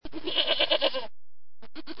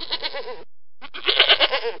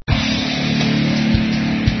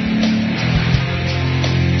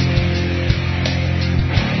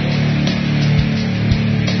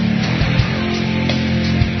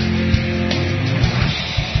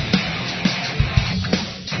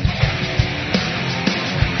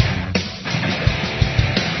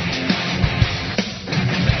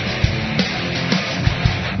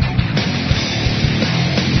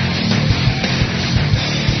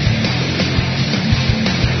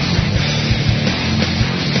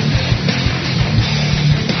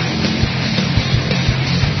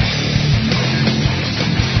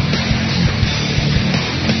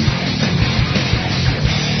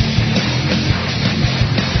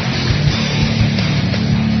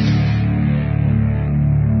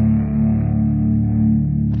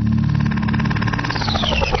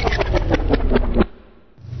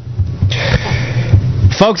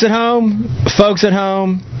Folks at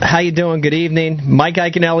home, how you doing? Good evening. Mike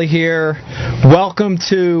Iaconelli here. Welcome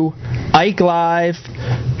to Ike Live,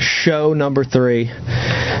 show number 3.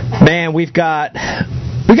 Man, we got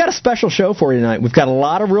a special show for you tonight. We've got a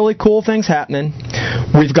lot of really cool things happening.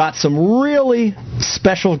 We've got some really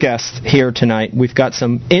special guests here tonight. We've got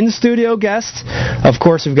some in-studio guests. Of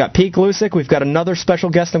course, we've got Pete Glusick. We've got another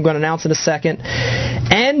special guest I'm going to announce in a second.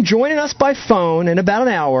 And joining us by phone in about an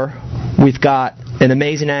hour, we've got an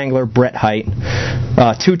amazing angler, Brett Hite,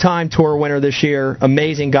 2-time tour winner this year,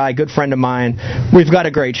 amazing guy, good friend of mine. We've got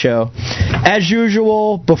a great show. As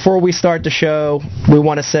usual, before we start the show, we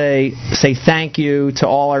want to say thank you to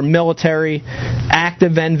all our military,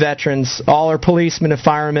 active and veterans, all our policemen and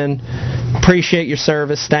firemen. Appreciate your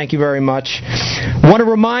service. Thank you very much. Want to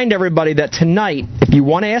remind everybody that tonight, if you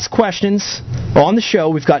want to ask questions on the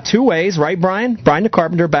show, we've got 2 ways, right, Brian? Brian the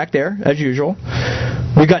Carpenter back there, as usual.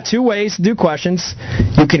 We've got 2 ways to do questions.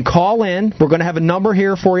 You can call in. We're going to have a number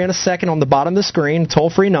here for you in a second on the bottom of the screen,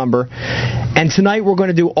 toll-free number. And tonight we're going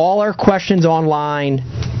to do all our questions online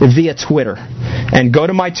via Twitter. And go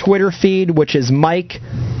to my Twitter feed, which is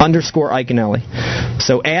Mike_Iaconelli.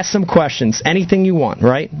 So ask some questions, anything you want,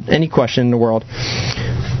 right? Any question in the world.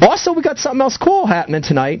 Also, we got something else cool happening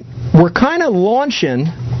tonight. We're kind of launching,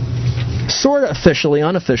 sort of officially,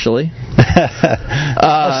 unofficially,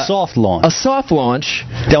 a soft launch. A soft launch.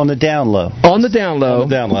 On the down low.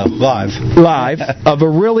 Live. Of a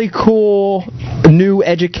really cool new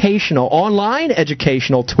online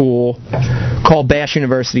educational tool called Bash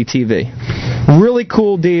University TV. Really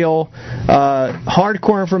cool deal.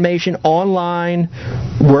 Hardcore information online,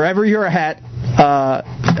 wherever you're at,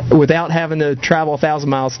 without having to travel 1,000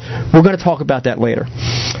 miles. We're going to talk about that later.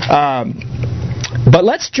 But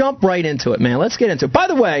let's jump right into it, man. Let's get into it. By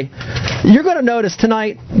the way, you're going to notice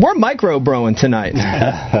tonight, we're micro-broing tonight.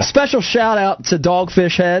 Special shout-out to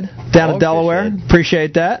Dogfish Head down in Delaware. Head.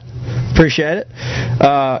 Appreciate that. Appreciate it.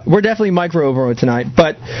 We're definitely micro-broing tonight.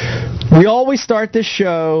 But we always start this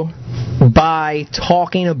show by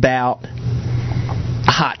talking about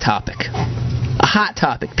a hot topic. A hot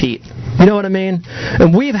topic, Pete. You know what I mean?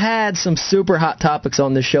 And we've had some super hot topics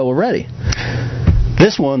on this show already.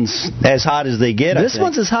 This one's as hot as they get, This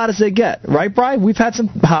one's as hot as they get. Right, Brian? We've had some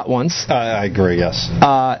hot ones. I agree, yes.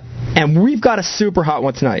 And we've got a super hot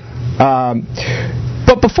one tonight.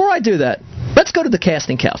 But before I do that, let's go to the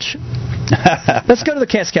casting couch. Let's go to the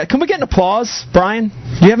casting couch. Can we get an applause, Brian?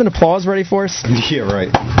 Do you have an applause ready for us? Yeah, right.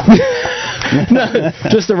 No,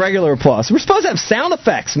 just a regular applause. We're supposed to have sound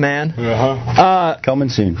effects, man. Coming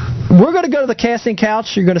soon. We're going to go to the casting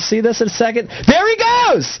couch. You're going to see this in a second. There he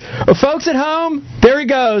goes! Folks at home, there he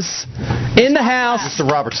goes. In the house. Mr.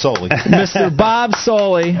 Robert Soley. Mr. Bob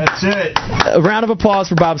Soley. That's it. A round of applause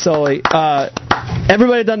for Bob Soley.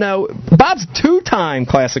 Everybody doesn't know, Bob's a 2-time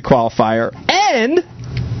Classic qualifier, and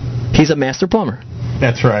he's a master plumber.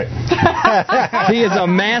 That's right. He is a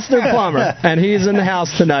master plumber, and he's in the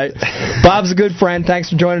house tonight. Bob's a good friend. Thanks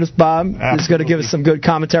for joining us, Bob. Absolutely. He's going to give us some good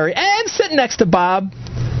commentary. And sitting next to Bob,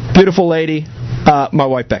 beautiful lady, my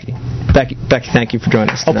wife, Becky. Becky, thank you for joining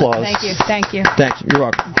us tonight. Applause. Thank you. Thank you.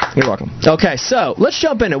 You're welcome. Okay, so let's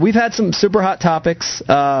jump in it. We've had some super hot topics.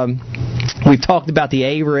 We've talked about the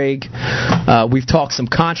A-rig. We've talked some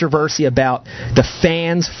controversy about the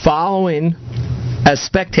fans following as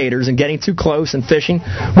spectators and getting too close and fishing.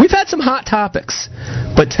 We've had some hot topics.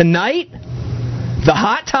 But tonight, the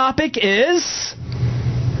hot topic is...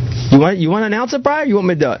 You want to announce it, Brian, or you want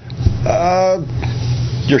me to do it?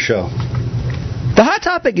 Your show. The hot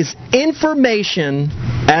topic is information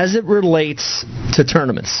as it relates to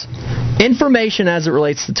tournaments. Information as it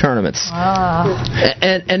relates to tournaments.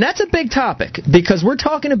 And that's a big topic because we're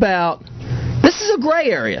talking about... This is a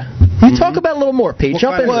gray area. You talk about it a little more, Pete. What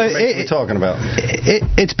kind of information are we talking about?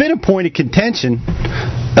 It's been a point of contention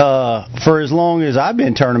for as long as I've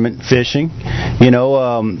been tournament fishing.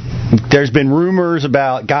 There's been rumors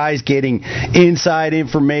about guys getting inside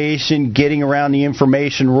information, getting around the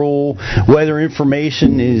information rule, whether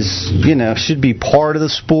information should be part of the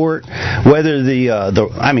sport, whether we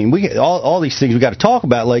all these things we got to talk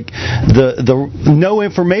about, like the no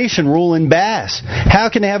information rule in bass. How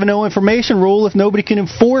can they have a no information rule if nobody can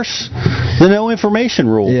enforce the no information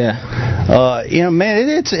rule? Yeah. Man,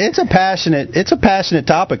 it's a passionate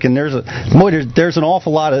topic, and there's an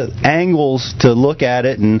awful lot of angles to look at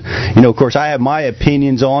it, and of course I have my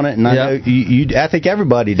opinions on it, and I know I think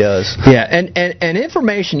everybody does. Yeah, and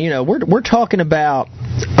information, we're talking about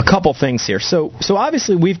a couple things here. So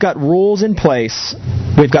obviously we've got rules in place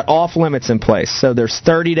We've got off limits in place. So there's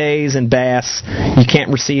 30 days in bass. You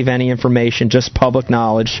can't receive any information, just public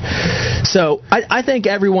knowledge. So I think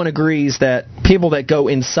everyone agrees that people that go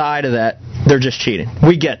inside of that, they're just cheating.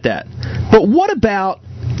 We get that. But what about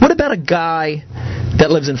a guy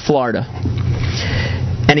that lives in Florida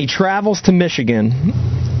and he travels to Michigan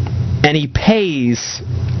and he pays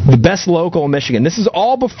the best local in Michigan? This is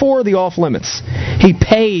all before the off limits. He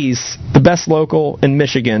pays the best local in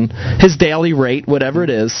Michigan, his daily rate, whatever it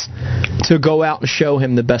is, to go out and show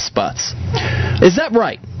him the best spots. Is that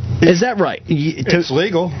right? Is that right? It's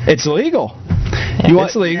legal. It's legal.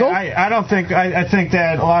 It's legal. I don't think. I think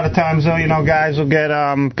that a lot of times, though, guys will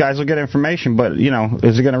get information, but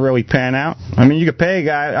is it going to really pan out? I mean, you could pay a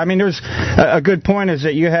guy. I mean, there's a good point is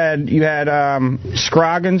that you had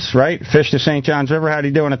Scroggins, right? Fished the St. Johns River. How'd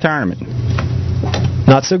he do in a tournament?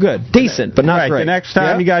 Not so good. Decent, but not right. Great. The next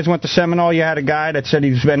time you guys went to Seminole, you had a guy that said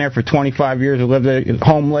he's been there for 25 years, who lived at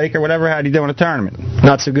Home Lake or whatever. How'd he do in a tournament?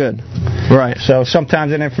 Not so good. Right. So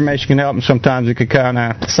sometimes that information can help, and sometimes it could kind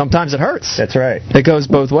of... Sometimes it hurts. That's right. It goes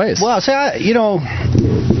both ways. Well, see,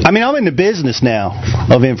 I'm in the business now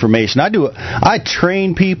of information. I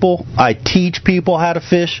train people. I teach people how to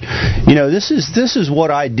fish. This is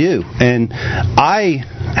what I do, and I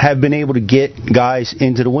have been able to get guys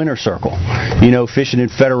into the winner circle. Fishing in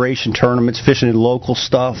federation tournaments, fishing in local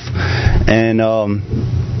stuff, and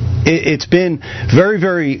it's been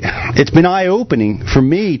it's been eye-opening for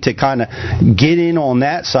me to kind of get in on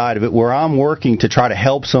that side of it, where I'm working to try to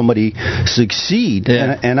help somebody succeed.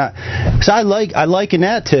 Yeah. I liken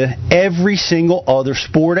that to every single other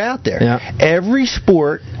sport out there. Yeah. Every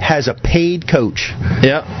sport has a paid coach.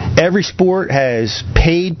 Yeah. Every sport has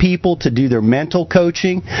paid people to do their mental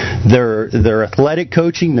coaching, their athletic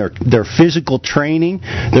coaching, their physical training,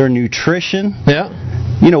 their nutrition. Yeah.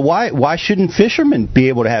 Why shouldn't fishermen be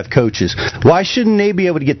able to have coaches? Why shouldn't they be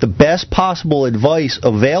able to get the best possible advice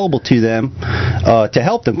available to them to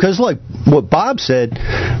help them? Because like what Bob said,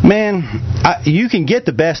 man, you can get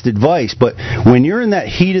the best advice, but when you're in that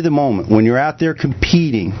heat of the moment, when you're out there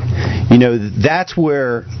competing, that's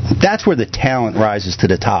where the talent rises to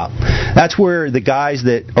the top. That's where the guys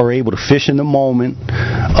that are able to fish in the moment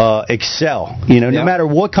excel. No matter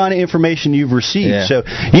what kind of information you've received. Yeah. So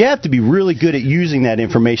you have to be really good at using that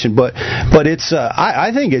information. But it's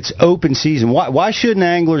I think it's open season. Why shouldn't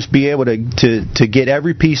anglers be able to get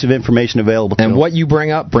every piece of information available to them? And what you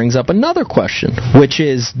bring up brings up another question, which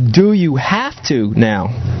is, do you have to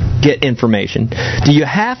now get information? Do you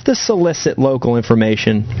have to solicit local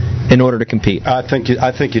information in order to compete? I think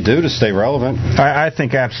you do to stay relevant. I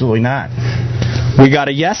think absolutely not. We got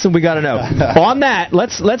a yes and we got a no. On that,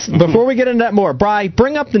 let's before we get into that more, Bri,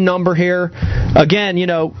 bring up the number here. Again,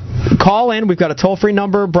 call in. We've got a toll-free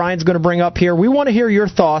number Brian's going to bring up here. We want to hear your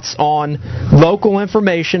thoughts on local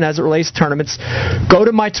information as it relates to tournaments. Go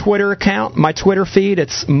to my Twitter account, my Twitter feed.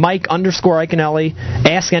 It's Mike_Iaconelli.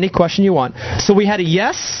 Ask any question you want. So we had a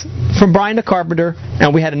yes from Brian the Carpenter,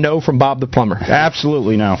 and we had a no from Bob the Plumber.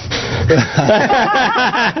 Absolutely no. We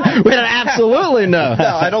had an absolutely no.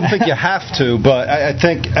 No, I don't think you have to, but I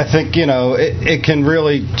think it can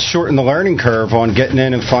really shorten the learning curve on getting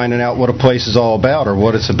in and finding out what a place is all about, or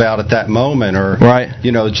what it's about at that moment, or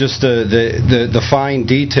just the fine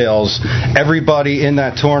details. Everybody in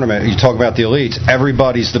that tournament, you talk about the elites,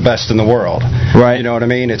 everybody's the best in the world. Right. You know what I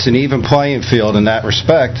mean? It's an even playing field in that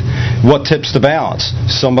respect. What tips the balance?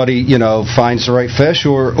 Somebody finds the right fish,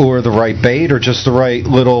 or the right bait, or just the right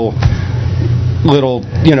little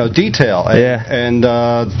detail, and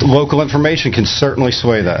local information can certainly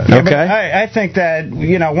sway that. Yeah, okay. I think that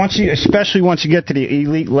especially once you get to the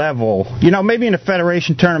elite level, maybe in a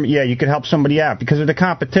federation tournament, you could help somebody out because of the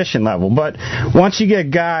competition level. But once you get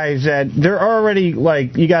guys that they're already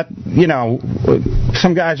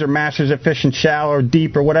some guys are masters at fishing shallow or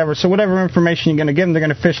deep or whatever. So whatever information you're going to give them, they're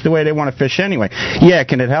going to fish the way they want to fish anyway. Yeah,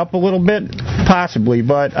 can it help a little bit? Possibly,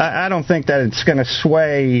 but I don't think that it's going to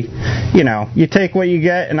sway. You take what you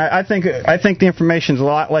get, and I think the information's a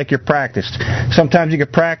lot like your practice. Sometimes you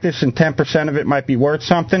get practice, and 10% of it might be worth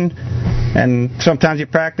something, and sometimes you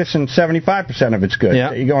practice, and 75% of it's good.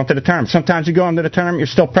 Yeah. You go into the tournament. Sometimes you go into the tournament, you're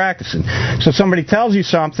still practicing. So somebody tells you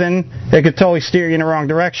something, they could totally steer you in the wrong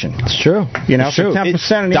direction. It's true. So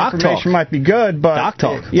 10% of the information might be good, but Doc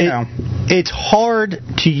talk. It's hard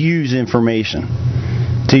to use information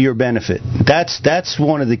to your benefit. That's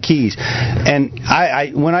one of the keys. And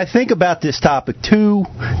I when I think about this topic, two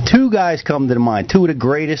guys come to mind, two of the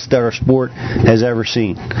greatest that our sport has ever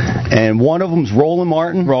seen. And one of them's Roland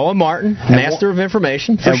Martin. Master of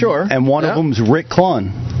information, for sure. And one of them's Rick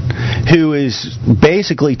Clunn, who is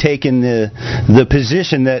basically taking the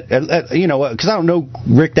position that, because I don't know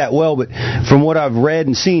Rick that well, but from what I've read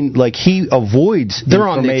and seen, like, he avoids They're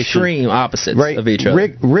on the extreme opposites of each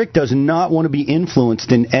other. Rick does not want to be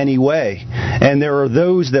influenced in any way, and there are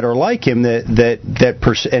those that are like him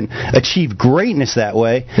that achieve greatness that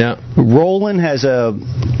way. Yeah. Roland has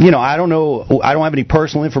I don't know, I don't have any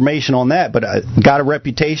personal information on that, but I got a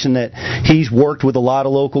reputation that he's worked with a lot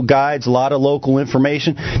of local guides, a lot of local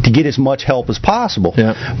information to get as much help as possible.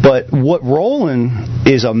 Yeah. But what Roland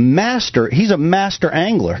is a master, he's a master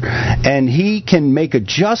angler, and he can make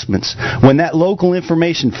adjustments. When that local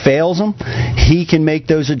information fails him, he can make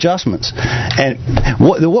those adjustments. And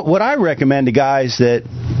what I recommend to guys that,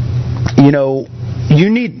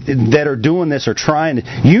 that are doing this or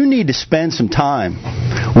you need to spend some time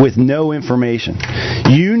with no information.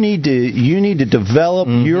 You need to develop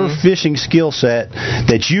your fishing skill set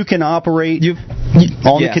that you can operate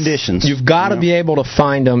on the conditions. You've got to be able to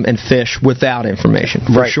find them and fish without information,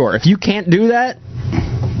 for sure. If you can't do that,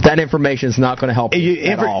 that information is not going to help you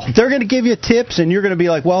at all. They're going to give you tips, and you're going to be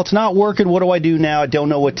like, well, it's not working. What do I do now? I don't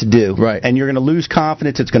know what to do. Right. And you're going to lose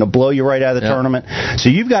confidence. It's going to blow you right out of the tournament. So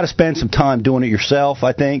you've got to spend some time doing it yourself,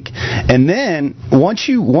 I think. And then once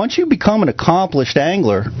you become an accomplished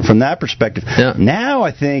angler from that perspective, now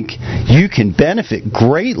I think you can benefit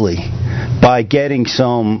greatly by getting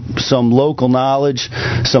some local knowledge,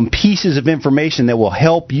 some pieces of information that will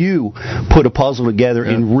help you put a puzzle together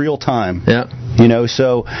in real time. Yeah.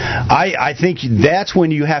 So I think that's when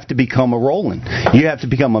you have to become a Roland. You have to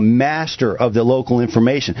become a master of the local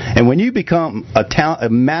information. And when you become a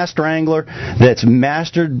master angler that's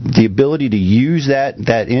mastered the ability to use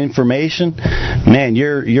that information, man,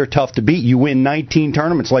 you're tough to beat. You win 19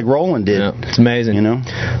 tournaments like Roland did. Yeah, it's amazing.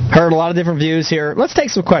 Heard a lot of different views here. Let's take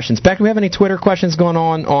some questions. Beck, do we have any Twitter questions going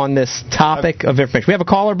on this topic of information? We have a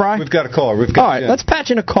caller, Brian? We've got a caller. All right, let's patch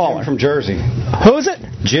in a caller. Jim from Jersey. Who is it?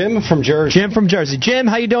 Jim from Jersey. Jim from Jersey. Jim,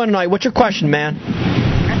 how you doing tonight? What's your question, man?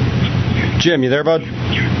 Jim, you there, bud?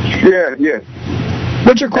 Yeah.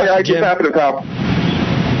 What's your question, I Jim? just happened to call.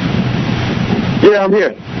 Yeah, I'm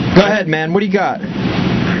here. Go ahead, man. What do you got?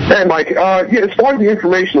 Hey, Mike. As far as the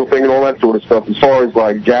informational thing and all that sort of stuff, as far as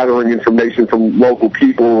like gathering information from local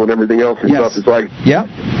people and everything else and stuff, it's like,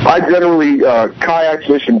 I generally kayak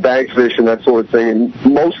fish and bank fish and that sort of thing, and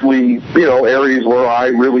mostly, areas where I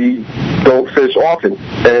really don't fish often.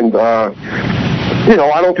 And,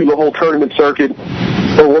 I don't do the whole tournament circuit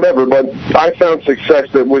or whatever, but I found success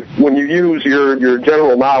that when you use your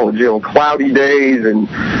general knowledge, cloudy days and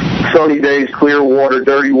sunny days, clear water,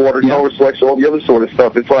 dirty water, color selection, all the other sort of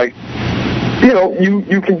stuff, it's like,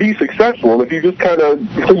 you can be successful. And if you just kind of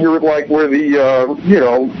figure it like where the,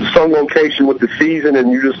 sun location with the season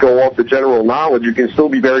and you just go off the general knowledge, you can still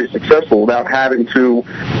be very successful without having to,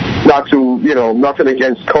 nothing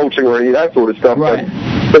against coaching or any of that sort of stuff,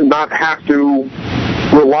 but not have to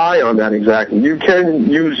rely on that exactly. You can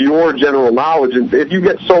use your general knowledge, and if you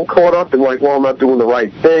get so caught up in like, well, I'm not doing the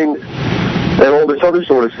right thing, and all this other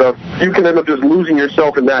sort of stuff, you can end up just losing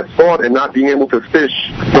yourself in that thought and not being able to fish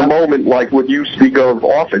the moment like what you speak of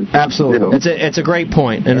often. Absolutely. It's a great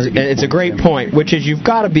point, and it's a great point, which is you've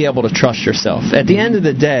got to be able to trust yourself. At the end of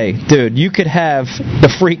the day, dude, you could have the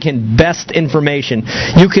freaking best information.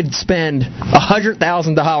 You could spend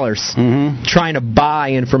 $100,000 trying to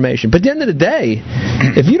buy information. But at the end of the day,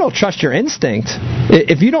 if you don't trust your instinct,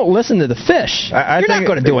 if you don't listen to the fish, you're not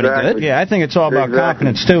going to do any good. Yeah, I think it's all about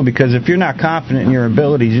confidence, too, because if you're not confident in your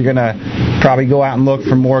abilities, you're going to probably go out and look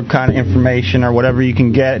for more kind of information or whatever you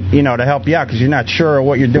can get, to help you out, because you're not sure of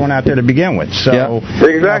what you're doing out there to begin with. So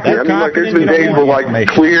exactly. I mean, like there's been days where like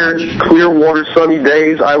clear water, sunny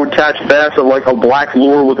days, I would catch bass on like a black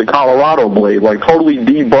lure with a Colorado blade, like totally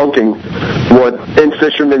debunking what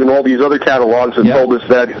In-Fisherman and all these other catalogs have told us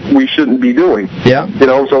that we shouldn't be doing.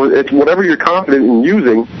 So it's whatever you're confident in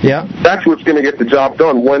using. That's what's going to get the job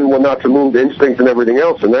done. When not to move instinct and everything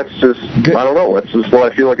else, and that's just I don't know. That's just what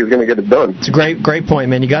I feel like is going to get it done. It's a great point,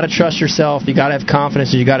 man. You got to trust yourself. You got to have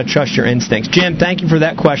confidence, and you got to trust your instincts. Jim, thank you for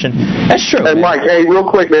that question. That's true. And man. Mike, hey, real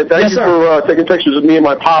quick, man. Thank you for taking pictures of me and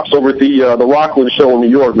my pops over at the Rockland show in New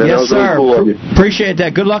York, man. Yes, that was really cool of you. Appreciate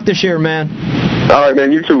that. Good luck this year, man. All right,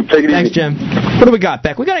 man. You too. Take it easy. Thanks, Jim. What do we got,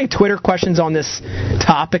 Beck? We got any Twitter questions on this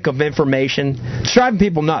topic of information? It's driving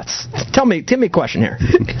people nuts. Tell me a question here.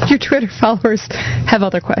 Your Twitter followers have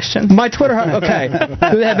other questions. My Twitter, okay.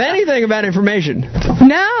 Do they have anything about information?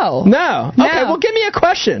 No. Okay, well, give me a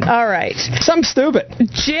question. All right. Something stupid.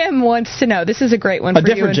 Jim wants to know. This is a great one for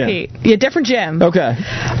you and Jim. Pete. Yeah, different Jim. Okay.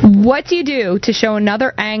 What do you do to show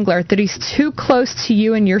another angler that he's too close to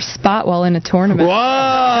you in your spot while in a tournament?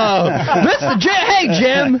 Whoa! Mr. Jim! Hey,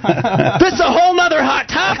 Jim, this is a whole nother hot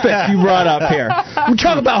topic you brought up here. We're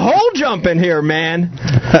talking about hole jumping here, man.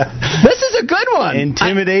 This is a good one.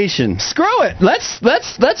 Intimidation. Screw it. Let's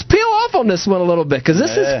peel off on this one a little bit because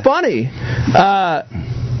this is funny.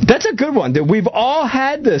 That's a good one. We've all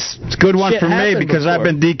had this. It's a good one for me because I've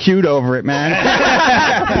been DQ'd over it, man.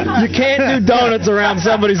 You can't do donuts around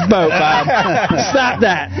somebody's boat, Bob. Stop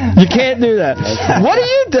that. You can't do that. What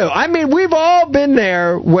do? I mean, we've all been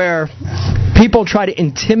there where people try to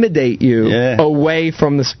intimidate you away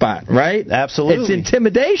from the spot, right? Absolutely. It's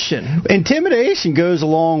intimidation. Intimidation goes a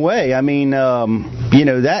long way. I mean,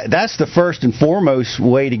 that's the first and foremost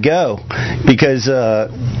way to go because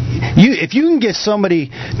if you can get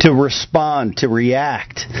somebody to respond, to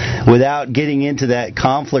react without getting into that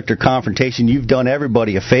conflict or confrontation, you've done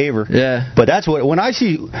everybody a favor. Yeah. But that's what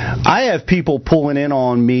I have people pulling in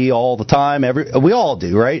on me all the time. We all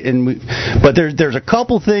do, right? But there's a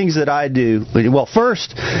couple things that I do. Well,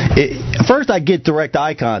 first I get direct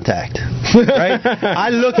eye contact. Right? I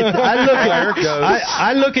look at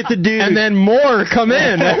the dude, and then more come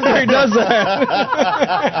in after he does that.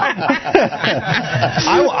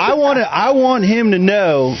 I want him to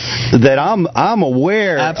know that I'm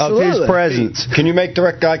aware of his presence. Can you make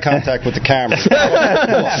direct eye contact with the camera?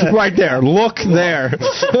 Right there. Look there.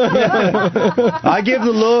 I give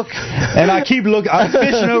the look, and I keep looking. I'm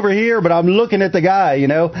fishing over here, but I'm looking at the guy,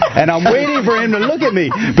 and I'm waiting for him to look at me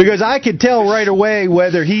because I can tell right away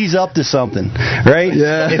whether he's up to something, right?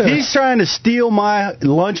 Yeah. If he's trying to steal my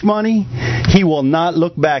lunch money, he will not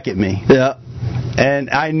look back at me. Yeah. And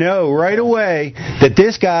I know right away that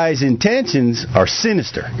this guy's intentions are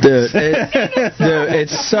sinister. Dude,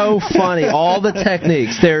 it's so funny. All the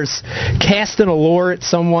techniques. There's casting a lure at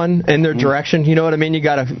someone in their direction. You know what I mean? You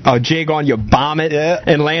got a jig on, you bomb it,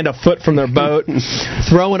 and land a foot from their boat.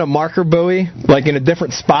 Throwing a marker buoy, like in a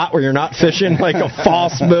different spot where you're not fishing, like a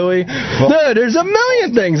false buoy. Dude, there's a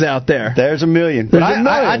million things out there. There's a million. There's a million.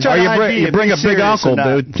 I try you bring a big uncle,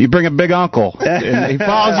 dude. You bring a big uncle. And he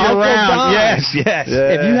follows you around. Yes.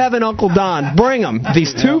 If you have an Uncle Don, bring him. If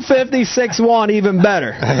he's 250, 6'1", even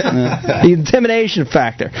better. The intimidation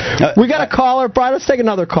factor. We got a caller. Brian, let's take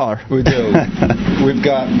another caller. We do. We've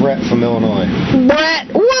got Brett from Illinois. Brett,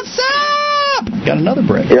 what's up? Got another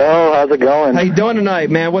Brett. Yo, how's it going? How you doing tonight,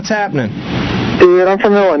 man? What's happening? Dude, I'm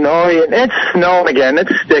from Illinois, and it's snowing again.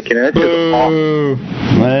 It's sticking. It's just Boo.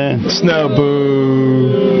 Man. Snow,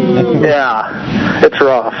 boo. Yeah, it's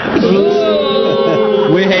rough.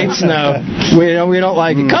 We hate snow. We don't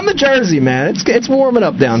like it. Come to Jersey, man. It's warming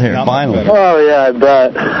up down here. Finally. Oh yeah, I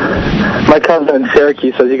bet. My cousin in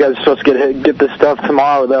Syracuse says you guys are supposed to get this stuff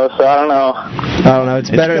tomorrow, though. So I don't know. It's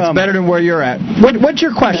better. It's better than where you're at. What's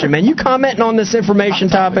your question, man? You commenting on this information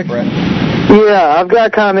topic? Yeah, I've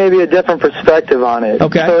got kind of maybe a different perspective on it.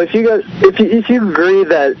 Okay. So if you agree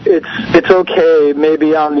that it's okay,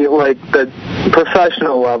 maybe on the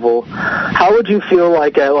professional level, how would you feel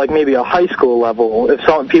like at maybe a high school level if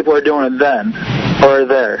some people are doing it then or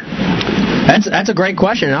there? That's a great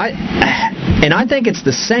question. I think it's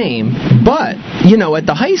the same, but at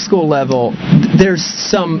the high school level,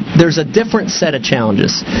 there's a different set of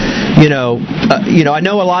challenges. I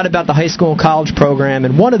know a lot about the high school and college program,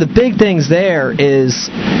 and one of the big things there is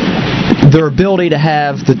their ability to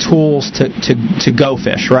have the tools to go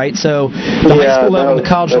fish, right? So the high school level and the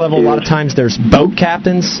college level, a lot of times there's boat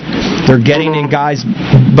captains. They're getting in guys'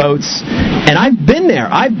 boats. And I've been there.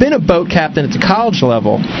 I've been a boat captain at the college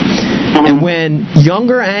level. And when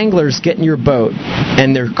younger anglers get in your boat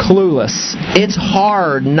and they're clueless, it's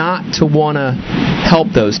hard not to want to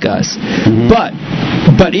help those guys.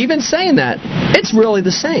 But even saying that, it's really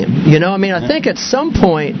the same. I think at some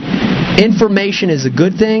point, information is a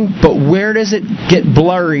good thing, but where does it get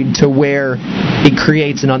blurred to where it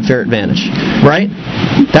creates an unfair advantage, right?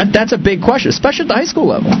 That's a big question, especially at the high school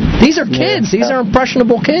level. These are kids. These are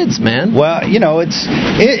impressionable kids, man. Well,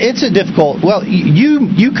 it's a difficult. Well,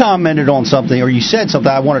 you commented on something, or you said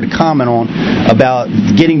something I wanted to comment on about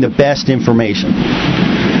getting the best information.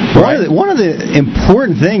 Right. One of the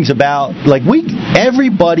important things about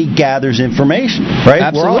everybody gathers information, right?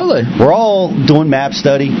 Absolutely. We're all doing map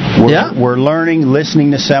study. We're learning,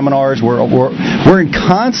 listening to seminars. We're in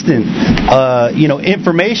constant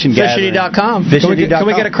information gathering. Fishity.com. Can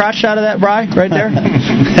we get a crotch shot of that, Bri, right there?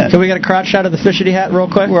 Can we get a crotch shot of the Fishity hat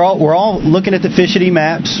real quick? We're all looking at the Fishity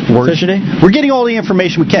maps. We're getting all the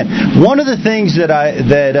information we can. One of the things that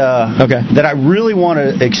I really want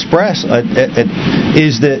to express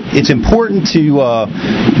is that it's important to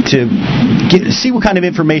see what kind of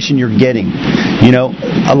information you're getting.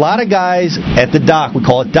 A lot of guys at the dock, we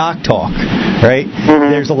call it dock talk, right?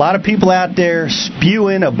 There's a lot of people out there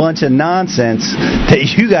spewing a bunch of nonsense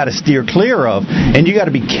that you got to steer clear of, and you got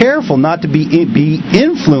to be careful not to be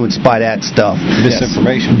influenced by that stuff.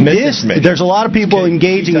 Misinformation. There's a lot of people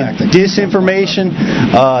engaging in disinformation,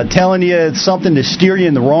 telling you something to steer you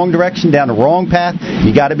in the wrong direction, down the wrong path.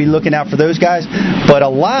 You got to be looking out for those guys. But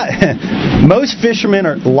most fishermen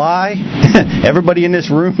lie. Everybody in this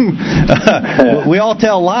room, we all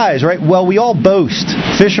tell lies, right? Well, we all boast.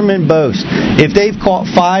 Fishermen boast. If they've caught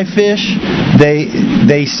 5 fish,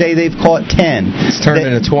 they say they've caught 10. It's turned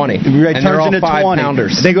into 20. Right, and they're all into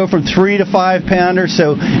 5-pounders. They go from 3 to 5-pounders.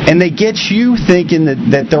 And they get you thinking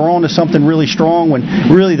that they're on to something really strong when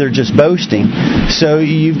really they're just boasting. So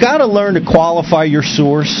you've got to learn to qualify your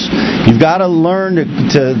source. You've got to learn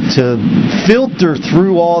to filter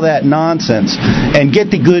through all that nonsense and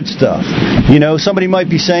get the good stuff. Somebody might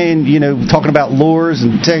be saying, talking about lures,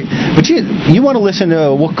 but you want to listen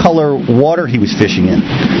to what color water he was fishing in.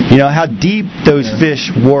 How deep those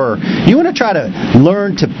fish were. You want to try to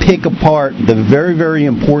learn to pick apart the very, very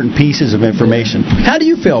important pieces of information. How do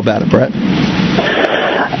you feel about it, Brett?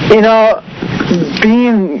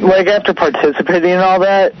 Being, after participating in all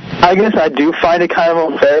that, I guess I do find it kind of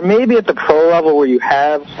unfair. Maybe at the pro level where you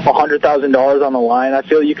have $100,000 on the line, I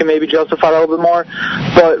feel you can maybe justify it a little bit more.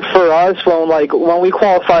 But for us, when we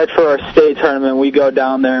qualified for our state tournament, we go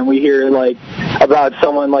down there and we hear, about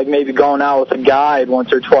someone, maybe going out with a guide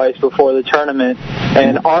once or twice before the tournament.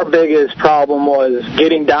 And our biggest problem was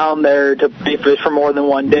getting down there to fish for more than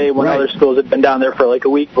one day when other schools had been down there for, a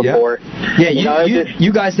week before. Yeah,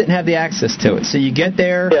 you guys didn't have the access to it. So you get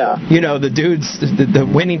there, the dudes, the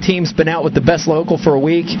winning team's been out with the best local for a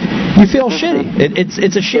week. You feel shitty.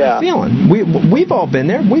 It's a shitty feeling. We've all been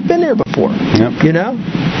there. We've been there before. Yep.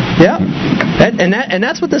 Yeah. And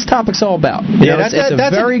that's what this topic's all about. It's a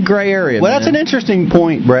very gray area. Well, that's an interesting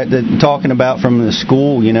point, Brett, talking about from the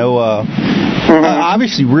school.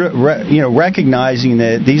 Obviously, recognizing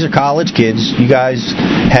that these are college kids. You guys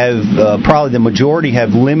have probably the majority have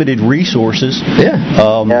limited resources.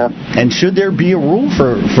 And should there be a rule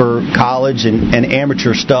for college and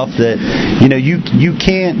amateur stuff that you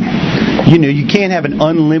can't have an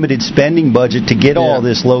unlimited spending budget to get all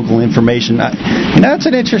this local information? That's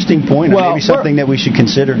an interesting point. Well, maybe something that we should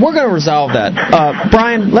consider. We're going to resolve that.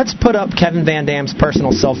 Brian, let's put up Kevin Van Dam's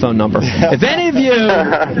personal cell phone number. If any of you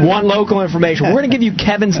want local information, we're going to give you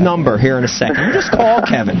Kevin's number here in a second. You just call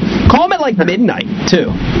Kevin. Call him at midnight,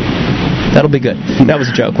 too. That'll be good. That was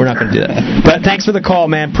a joke. We're not going to do that. But thanks for the call,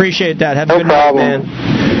 man. Appreciate that. Have a good night, man.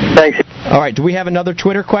 Thanks. All right. Do we have another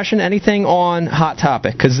Twitter question? Anything on Hot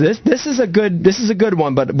Topic? Because this is a good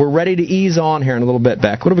one, but we're ready to ease on here in a little bit.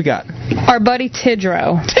 Beck, what do we got? Our buddy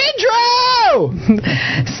Tidro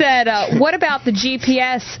said, "What about the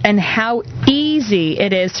GPS and how easy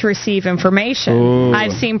it is to receive information? Ooh.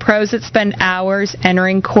 I've seen pros that spend hours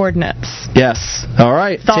entering coordinates." Yes. All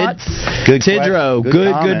right. Thoughts? Good Tidro.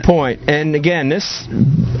 Good point. And again,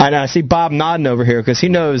 I see Bob nodding over here because he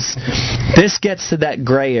knows this gets to that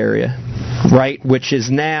gray area, right? Which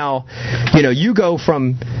is now, you go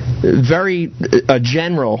from very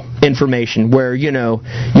general information where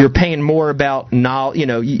you're paying more about knowledge.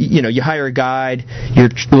 You hire a guide, you're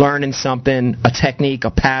learning something, a technique,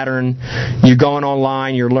 a pattern. You're going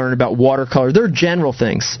online, you're learning about watercolor. They're general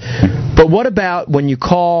things. But what about when you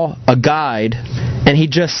call a guide and he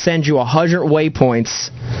just sends you 100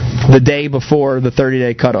 waypoints the day before the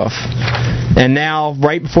 30-day cutoff? And now,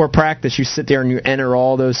 right before practice, you sit there and you enter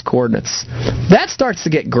all those coordinates. That starts to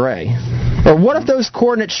get gray. Or what if those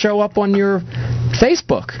coordinates show up on your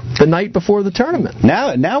Facebook the night before the tournament?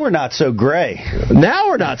 Now we're not so gray. Now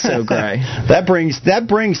we're not so gray. That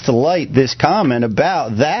brings to light this comment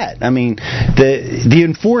about that. I mean, the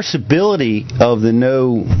enforceability of the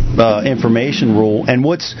no information rule and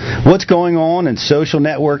what's going on in social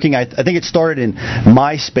networking. I think it started in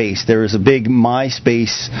MySpace. There was a big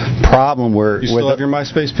MySpace problem where you still have your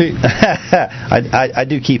MySpace, Pete? I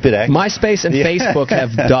do keep it active. MySpace and Facebook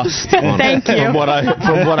have dust on it. Thank you. From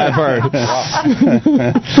what I've heard.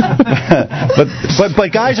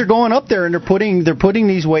 but guys are going up there and they're putting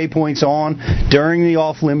these waypoints on during the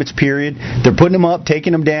off limits period. They're putting them up,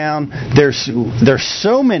 taking them down. There's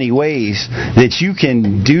so many ways that you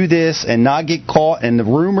can do this and not get caught. And the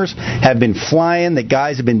rumors have been flying that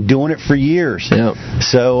guys have been doing it for years. Yep.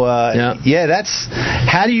 So that's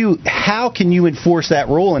how can you enforce that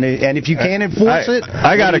rule? And if you can't enforce it,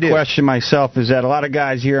 I got a question myself. Is that a lot of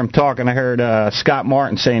guys here? I'm talking. I heard Scott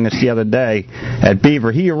Martin saying this the other day at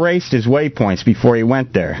Beaver. He erased his waypoints before he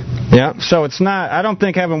went there. Yeah. So it's not. I don't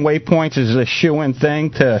think having waypoints is a shoe-in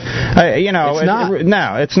thing. It's not.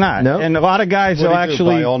 No, it's not. No. And a lot of guys will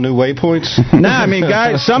actually buy all new waypoints. No, I mean,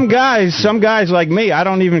 some guys like me, I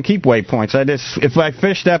don't even keep waypoints. If I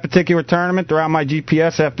fish that particular tournament, they're on my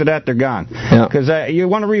GPS. After that, they're gone. Because you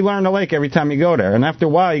want to relearn the lake every time you go there, and after a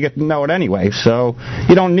while, you get to know it anyway. So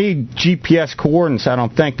you don't need GPS coordinates, I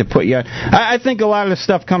don't think, to put you. I think a lot of the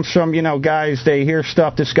stuff comes from guys. They hear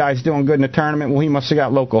stuff. This guy's doing good in the tournament. Well, he must have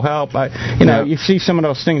got local help. You see some of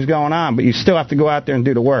those things going on, but you still have to go out there and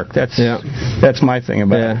do the work. That's my thing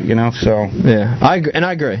about it. So I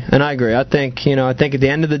agree. I think at the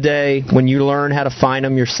end of the day, when you learn how to find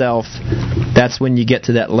them yourself, that's when you get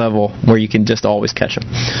to that level where you can just always catch them.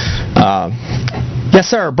 Yes,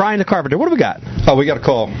 sir. Brian the Carpenter. What do we got? Oh, we got a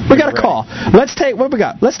call. We got a call. What do we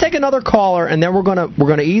got? Let's take another caller, and then we're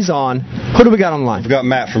gonna ease on. Who do we got on the line? We've got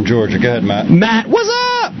Matt from Georgia. Go ahead, Matt. Matt, what's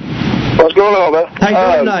up? What's going on, man? How you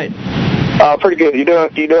doing tonight? Pretty good. You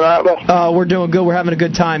doing all right, man? We're doing good. We're having a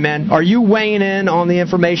good time, man. Are you weighing in on the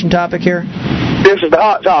information topic here? This is the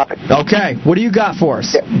hot topic. Okay. What do you got for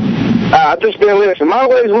us? I've just been listening. My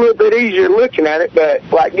way's a little bit easier looking at it, but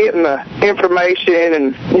like getting the information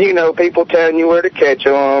and people telling you where to catch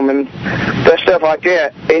them and that stuff like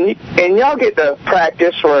that. And y'all get to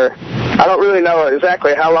practice where I don't really know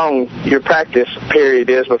exactly how long your practice period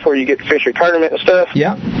is before you get to fish your tournament and stuff.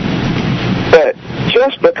 Yeah. But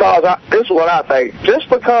just because, this is what I think, just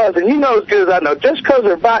because, and you know as good as I know, just because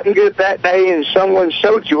they're biting good that day and someone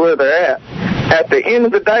showed you where they're at the end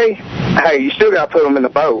of the day, hey, you still got to put them in the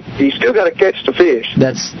boat. You still got to catch the fish.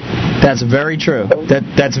 That's very true.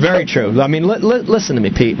 That's very true. I mean, listen to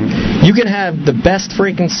me, Pete. You can have the best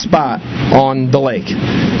freaking spot on the lake,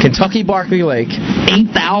 Kentucky Barkley Lake,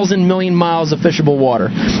 8,000 million miles of fishable water.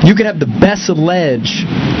 You could have the best ledge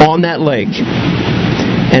on that lake.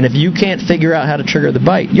 And if you can't figure out how to trigger the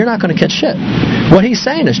bite, you're not going to catch shit. What he's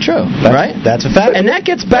saying is true, right? That's a fact. And that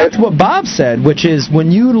gets back to what Bob said, which is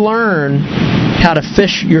when you learn how to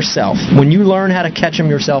fish yourself, when you learn how to catch them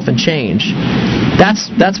yourself and change,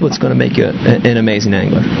 that's what's going to make you an amazing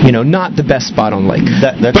angler. Not the best spot on the lake.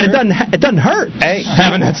 But it doesn't hurt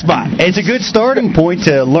having that spot. It's a good starting point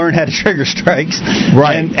to learn how to trigger strikes.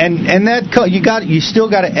 Right. And that you still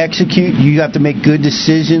got to execute. You have to make good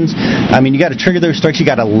decisions. I mean, you got to trigger those strikes. You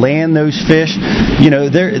got to land those fish.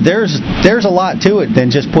 There's a lot to it than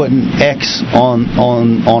just putting X on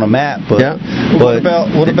a map. But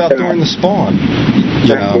what about during the spawn?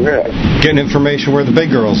 Getting information where the big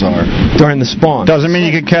girls are during the spawn. Doesn't mean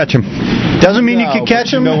you can catch them. Doesn't mean you can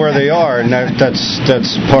catch them. You know where they are, and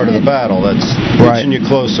that's part of the battle. That's pushing you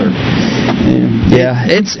closer. Yeah,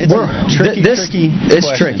 it's tricky.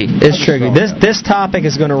 It's tricky. This topic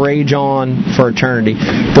is going to rage on for eternity.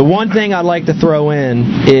 The one thing I'd like to throw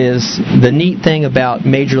in is the neat thing about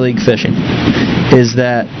Major League Fishing is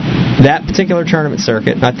that particular tournament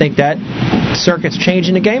circuit, I think that circuit's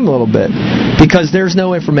changing the game a little bit because there's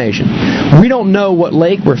no information. We don't know what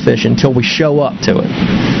lake we're fishing until we show up to it.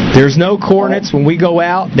 There's no coordinates. When we go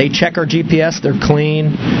out, they check our GPS, they're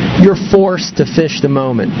clean. You're forced to fish the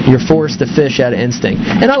moment. You're forced to fish out of instinct.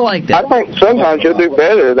 And I like that. I think sometimes you'll do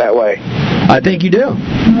better that way. I think you do.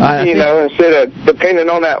 Instead of depending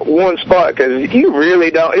on that one spot, because you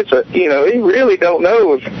really don't. You really don't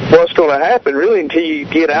know what's going to happen really until you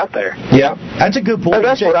get out there. Yeah, that's a good point. And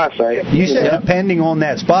that's what I say. You said depending on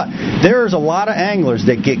that spot. There's a lot of anglers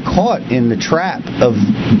that get caught in the trap of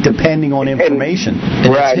depending on information.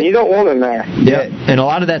 Right, you don't want them there. Yeah, and a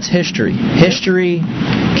lot of that's history. History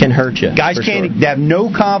can hurt you. Guys can't have no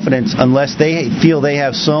confidence unless they feel they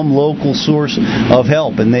have some local source of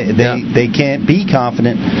help, and they can't be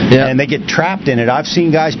confident, and they get trapped in it. I've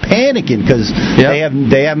seen guys panicking because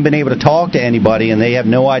they haven't been able to talk to anybody, and they have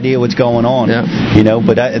no idea what's going on.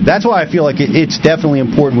 But that's why I feel like it's definitely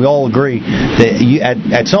important. We all agree that you,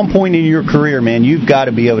 at some point in your career, man, you've got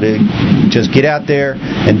to be able to just get out there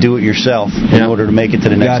and do it yourself in order to make it to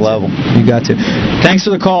the next level. You got to. Thanks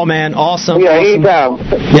for the call, man. Awesome. Yeah,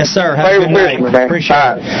 awesome. Yes, sir. Have a good night.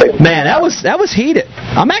 Appreciate it. Man, that was heated.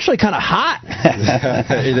 I'm actually kind of hot.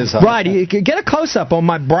 It is hot. Right, you get a close-up on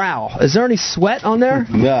my brow. Is there any sweat on there?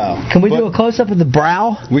 No. Can we do a close-up of the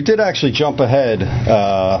brow? We did actually jump ahead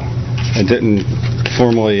and didn't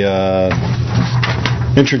formally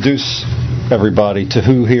introduce everybody to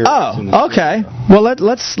who here. Oh, okay. Well,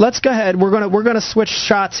 let's go ahead. We're gonna switch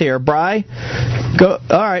shots here. Bri, go.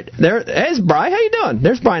 All right, there's Bri. How you doing?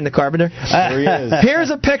 There's Brian the Carpenter. There he is. Here's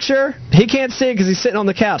a picture. He can't see it because he's sitting on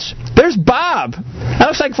the couch. There's Bob. That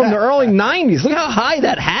looks like from the early 90s. Look how high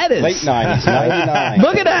that hat is. Late 90s, 99.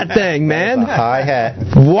 Look at that thing, man. High hat.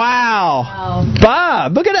 Wow.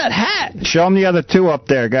 Bob, look at that hat. Show him the other two up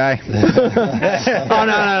there, guy. Oh,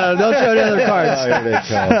 no. Don't show the other cards.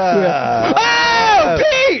 Oh,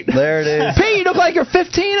 Pete! There it is. Pete, you look like you're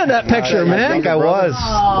 15 in that picture, man. I think I was.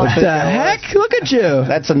 What the heck? Look at you.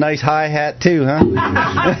 That's a nice high hat, too, huh?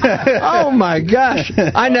 Oh, my gosh.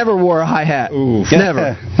 I never wore a high hat. Ooh.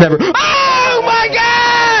 Never. Oh, my God!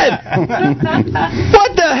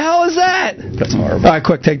 What the hell is that? That's horrible. All right,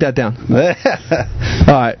 quick, take that down.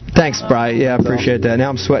 All right. Thanks, Brian. Yeah, I appreciate that. Now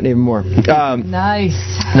I'm sweating even more.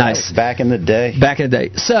 Nice. Back in the day.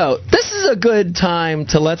 So this is a good time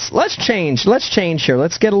to let's change. Let's change here.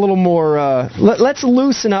 Let's get a little more. Let's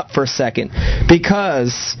loosen up for a second,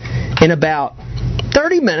 because in about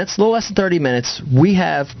 30 minutes, a little less than 30 minutes, we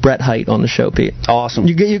have Brett Hite on the show, Pete. Awesome.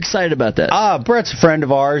 You excited about that? Brett's a friend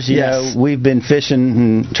of ours. You know, we've been fishing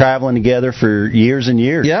and traveling together for years and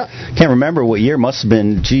years. Yeah. Can't remember what year. Must have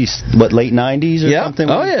been, late 90s or something?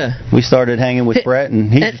 Oh, yeah. We started hanging with Brett.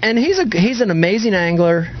 And he's an amazing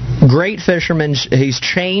angler, great fisherman. He's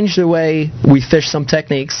changed the way we fish some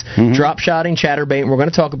techniques, drop shotting, chatterbait, and we're going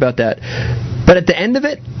to talk about that. But at the end of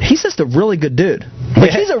it, he's just a really good dude.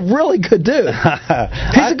 He's a really good dude.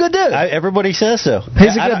 He's a good dude. Everybody says so.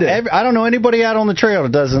 He's a good dude. I don't know anybody out on the trail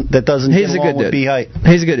that doesn't He's get along with B Hite.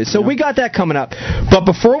 He's a good dude. So we got that coming up. But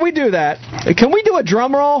before we do that, can we do a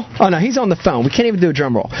drum roll? Oh, no, he's on the phone. We can't even do a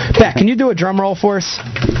drum roll. Beck, can you do a drum roll for us?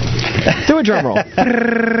 Do a drum roll.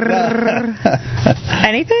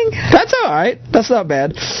 Anything? That's all right. That's not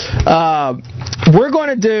bad. We're going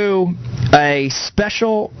to do a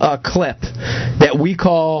special clip that we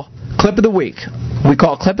call Clip of the Week. We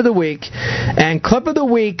call it Clip of the Week. And Clip of the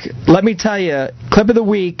Week, let me tell you, Clip of the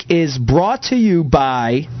Week is brought to you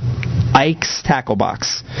by Ike's Tackle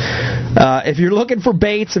Box. If you're looking for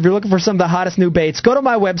baits, if you're looking for some of the hottest new baits, go to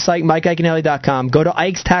my website, MikeIconelli.com. Go to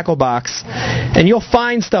Ike's Tackle Box, and you'll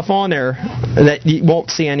find stuff on there that you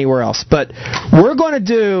won't see anywhere else. But we're going to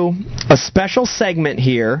do a special segment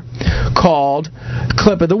here called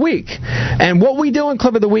Clip of the Week. And what we do in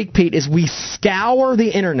Clip of the Week, Pete, is we scour the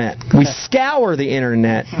internet. We scour the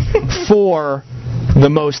internet for the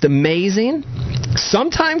most amazing,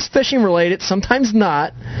 sometimes fishing related, sometimes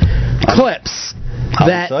not, clips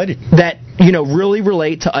that really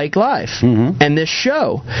relate to Ike Live and this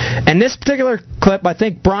show. And this particular clip, I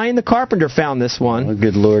think Brian the Carpenter found this one. Oh,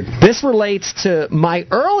 good Lord. This relates to my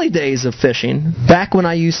early days of fishing, back when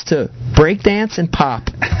I used to break dance and pop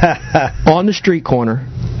on the street corner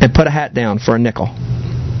and put a hat down for a nickel.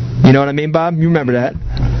 You know what I mean, Bob? You remember that?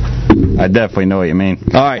 I definitely know what you mean.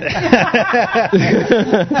 All right.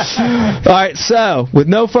 All right, so with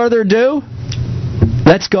no further ado,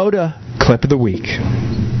 let's go to Clip of the Week. Indian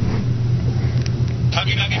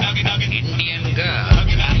girl,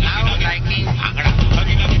 now liking Bhangra.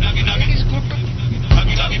 It is good.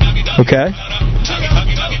 Okay.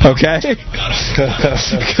 Okay. I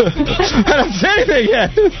don't say anything yet.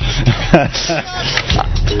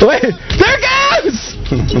 Wait, there it goes!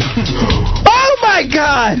 Oh my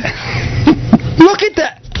God! Look at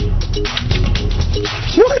that!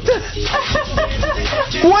 What the?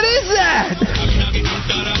 What is that?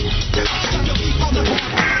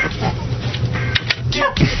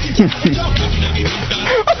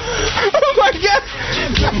 Oh my God!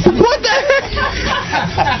 What the heck?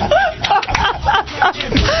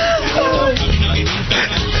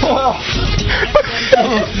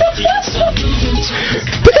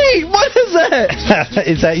 Pete, what is that?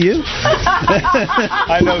 Is that you?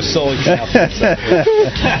 I know Sully County.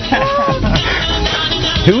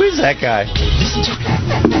 Who is that guy?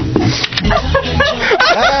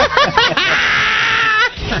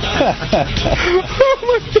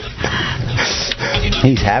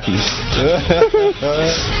 He's happy.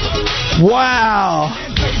 Wow.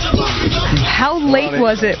 How late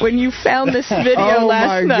was it when you found this video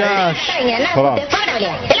last night? Oh my gosh. Hold on.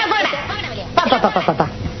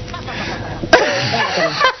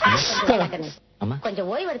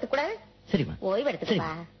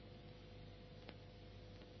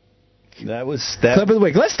 That was Clip of the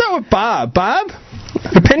Week. Let's start with Bob. Bob,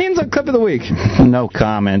 opinions on Clip of the Week? No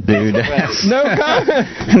comment, dude. No comment?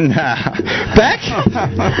 Nah. Beck?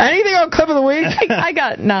 Anything on Clip of the Week? I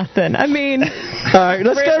got nothing. I mean... All right,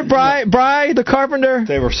 let's go to Bri the Carpenter.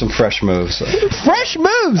 They were some fresh moves. Fresh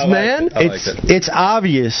moves, man. It's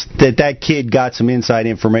obvious that kid got some inside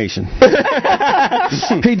information.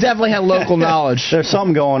 He definitely had local knowledge. There's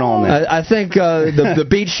something going on there. I think the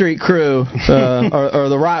Beach Street crew or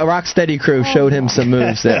the Rocksteady crew showed him some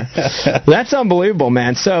moves there. That's unbelievable,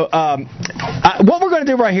 man. So what we're going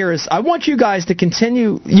to do right here is I want you guys to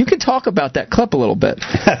continue. You can talk about that clip a little bit.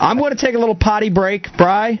 I'm going to take a little potty break.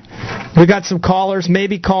 Bri, we got some callers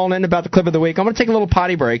maybe calling in about the clip of the week. I'm going to take a little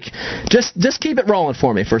potty break. Just keep it rolling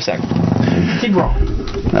for me for a second. Keep rolling.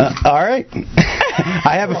 All right.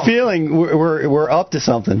 I have a feeling we're up to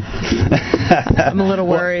something. I'm a little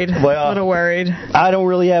worried. Well, a little worried. I don't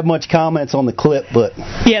really have much comments on the clip, but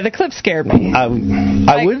yeah, the clip scared me.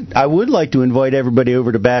 I would like to invite everybody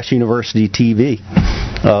over to Bash University TV,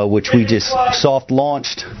 which we just soft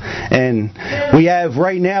launched, and we have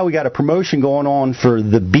right now we got a promotion going on for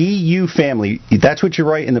the BU family. That's what you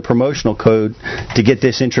write in the promotional code to get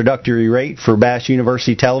this introductory rate for Bash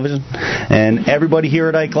University Television. And everybody here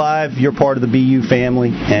at Ike Live, you're part of the BU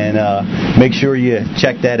family, and make sure you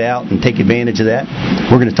check that out and take advantage of that.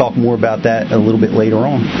 We're going to talk more about that a little bit later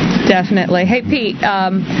on. Definitely. Hey, Pete,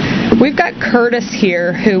 we've got Curtis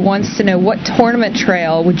here who wants to know what tournament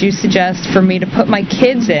trail would you suggest for me to put my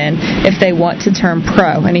kids in if they want to turn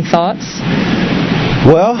pro. Any thoughts?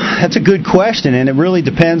 Well, that's a good question, and it really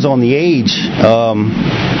depends on the age.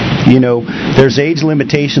 There's age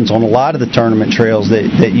limitations on a lot of the tournament trails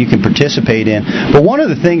that you can participate in. But one of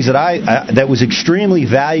the things that was extremely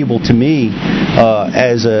valuable to me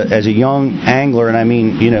as a young angler, and I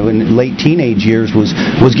mean, in late teenage years, was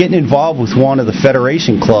getting involved with one of the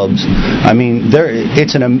federation clubs. I mean,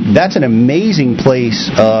 that's an amazing place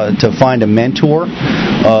to find a mentor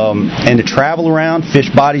and to travel around, fish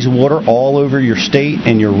bodies of water all over your state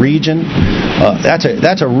and your region.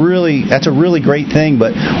 That's a really great thing.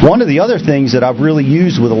 But one of the other things that I've really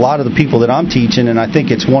used with a lot of the people that I'm teaching, and I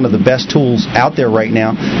think it's one of the best tools out there right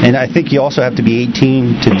now, and I think you also have to be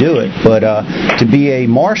 18 to do it, but to be a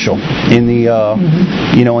marshal in the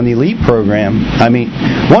in the elite program. I mean,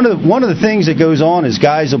 one of the things that goes on is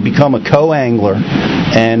guys will become a co-angler,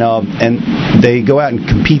 and they go out and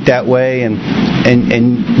compete that way, and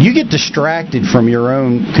you get distracted from your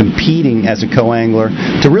own competing as a co-angler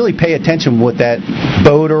to really pay attention what that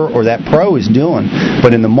boater or that pro is doing.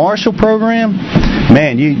 But in the Marshall program,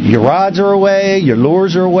 man, your rods are away, your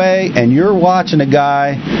lures are away, and you're watching a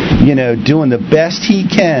guy, doing the best he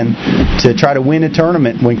can to try to win a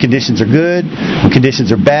tournament when conditions are good, when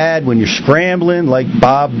conditions are bad, when you're scrambling like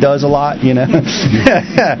Bob does a lot,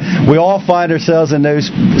 We all find ourselves in those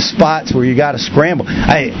spots where you got to scramble.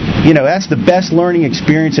 That's the best learning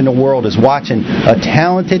experience in the world, is watching a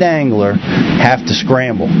talented angler have to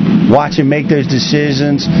scramble. Watch him make those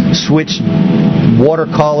decisions, switch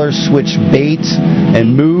watercolors, switch baits,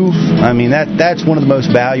 and move. I mean, that's one of the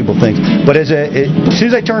most valuable things. But as soon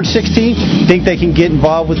as they turn 16, think they can get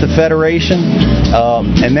involved with the federation,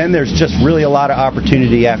 and then there's just really a lot of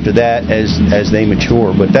opportunity after that as they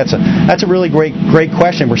mature. But that's a really great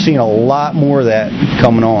question. We're seeing a lot more of that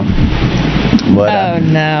coming on. But, oh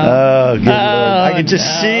no! Oh, good Lord. I can just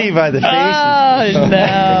see by the faces. Oh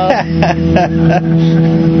no!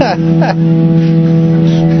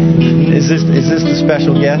 Is this the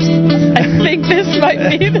special guest? I think this might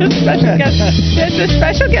be the special guest. Does the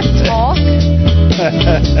special guest talk?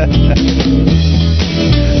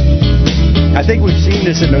 I think we've seen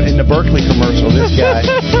this in the Berkeley commercial, this guy.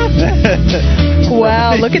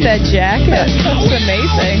 Wow, look at that jacket. That's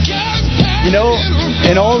amazing.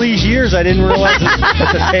 In all these years, I didn't realize that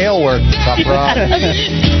the tail worked. Top rod.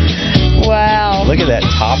 Wow. Look at that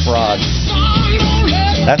top rod.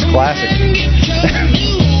 That's classic.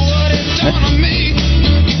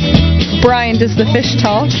 Brian, does the fish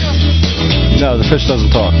talk? No, the fish doesn't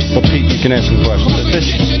talk. But Pete, you can ask him questions. The fish.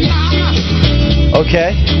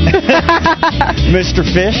 Okay. Mr.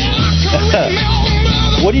 Fish.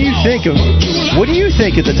 What do you think of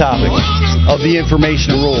the topic of the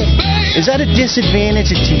information rule? Is that a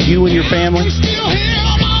disadvantage to you and your family?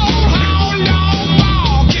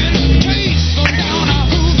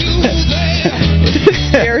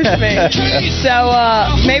 Scares me. So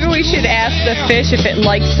maybe we should ask the fish if it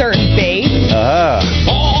likes certain bait.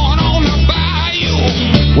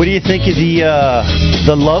 What do you think of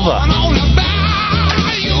the lava?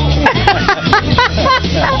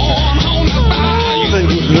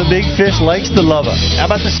 The big fish likes the lava. How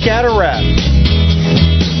about the scatter rat?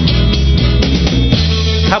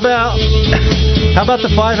 How about the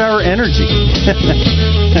 5-hour energy?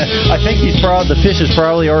 I think the fish has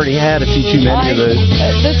probably already had a few too many of those.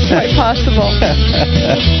 That's quite possible.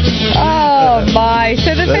 Oh, my.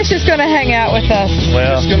 So the fish is going to hang out with us.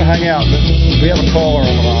 Well, it's going to hang out. We have a caller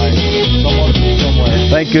on the line. Someone somewhere.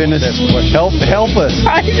 Thank goodness. Help us.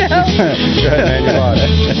 I know. Go ahead, man. You're on.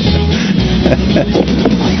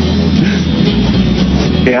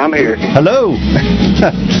 Yeah, I'm here. Hello.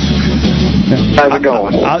 How's it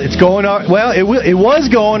going? It's going well. It was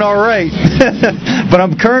going all right, but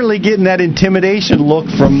I'm currently getting that intimidation look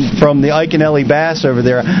from the Ike and Ellie bass over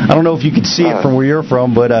there. I don't know if you can see it from where you're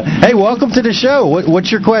from, but hey, welcome to the show.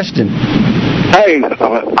 What's your question? Hey,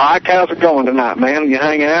 Ike, how's it going tonight, man? You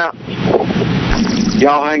hanging out?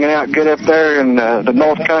 Y'all hanging out good up there in the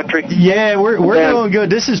North Country? Yeah, we're doing good.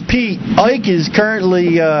 This is Pete. Ike is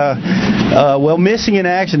currently missing in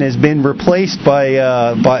action. Has been replaced by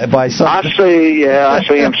some. I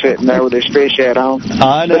see him sitting there with his fish hat on.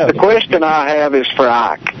 I know. But the question I have is for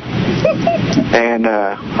Ike, and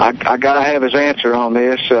I gotta have his answer on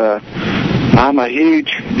this. I'm a huge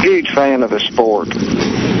fan of the sport.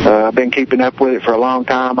 I've been keeping up with it for a long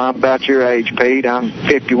time. I'm about your age, Pete. I'm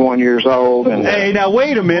 51 years old. And, hey, now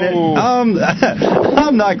wait a minute. I'm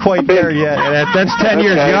not quite there yet. That's 10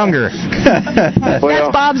 years younger. Well, that's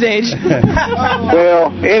Bob's age.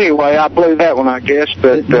 Well, anyway, I blew that one, I guess.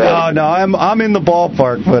 But no, I'm in the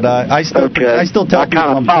ballpark, but I still tell people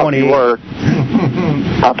I'm 28.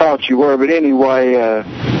 I thought you were, but anyway,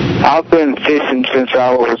 I've been fishing since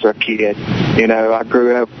I was a kid. You know, I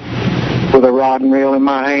grew up with a rod and reel in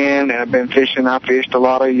my hand, and I've been fishing. I fished a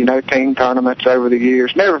lot of, team tournaments over the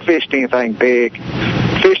years. Never fished anything big.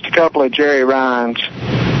 Fished a couple of Jerry Ryan's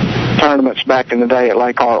tournaments back in the day at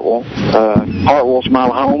Lake Hartwell. Hartwell's my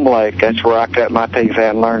home lake. That's where I cut my teeth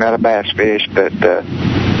at and learned how to bass fish. But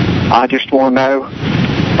I just want to know,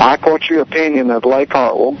 Mike, what's your opinion of Lake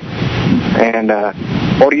Hartwell? And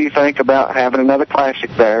what do you think about having another classic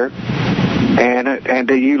there? And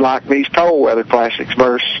do you like these cold weather classics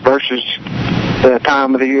versus the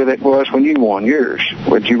time of the year that was when you won yours?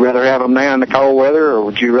 Would you rather have them now in the cold weather, or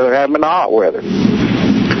would you rather have them in the hot weather?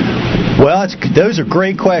 Well, those are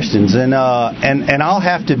great questions, and I'll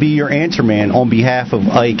have to be your answer man on behalf of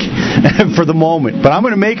Ike for the moment. But I'm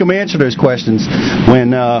going to make him answer those questions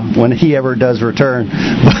when he ever does return.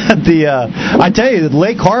 But I tell you,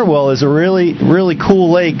 Lake Hartwell is a really, really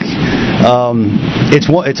cool lake.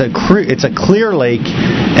 It's a clear lake,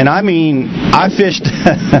 and I mean, I fished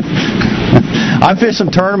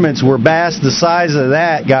some tournaments where bass the size of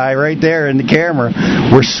that guy right there in the camera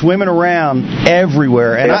were swimming around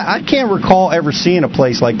everywhere, and I can't recall ever seeing a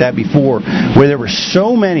place like that before, where there were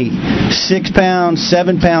so many 6-pound,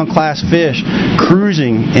 7-pound class fish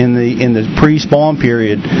cruising in the pre-spawn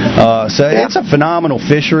period. So it's a phenomenal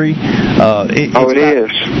fishery.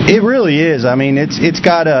 It really is. I mean, it's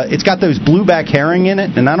got those blueback herring in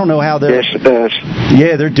it, and I don't know how they're. Yes, it does.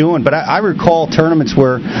 Yeah, they're doing. But I recall tournaments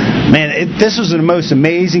where, man, this was the most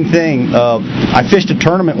amazing thing. I fished a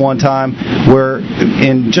tournament one time where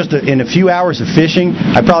in a few hours of fishing,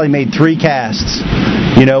 I probably made 3 casts.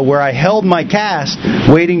 Where I held my cast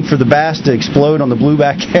waiting for the bass to explode on the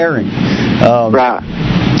blueback herring. Right.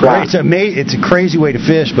 It's a crazy way to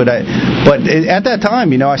fish, but at that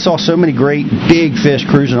time, I saw so many great big fish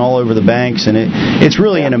cruising all over the banks, and it's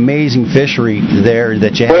really an amazing fishery there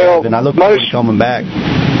that you have, and I look forward to coming back.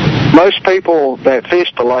 Most people that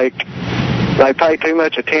fish the lake, they pay too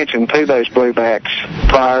much attention to those bluebacks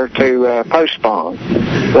prior to post-spawn.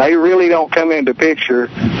 They really don't come into picture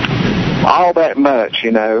all that much,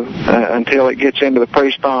 until it gets into the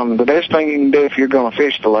pre-spawn. The best thing you can do if you're going to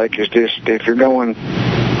fish the lake is just, if you're going,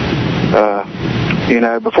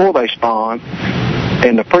 before they spawn,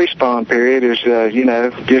 in the pre-spawn period is,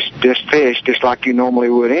 just fish just like you normally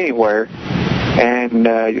would anywhere. And,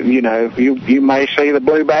 you may see the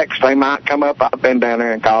bluebacks. They might come up. I've been down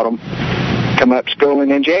there and caught them. Come up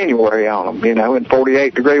schooling in January on them, in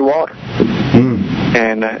 48-degree water.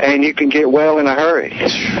 And you can get well in a hurry.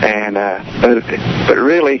 And but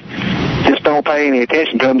really, just don't pay any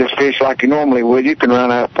attention to them. Just fish like you normally would. You can run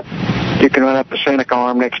up the Seneca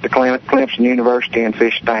Arm next to Clemson University and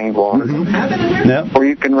fish stained water. Yep. Or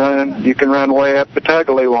you can run way up the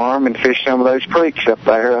Tugaloo Arm and fish some of those creeks up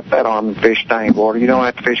that arm and fish stained water. You don't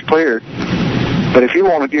have to fish clear. But if you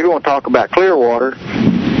want to talk about clear water,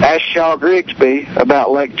 ask Shaw Grigsby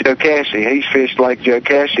about Lake Jocassee. He's fished Lake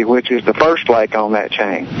Jocassee, which is the first lake on that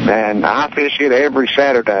chain. And I fish it every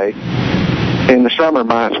Saturday. In the summer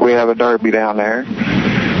months, we have a derby down there.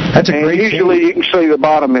 That's a and great usually chain. you can see the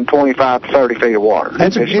bottom in 25 to 30 feet of water.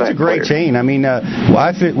 It's a great chain. I mean,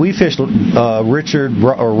 we fished Richard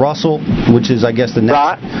or Russell, which is, I guess, the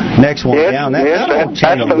next one down. That's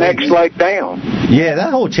the next lake down. Yeah,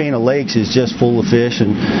 that whole chain of lakes is just full of fish,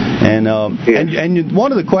 and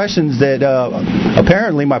one of the questions that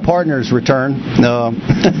apparently my partner's returned.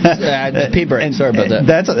 P-Break, sorry about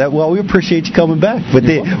that. Well, we appreciate you coming back. But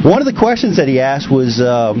one of the questions that he asked was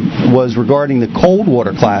regarding the cold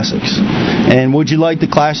water classics, and would you like the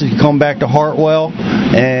classics to come back to Hartwell?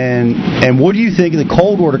 And what do you think of the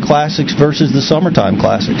cold water classics versus the summertime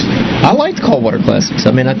classics? I like the cold water classics.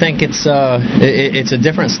 I mean, I think it's a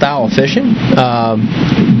different style of fishing.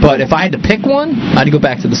 But if I had to pick one, I'd go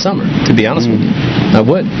back to the summer, to be honest with you. I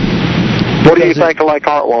would. What do you think of Lake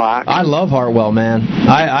Hartwell, Ike? I love Hartwell, man.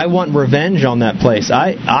 I want revenge on that place.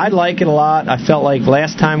 I like it a lot. I felt like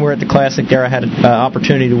last time we were at the Classic there, I had an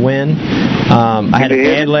opportunity to win. I had a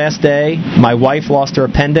bad last day. My wife lost her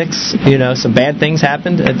appendix. You know, some bad things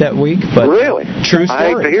happened that week. But really? True story.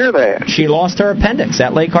 I hate to hear that. She lost her appendix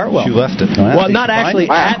at Lake Hartwell. She left it. Well, not actually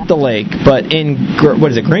at the lake, but in,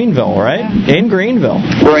 Greenville, right? In Greenville.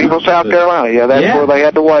 Greenville, South Carolina. Yeah, that's where they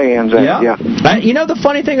had the weigh-ins at. Yeah. You know, the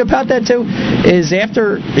funny thing about that, too, is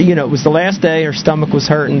after, it was the last day, her stomach was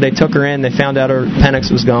hurting, they took her in, they found out her appendix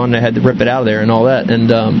was gone, they had to rip it out of there and all that, and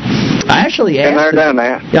I actually asked... Been there, done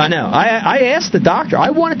that. Yeah, I know. I asked the doctor,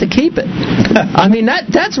 I wanted to keep it. I mean,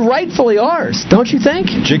 that's rightfully ours, don't you think?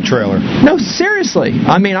 Jig trailer. No, seriously.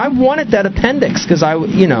 I mean, I wanted that appendix, because I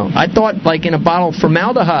thought, like, in a bottle of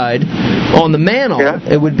formaldehyde on the mantle,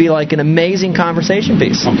 it would be like an amazing conversation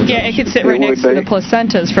piece. Yeah, it could sit right next to the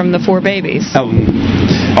placentas from the 4 babies. Oh,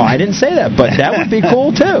 I didn't say that, but that would be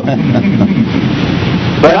cool, too.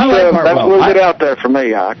 That's a little bit out there for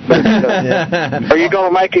me, Ike. But, are you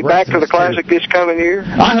going to make it back to the Classic this coming year?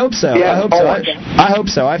 I hope so. Yeah, I hope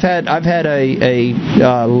so. I've had a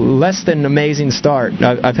less than amazing start.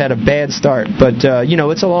 I've had a bad start, but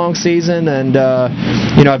it's a long season, and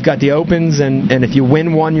I've got the Opens, and if you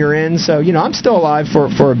win one, you're in. So I'm still alive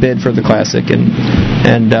for a bid for the Classic,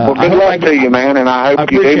 and well, good luck to you, man, and I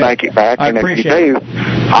hope you do make it back. And if you do,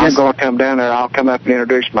 I'm going to come down there. I'll come up and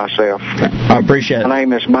introduce myself. I appreciate it. My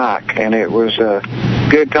name is Mike, and it was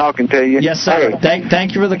good talking to you. Yes, sir.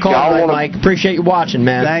 Thank you for the call, Mike. Appreciate you watching,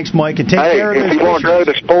 man. Thanks, Mike, and take care of if you want to grow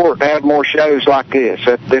the sport and have more shows like this,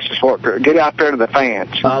 this is what get out there to the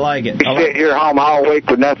fans. I like it. You sit here home all week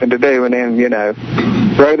with nothing to do, and then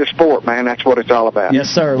grow the sport, man. That's what it's all about. Yes,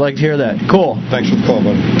 sir. I'd like to hear that. Cool. Thanks for the call,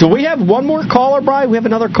 buddy. Do we have one more caller, Brian? We have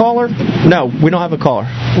another caller? No, we don't have a caller.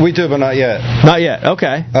 We do, but not yet. Not yet.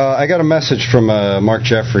 Okay. I got a message from Mark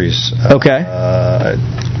Jeffries. Okay.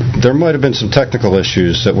 There might have been some technical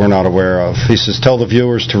issues that we're not aware of. He says, tell the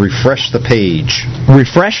viewers to refresh the page.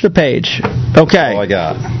 Refresh the page. Okay. That's all I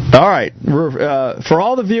got. All right. For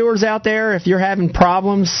all the viewers out there, if you're having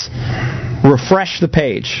problems, refresh the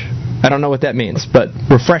page. I don't know what that means, but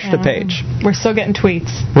refresh the page. We're still getting tweets.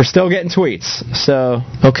 So,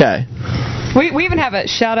 okay. We even have a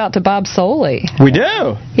shout out to Bob Soley. We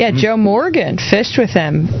do. Yeah, Joe Morgan fished with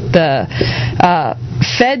him the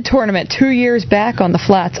Fed tournament 2 years back on the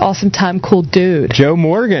flats. Awesome time, cool dude. Joe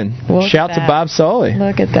Morgan. Shout to Bob Soley.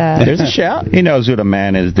 Look at that. There's a shout. He knows who the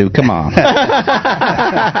man is, dude. Come on.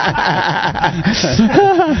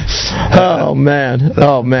 Oh man.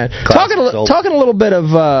 Talking a little bit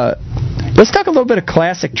of. Let's talk a little bit of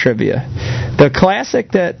Classic trivia. The Classic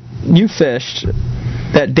that you fished,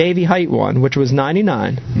 that Davey Height won, which was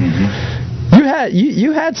 99. Mm-hmm.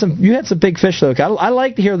 You had some big fish, though. I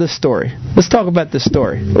like to hear this story. Let's talk about this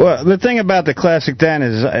story. Well, the thing about the Classic then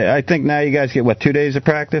is, I think now you guys get 2 days of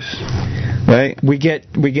practice, right? We get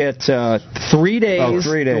 3 days. Oh, 3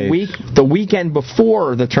 days. The weekend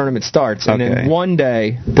before the tournament starts, and then 1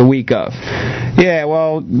 day the week of. Yeah,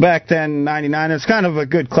 well, back then, 99, it's kind of a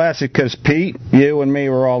good Classic because Pete, you, and me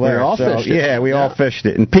were all there. We all fished it. Yeah, we all fished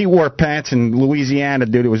it. And Pete wore pants in Louisiana,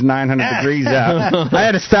 dude. It was 900 degrees out. I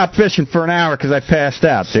had to stop fishing for an hour because I passed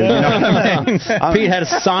out, dude. You know what I mean? Pete had a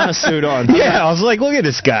sauna suit on. Yeah, I was like, look at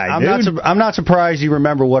this guy, I'm not surprised you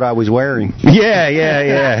remember what I was wearing.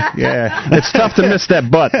 Yeah. It's tough to miss that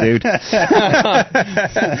butt, dude.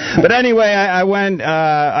 But anyway, I went,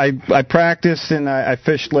 I practiced, and I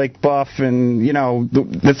fished Lake Buff, and,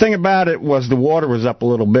 the thing about it was the water was up a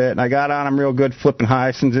little bit, and I got on them real good, flipping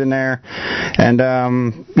hyacinths in there, and,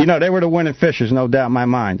 they were the winning fishers, no doubt in my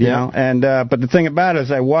mind, you know, and, but the thing about it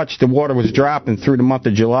is I watched the water was dropping through the month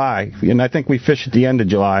of July, and I think we fished at the end of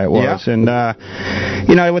July it was, and,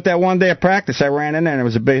 with that 1 day of practice, I ran in there, and it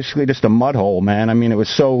was basically just a mud hole, man. I mean, it was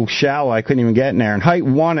so shallow, I couldn't even get in there. And Height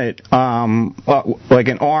won it like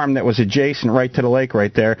an arm that was adjacent right to the lake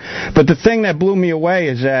right there. But the thing that blew me away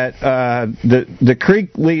is that the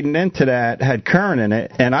creek leading into that had current in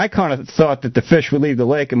it, and I kind of thought that the fish would leave the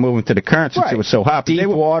lake and move into the current since it was so hot. Deep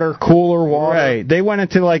water, cooler water. Right. They went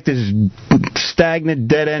into like this stagnant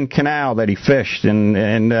dead-end canal that he fished,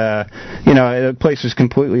 and the place was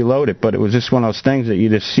completely loaded, but it was just one of those things that you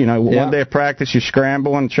just, one day of practice, you're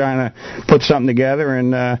scrambling, trying to put something together,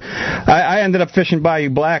 and I ended up fishing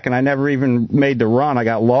Bayou Black, and I never even made the run. I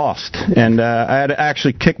got lost, and I had to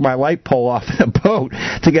actually kick my light pole off the boat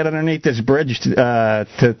to get underneath this bridge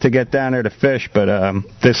to get down there to fish, but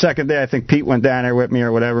the second day, I think Pete went down there with me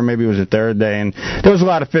or whatever, maybe it was the third day, and there was a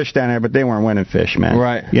lot of fish down there, but they weren't winning fish, man.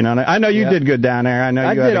 Right. I know you did good down there. I know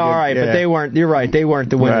you did all right, but they weren't. You're right. They weren't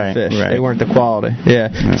the winning fish. Right. They weren't the quality. Yeah.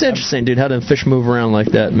 It's interesting, dude. How do fish move around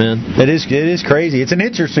like that, man? It is crazy. It's an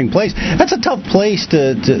interesting place. That's a tough place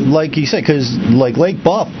to like you said, because like Lake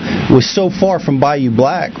Buff was so far from Bayou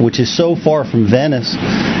Black, which is so far from Venice.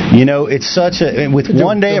 It's such a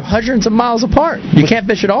one day of hundreds of miles apart. You can't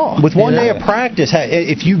fish at all. With one day of practice,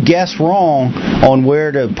 if you guess wrong on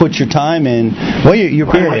where to put your time in, well, you're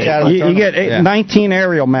pretty much out of the tournament. You get 19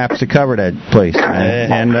 aerial maps to cover that place,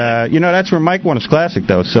 man. And that's where Mike won his classic,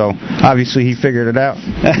 though. So obviously he figured it out.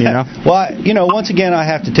 Well, once again, I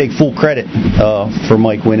have to take full credit for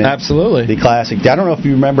Mike winning. Absolutely. The classic. I don't know if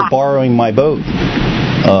you remember borrowing my boat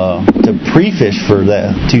to pre-fish for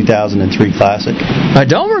the 2003 Classic. I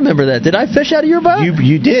don't remember that. Did I fish out of your boat?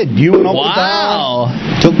 You did. You and Uncle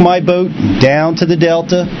Don took my boat down to the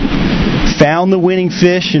Delta, found the winning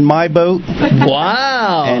fish in my boat.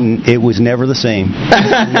 Wow. And it was never the same.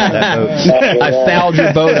 That boat. I fouled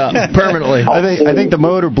your boat up permanently. I think the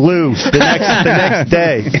motor blew the next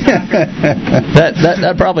day.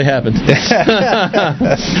 That probably happened.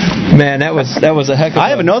 Man, that was a heck of a... I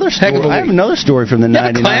have another story from the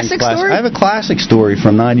 99 Classic story? I have a classic story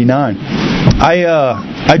from 99.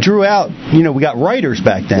 I drew out, we got writers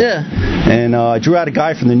back then. Yeah. And I drew out a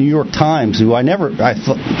guy from the New York Times who I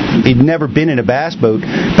thought he'd never been in a bass boat.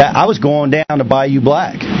 I was going down to Bayou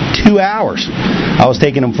Black, 2 hours. I was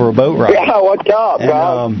taking him for a boat ride. Yeah, what's up,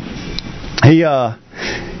 guys?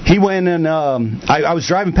 He went and I was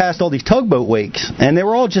driving past all these tugboat wakes, and they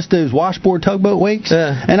were all just those washboard tugboat wakes.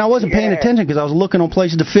 And I wasn't paying attention because I was looking on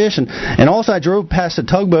places to fish, and also I drove past the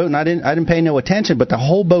tugboat and I didn't pay no attention, but the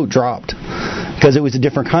whole boat dropped because it was a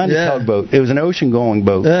different kind of tugboat. It was an ocean-going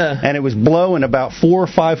boat, and it was blowing about 4 or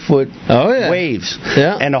 5 foot waves.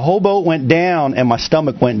 Yeah. And the whole boat went down, and my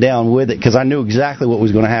stomach went down with it because I knew exactly what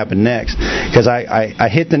was going to happen next. Because I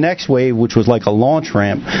hit the next wave, which was like a launch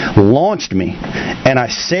ramp, launched me, and I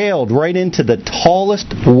sailed right into the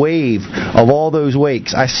tallest wave of all those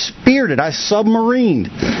wakes. I speared it. I submarined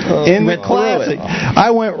in the Classic. I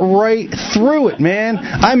went right through it, man.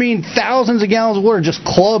 I mean, thousands of gallons of water just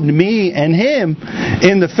clubbed me and him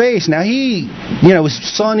in the face. Now he, was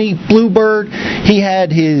Sonny Bluebird. He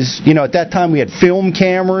had his, at that time we had film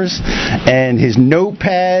cameras and his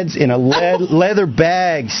notepads in a leather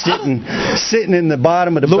bag sitting in the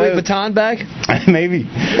bottom of the Louis boat. Vuitton bag? Maybe.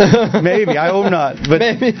 I hope not. But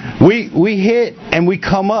we hit and we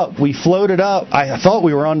come up. We floated up. I thought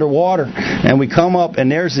we were underwater, and we come up and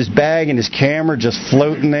there's this bag and his camera just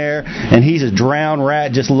floating there, and he's a drowned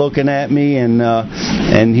rat just looking at me,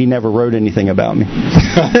 and he never wrote anything about me.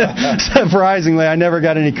 Surprisingly, I never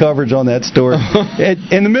got any coverage on that story.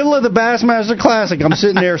 In the middle of the Bassmaster Classic, I'm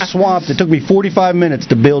sitting there swamped. It took me 45 minutes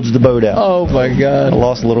to bilge the boat out. Oh my God! I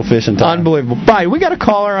lost a little fishing time. Unbelievable. Bye. We got a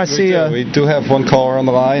caller. We do have one caller on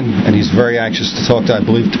the line, and he's very anxious to talk to, I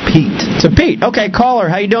believe, to Pete. To Pete. Okay, caller.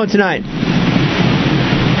 How you doing tonight?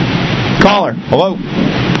 Caller. Hello.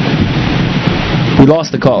 We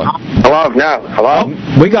lost the caller. Hello, no. Hello?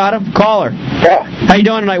 Oh, we got him. Caller. Yeah. How you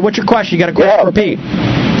doing tonight? What's your question? You got a question for Pete?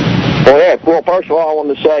 Well, first of all, I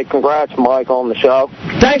wanted to say congrats, Mike, on the show.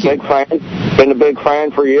 Thank you. Big fan. Been a big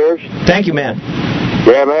fan for years. Thank you, man.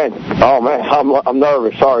 Yeah, man. Oh, man. I'm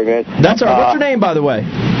nervous. Sorry, man. That's all right. What's your name, by the way?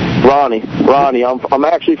 Ronnie. I'm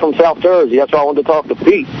actually from South Jersey. That's why I wanted to talk to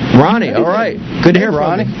Pete. Ronnie. All right. Good to hear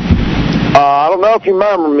from you. I don't know if you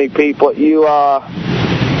remember me, Pete, but you,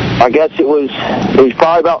 I guess it was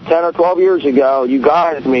probably about 10 or 12 years ago, you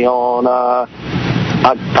guided me on, I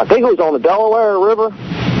think it was on the Delaware River.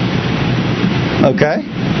 Okay.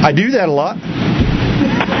 I do that a lot.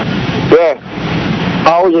 Yeah.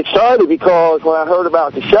 I was excited because when I heard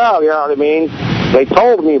about the show, you know what I mean, they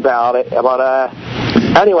told me about it. But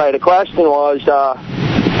anyway, the question was,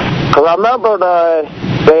 because I remember it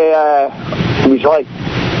was like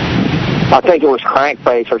I think it was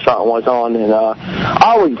Crankbase or something was on, and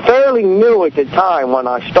I was fairly new at the time when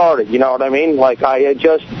I started, you know what I mean? Like, I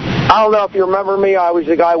don't know if you remember me, I was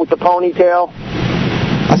the guy with the ponytail.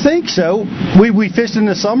 I think so. We fished in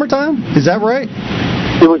the summertime? Is that right?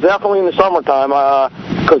 It was definitely in the summertime,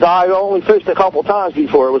 because I only fished a couple times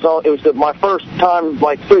before. It was my first time,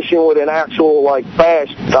 like, fishing with an actual, like, bass.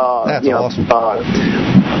 That's awesome.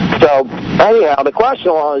 So, anyhow, the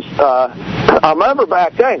question was, I remember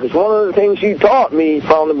back then, because one of the things you taught me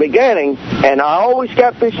from the beginning, and I always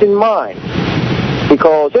kept this in mind,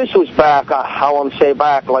 because this was back, I want to say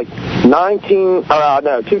back like 2000,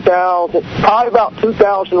 probably about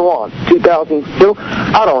 2001, 2002,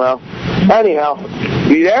 I don't know. Anyhow,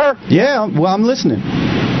 you there? Yeah, well, I'm listening.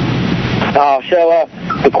 So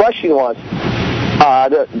the question was,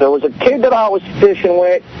 there was a kid that I was fishing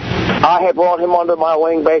with. I had brought him under my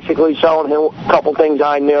wing, basically showing him a couple things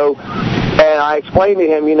I knew. And I explained to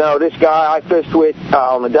him, you know, this guy I fished with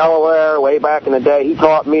on the Delaware way back in the day, he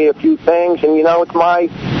taught me a few things, and, you know, it's my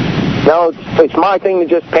thing to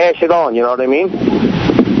just pass it on, you know what I mean?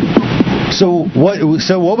 So what was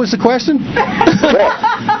the question?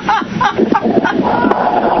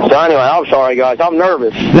 So anyway, I'm sorry, guys. I'm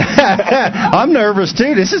nervous. I'm nervous,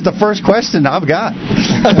 too. This is the first question I've got. You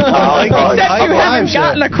haven't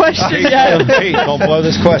gotten a question yet. Pete, don't blow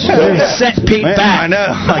this question. Set Pete back. I know.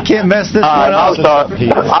 I can't mess this one up. I'm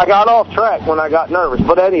sorry. I got off track when I got nervous.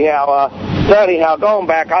 But anyhow, going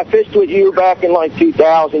back, I fished with you back in like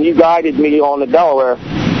 2000. You guided me on the Delaware.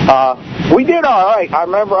 We did all right. I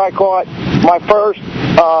remember I caught my first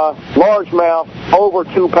largemouth over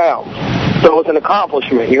 2 pounds. So it was an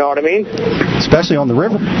accomplishment, you know what I mean? Especially on the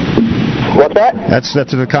river. What's that? That's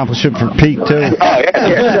an accomplishment for Pete, too. Oh,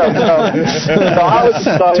 yeah. So I was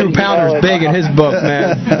 2 pounders big in his book,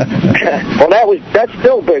 man. Well, that's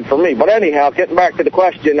still big for me. But anyhow, getting back to the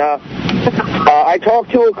question, I talked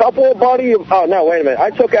to a couple of buddies. Oh, no, wait a minute. I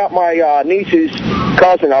took out my niece's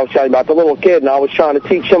cousin I was telling you about, the little kid, and I was trying to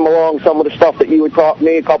teach him along some of the stuff that you had taught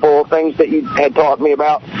me, a couple of things that you had taught me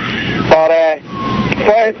about. But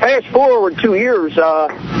fast forward 2 years,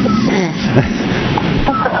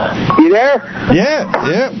 you there? Yeah,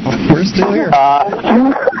 we're still here.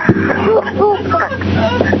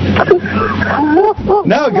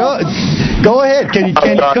 No, go ahead.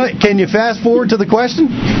 Can you fast forward to the question?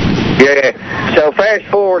 Yeah. So fast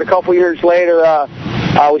forward a couple years later,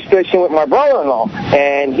 I was fishing with my brother-in-law,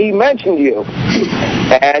 and he mentioned you.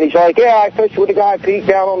 And he's like, yeah, I fished with a guy, Pete,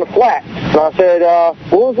 down on the flat. And I said,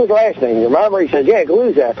 what was his last name? You remember? He said, yeah,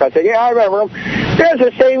 Gluzak. I said, yeah, I remember him. There's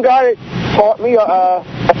the same guy that taught me a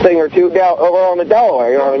thing or two down over on the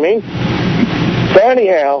Delaware, you know what I mean? So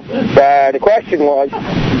anyhow, the question was,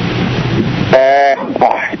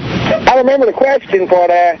 I remember the question, but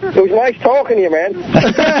it was nice talking to you, man.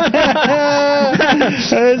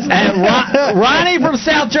 And Ronnie from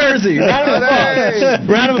South Jersey.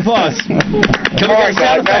 Round of applause. Can we get a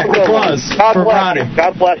sound effect? Applause for Ronnie.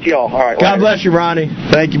 God bless you all. All right. God bless you, Ronnie.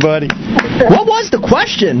 Thank you, buddy. What was the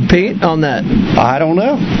question, Pete, on that? I don't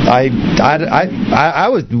know. I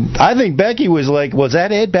think Becky was like, was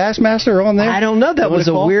that Ed Bassmaster on there? I don't know. That was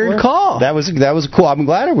a weird call. That was cool. I'm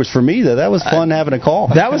glad it was for me, though. That was fun having a call.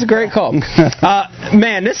 That was a great call.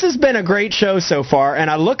 Man, this has been a great show so far, and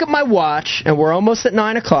I look at my watch, and we're almost at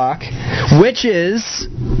 9 o'clock, which is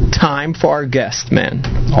time for our guest, man.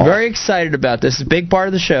 Very excited about this. It's a big part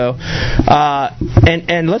of the show.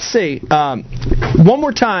 And let's see, one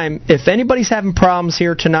more time, if anybody's having problems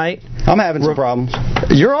here tonight, I'm having some problems.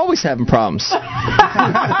 You're always having problems.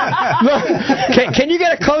 Can you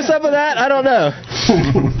get a close-up of that? I don't know.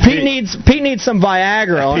 Pete needs some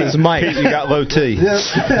Viagra on his mic. Pete, you got low T.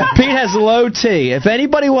 Pete has low T. If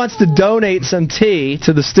anybody wants to donate some tea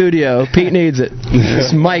to the studio, Pete needs it.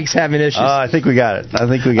 His mic's having issues. I think we got it.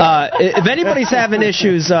 If anybody's having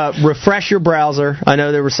issues, refresh your browser. I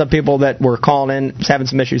know there were some people that were calling in having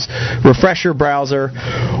some issues. Refresh your browser,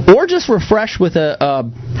 or just refresh with a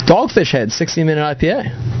Dogfish Head 60-minute IPA.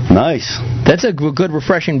 Nice. That's a good,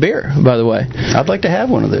 refreshing beer, by the way. I'd like to have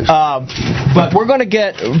one of those. But we're going to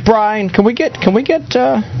get Brian. Can we get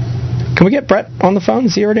Brett on the phone?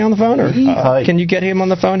 Is he already on the phone, or can you get him on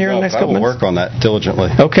the phone here in the next couple minutes? I will work on that diligently.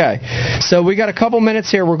 Okay. So we got a couple minutes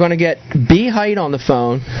here. We're going to get B. Height on the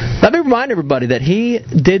phone. Let me remind everybody that he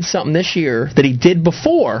did something this year that he did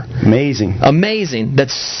before. Amazing.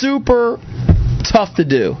 That's super tough to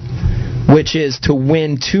do, which is to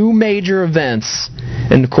win 2 major events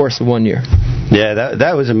in the course of 1 year. Yeah,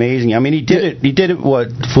 that was amazing. I mean, he did it, what,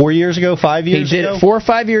 4 years ago, 5 years ago? He did it 4 or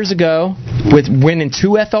 5 years ago with winning 2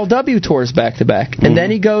 FLW tours back-to-back. And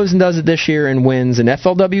then he goes and does it this year and wins an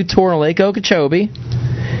FLW tour on Lake Okeechobee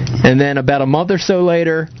and then about a month or so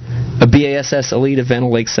later, a BASS Elite event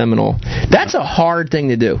at Lake Seminole. That's a hard thing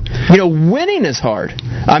to do. Winning is hard.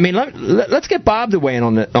 I mean, let's get Bob to weigh in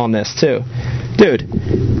on this too. Dude,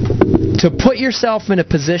 to put yourself in a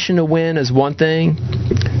position to win is one thing,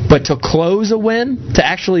 but to close a win, to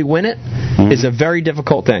actually win it, is a very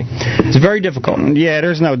difficult thing. It's very difficult. Yeah,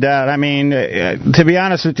 there's no doubt. I mean, to be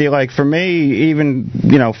honest with you, like for me, even,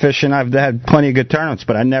 fishing, I've had plenty of good tournaments,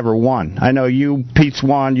 but I never won. I know Pete's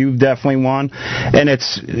won, you've definitely won, and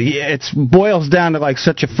it's boils down to like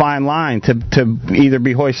such a fine line to either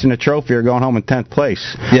be hoisting a trophy or going home in 10th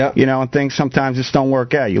place. Yeah. And things sometimes just don't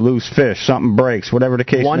work out. You lose fish, something breaks, whatever the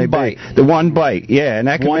case may be. The one bite, yeah, and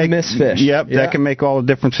that can make missed fish. Yep, that can make all the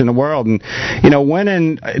difference in the world. And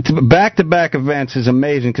winning back-to-back events is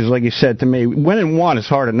amazing because, like you said to me, winning one is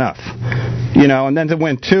hard enough. And then to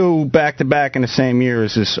win two back-to-back in the same year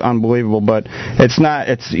is unbelievable. But it's not.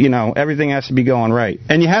 It's everything has to be going right,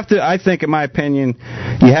 and you have to. I think, in my opinion,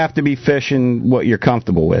 you have to be fishing what you're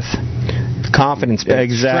comfortable with. Confidence based.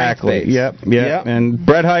 Exactly. Yep. And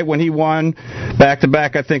Brett Hite, when he won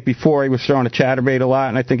back-to-back, I think before he was throwing a chatterbait a lot,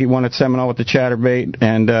 and I think he won at Seminole with the chatterbait.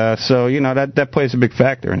 And so, that plays a big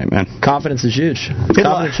factor in it, man. Confidence is huge.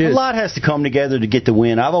 A lot has to come together to get the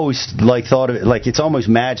win. I've always thought of it like it's almost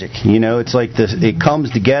magic. It's like it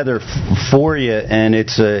comes together for you, and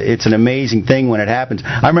it's an amazing thing when it happens.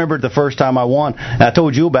 I remember the first time I won, and I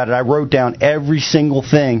told you about it. I wrote down every single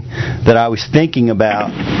thing that I was thinking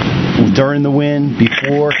about during the win,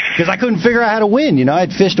 before, because I couldn't figure out how to win.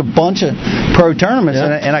 I'd fished a bunch of pro tournaments,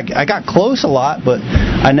 and I got close a lot, but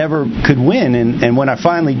I never could win. And when I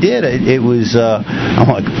finally did, it was I'm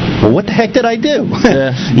like, well, what the heck did I do?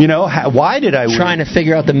 Yeah. Why did I win? Trying to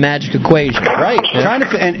figure out the magic equation. Right. Yeah.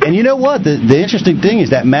 And you know what? The interesting thing is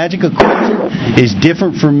that magic equation is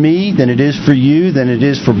different for me than it is for you, than it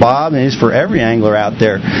is for Bob, and it is for every angler out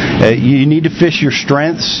there. You need to fish your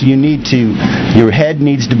strengths. Your head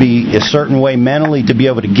needs to be a certain way mentally to be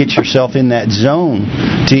able to get yourself in that zone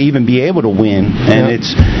to even be able to win. And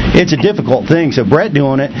it's a difficult thing. So Brett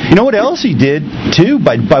doing it. You know what else he did too?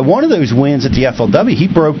 By one of those wins at the FLW, he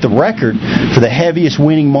broke the record for the heaviest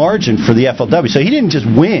winning margin for the FLW. So he didn't just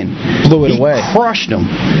win; blew it away, crushed them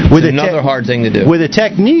with another hard thing to do, with a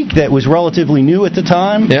technique that was relatively new at the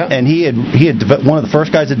time. Yeah. And he had one of the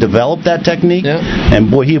first guys that developed that technique. Yeah. And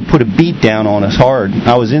boy, he had put a beat down on us hard.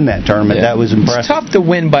 I was in that tournament. Yeah. That was impressive. It's tough to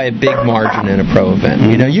win by a big margin in a pro event.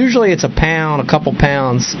 Usually it's a pound, a couple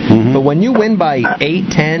pounds, but when you win by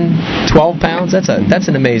 8, 10, 12 pounds, that's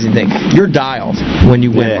an amazing thing. You're dialed when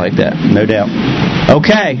you win like that. No doubt.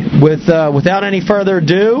 Okay, without any further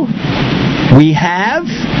ado, we have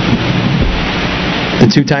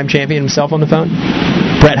the two-time champion himself on the phone,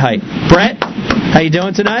 Brett Hite. Brett, how you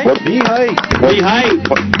doing tonight? B Hite.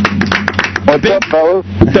 What's up, fellas?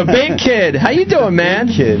 The big kid. How you doing, man?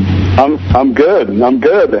 Kid. I'm good.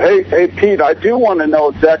 Hey, Pete, I do want to know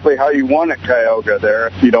exactly how you won at Cuyahoga there,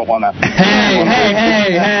 if you don't want to.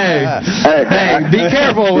 Hey, be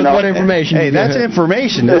careful with what information you that's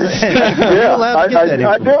information. Yeah,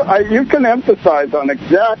 I do. You can emphasize on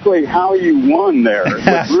exactly how you won there.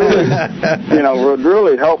 It would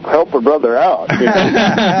really help a brother out.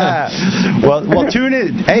 Well, tune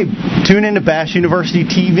in. Hey, tune in to Bass University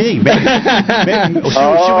TV.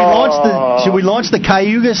 Should we launch the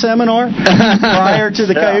Cayuga seminar prior to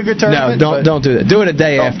the Cayuga tournament? No, don't do that. Do it a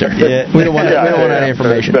day after. Yeah. We don't want that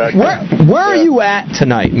information. Exactly. Where are you at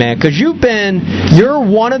tonight, man? Because you're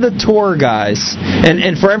one of the tour guys,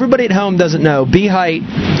 and for everybody at home doesn't know, B Hite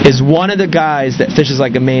is one of the guys that fishes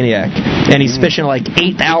like a maniac, and he's fishing like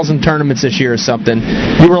 8,000 tournaments this year or something.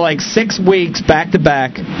 You were like 6 weeks back to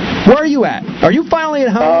back. Where are you at? Are you finally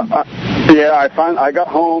at home? I got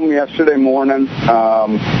home yesterday morning,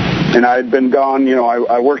 and I had been gone.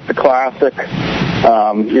 I worked the Classic,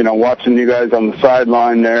 watching you guys on the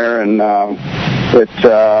sideline there, and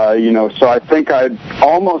so I think I'd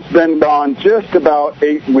almost been gone just about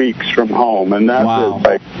 8 weeks from home, and that's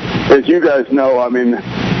like, as you guys know, I mean,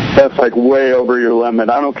 that's like way over your limit.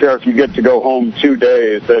 I don't care if you get to go home 2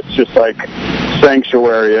 days. That's just like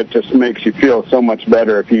sanctuary. It just makes you feel so much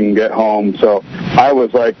better if you can get home. So I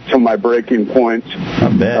was like to my breaking point. I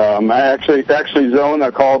bet. Actually,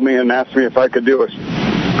 Zona called me and asked me if I could do a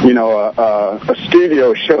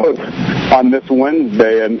studio show on this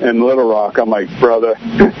Wednesday in Little Rock. I'm like, brother,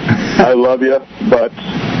 I love you, but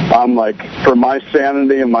I'm like, for my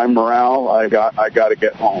sanity and my morale, I got to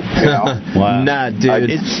get home. Wow. Nah, dude.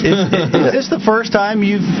 Is this the first time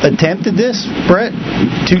you've attempted this, Brett?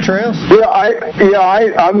 2 trails?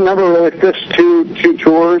 I've never really fished two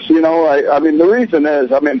tours. I mean, the reason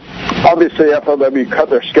is, obviously FLW cut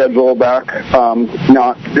their schedule back,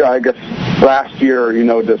 I guess last year,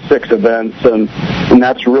 to 6 events, and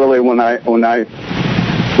that's really when I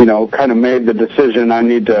kind of made the decision I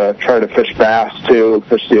need to try to fish bass too,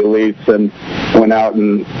 fish the elites, and went out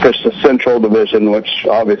and fished the Central Division, which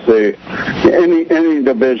obviously any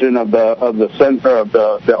division of the center of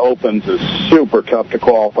the Opens is super tough to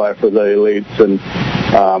qualify for the elites, and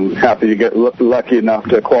happy to get lucky enough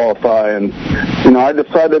to qualify. And I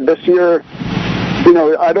decided this year,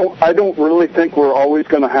 I don't really think we're always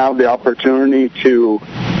going to have the opportunity to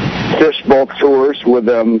fish both tours with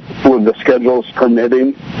the schedules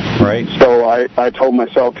permitting. Right. So I told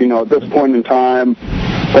myself, at this point in time,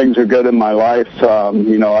 things are good in my life.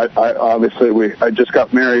 I obviously I just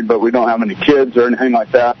got married, but we don't have any kids or anything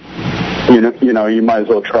like that. You might as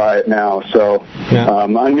well try it now. So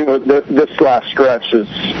I knew this last stretch is,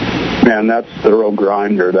 man, that's the real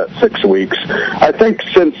grinder. That 6 weeks. I think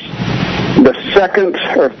since the second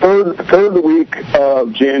or third week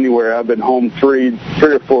of January, I've been home three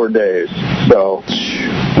or 4 days. So,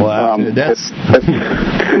 wow,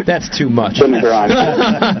 that's too much.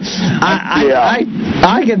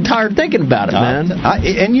 I get tired thinking about it, man.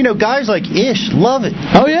 And guys like Ish love it.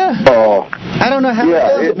 Oh yeah. Oh, I don't know how he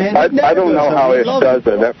does it, man. I don't know how Ish does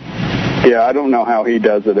it. Yeah, I don't know how he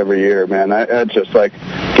does it every year, man. It's just like,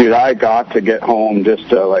 dude, I got to get home just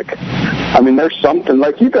to there's something,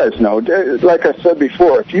 like you guys know, like I said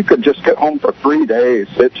before, if you could just get home for 3 days,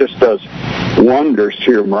 it just does wonders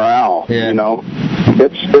to your morale,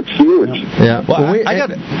 It's huge. Yeah. Well,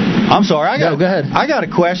 I'm sorry. Go ahead. I got a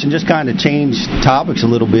question, just kind of change topics a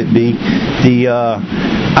little bit, B. The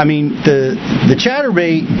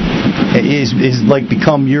chatterbait is like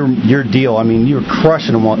become your deal. I mean, you're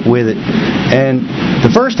crushing them with it. And the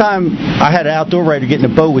first time I had an outdoor writer get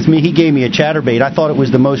in a boat with me, he gave me a chatterbait. I thought it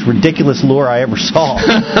was the most ridiculous lure I ever saw.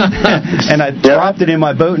 And I dropped it in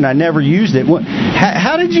my boat, and I never used it.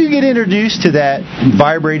 How did you get introduced to that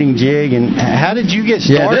vibrating jig, and how did you get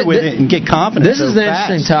started with it and get confident? This is an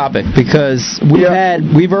interesting topic because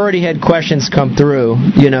we've already had questions come through.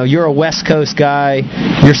 You're a West Coast guy.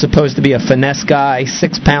 You're supposed to be a finesse guy,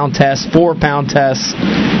 6-pound test, 4-pound tests,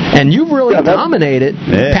 and you've really dominated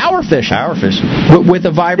power fishing with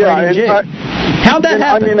a vibrating jig. How'd that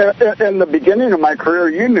happen? In the beginning of my career,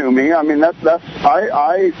 you knew me. I mean,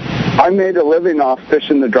 I made a living off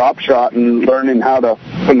fishing the drop shot and learning how to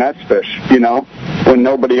finesse fish, when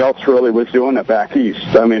nobody else really was doing it back east.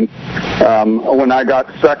 I mean, when I got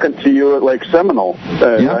second to you at Lake Seminole,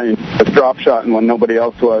 I was drop shotting when nobody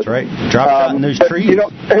else was. That's right. Drop shot in those trees.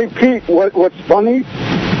 Hey, Pete, what's funny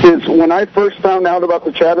is when I first found out about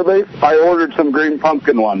the chatterbait, I ordered some green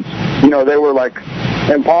pumpkin ones. They were like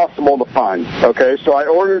impossible to find. Okay, so I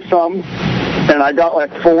ordered some, and I got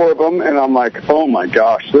like 4 of them, and I'm like, oh my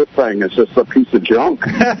gosh, this thing is just a piece of junk.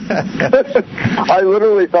 I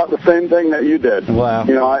literally thought the same thing that you did. Wow.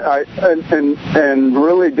 I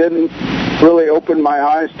really didn't really open my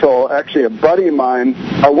eyes till actually a buddy of mine.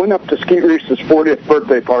 I went up to Skeet Reese's 40th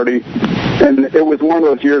birthday party, and it was one of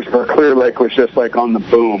those years where Clear Lake was just like on the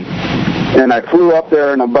boom. And I flew up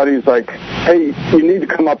there, and a buddy's like, "Hey, you need to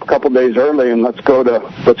come up a couple days early, and let's go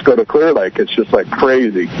to Clear Lake. It's just like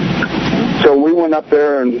crazy." So we went up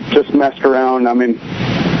there and just messed around. I mean,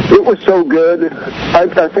 it was so good.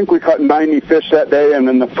 I think we caught 90 fish that day, and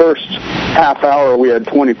in the first half hour we had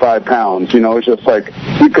 25 pounds. It was just like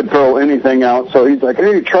you could throw anything out. So he's like,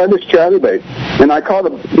 "Hey, try this chatterbait," and I caught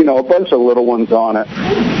a bunch of little ones on it.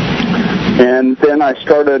 And then I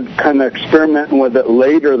started kind of experimenting with it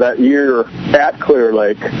later that year at Clear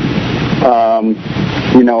Lake.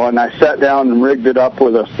 And I sat down and rigged it up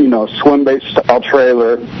with a, swim bait style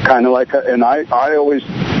trailer, kind of like and I always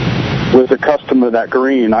was accustomed to that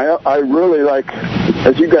green. I really like,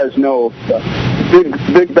 as you guys know,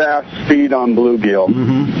 big bass feed on bluegill.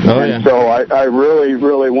 Mm-hmm. And so I really,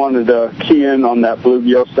 really wanted to key in on that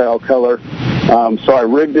bluegill style color. So I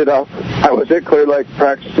rigged it up. I was at Clear Lake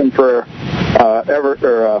practicing for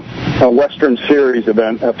a Western Series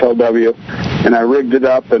event, FLW, and I rigged it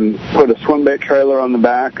up and put a swim bait trailer on the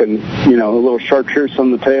back and, a little chartreuse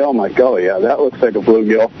on the tail. I'm like, oh yeah, that looks like a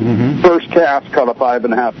bluegill. Mm-hmm. First cast caught a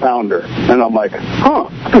 5.5 pounder, and I'm like,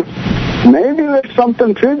 maybe there's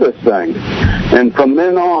something to this thing. And from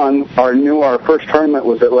then on, our first tournament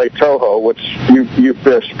was at Lake Toho, which you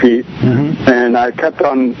fished, Pete. Mm-hmm. And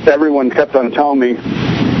everyone kept on telling me,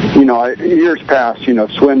 years past,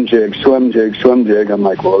 swim jig. I'm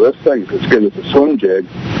like, well, this thing's as good as a swim jig.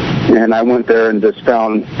 And I went there and just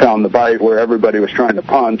found the bite where everybody was trying to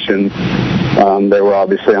punch. And They were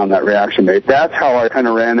obviously on that reaction bait. That's how I kind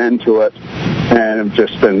of ran into it, and have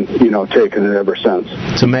just been, taking it ever since.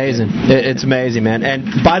 It's amazing. It's amazing, man.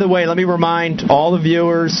 And by the way, let me remind all the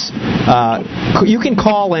viewers, you can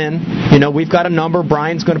call in. We've got a number.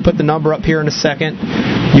 Brian's going to put the number up here in a second.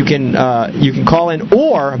 You can call in,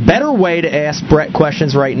 or a better way to ask Brett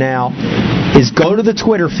questions right now is go to the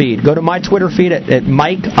Twitter feed. Go to my Twitter feed at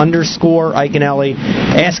Mike_Iaconelli.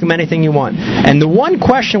 Ask him anything you want. And the one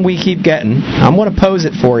question we keep getting, I'm going to pose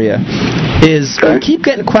it for you, is we keep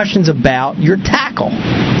getting questions about your tackle.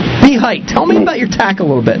 Be Hike. Tell me about your tackle a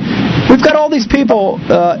little bit. We've got all these people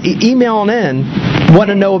emailing in, want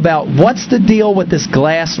to know about what's the deal with this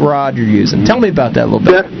glass rod you're using. Tell me about that a little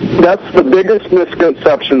bit. That's the biggest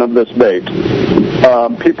misconception of this bait.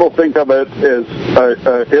 People think of it as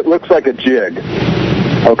it looks like a jig.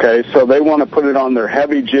 Okay, so they want to put it on their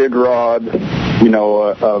heavy jig rod,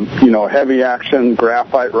 a heavy action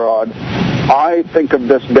graphite rod. I think of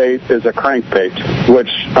this bait as a crankbait, which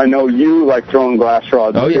I know you like throwing glass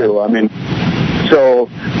rods too. I mean, so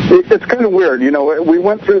it's kind of weird. We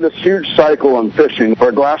went through this huge cycle in fishing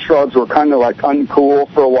where glass rods were kind of like uncool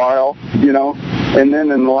for a while, and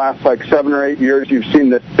then in the last 7 or 8 years, you've seen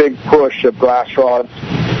this big push of glass rods.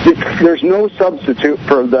 There's no substitute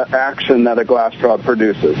for the action that a glass rod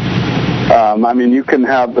produces. You can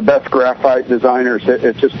have the best graphite designers.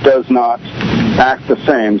 It just does not act the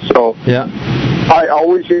same. So I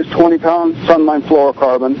always use 20-pound Sunline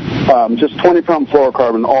fluorocarbon, just 20-pound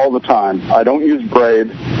fluorocarbon all the time. I don't use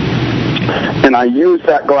braid. And I use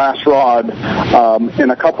that glass rod in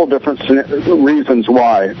a couple different reasons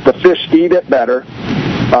why. The fish eat it better.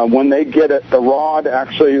 When they get it, the rod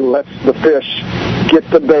actually lets the fish get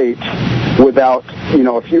the bait without,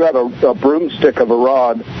 if you have a broomstick of a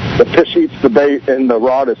rod, the fish eats the bait and the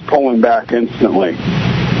rod is pulling back instantly.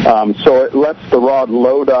 So it lets the rod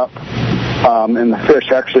load up, and the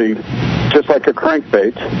fish actually, just like a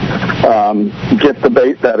crankbait, get the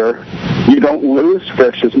bait better. You don't lose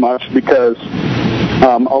fish as much because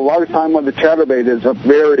a lot of time with the chatterbait is a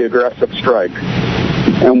very aggressive strike.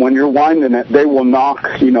 And when you're winding it, they will knock,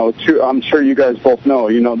 I'm sure you guys both know,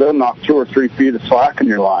 they'll knock 2 or 3 feet of slack in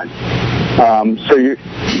your line. So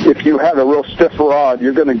if you had a real stiff rod,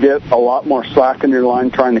 you're going to get a lot more slack in your line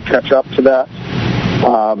trying to catch up to that.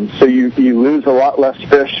 So you lose a lot less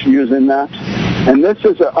fish using that. And this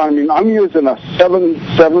is, I'm using a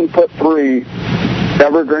 7'3"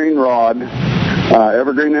 Evergreen rod,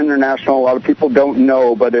 Evergreen International. A lot of people don't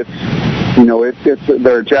know, but it's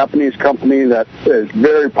they're a Japanese company that is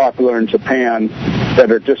very popular in Japan that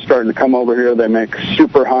are just starting to come over here. They make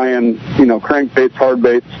super high-end, crankbaits, hard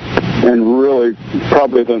baits, and really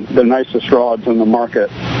probably the nicest rods in the market.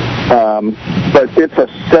 But it's a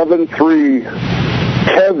 7'3"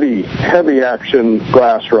 heavy action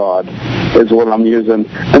glass rod is what I'm using.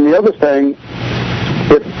 And the other thing,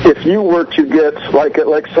 if you were to get, like at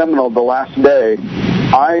Lake Seminole the last day,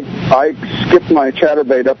 I skipped my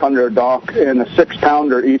chatterbait up under a dock, and a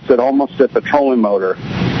 6-pounder eats it almost at the trolling motor.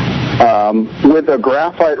 With a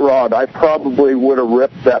graphite rod, I probably would have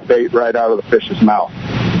ripped that bait right out of the fish's mouth.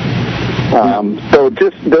 So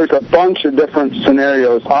there's a bunch of different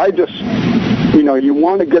scenarios. I just, you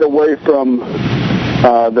want to get away from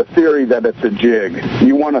the theory that it's a jig.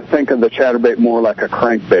 You want to think of the chatterbait more like a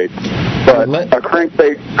crankbait. But a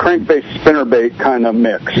crankbait spinnerbait kind of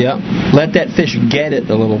mix. Yeah. Let that fish get it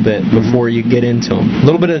a little bit before you get into them. A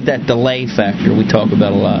little bit of that delay factor we talk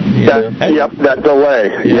about a lot. That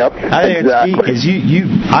delay. Yep. I think exactly. It's key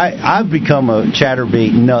because I've become a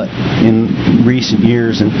chatterbait nut in recent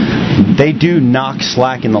years, and they do knock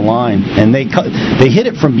slack in the line, and they hit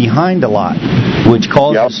it from behind a lot, which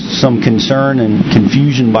causes some concern and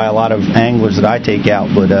confusion by a lot of anglers that I take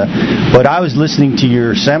out. But I was listening to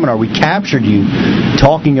your seminar. We captured you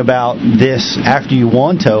talking about this after you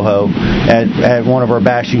won Toho at one of our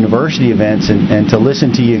Bass University events, and to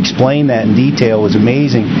listen to you explain that in detail was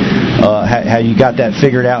amazing. How you got that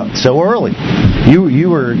figured out so early. You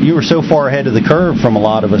were so far ahead of the curve from a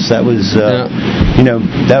lot of us. That was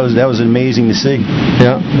that was amazing to see.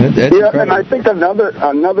 Yeah, and I think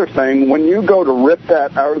another thing, when you go to rip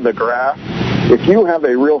that out of the grass, if you have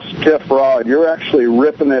a real stiff rod, you're actually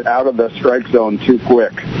ripping it out of the strike zone too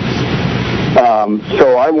quick.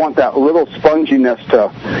 So I want that little sponginess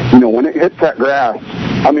to, when it hits that grass,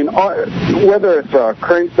 whether it's a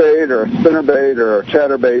crankbait or a spinnerbait or a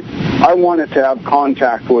chatterbait, I want it to have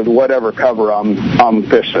contact with whatever cover I'm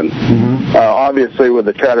fishing. Mm-hmm. Obviously, with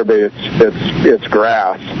the chatterbait, it's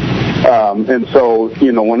grass. And so,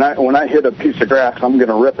 when I hit a piece of grass, I'm going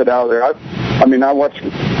to rip it out of there. I watched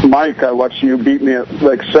Mike. I watched you beat me at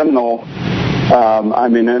Lake Seminole. I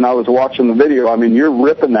mean, and I was watching the video. I mean, you're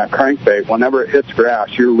ripping that crankbait. Whenever it hits grass,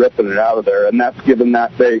 you're ripping it out of there, and that's giving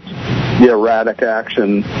that bait the erratic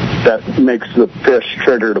action that makes the fish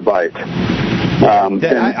trigger to bite.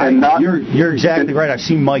 You're exactly right. I've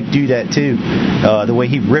seen Mike do that too. The way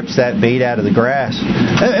he rips that bait out of the grass.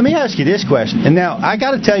 Let me ask you this question. And now I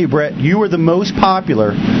got to tell you, Brett, you were the most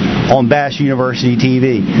popular on Bass University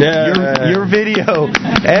TV. Yeah. Your video,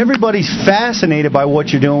 everybody's fascinated by what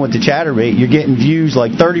you're doing with the chatterbait. You're getting views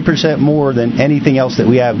like 30% more than anything else that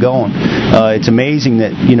we have going. It's amazing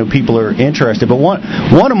that people are interested. But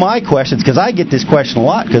one of my questions, because I get this question a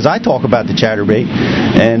lot, because I talk about the chatterbait,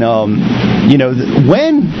 and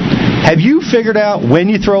when have you figured out when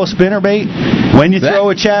you throw a spinnerbait, when you throw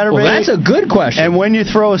a chatterbait? Well, that's a good question. And when you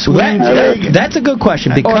throw a swing jig? That's a good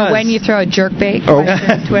question, because or when you throw a jerkbait on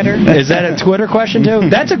Twitter. Is that a Twitter question too?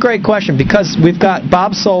 That's a great question, because we've got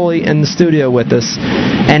Bob Soley in the studio with us,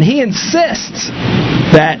 and he insists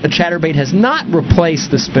that a chatterbait has not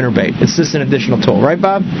replaced the spinnerbait. It's just an additional tool, right,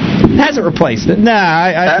 Bob? It hasn't replaced it. Nah,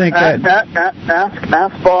 I think that.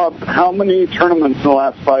 Ask Bob how many tournaments in the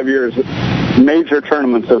last 5 years, major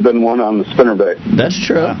tournaments, have been won on the spinnerbait. That's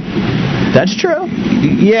true. That's true.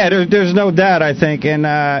 Yeah, there's no doubt, I think. And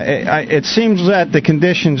it seems that the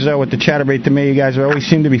conditions, though, with the chatterbait, to me, you guys always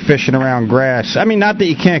seem to be fishing around grass. I mean, not that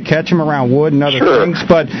you can't catch them around wood and other things,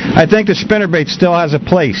 but I think the spinnerbait still has a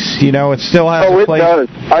place. It still has a place. Oh, it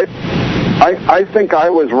does. I think I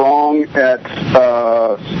was wrong at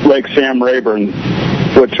Lake Sam Rayburn,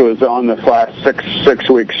 which was on this last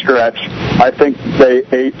six-week stretch. I think they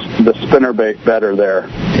ate the spinnerbait better there.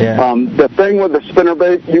 Yeah. The thing with the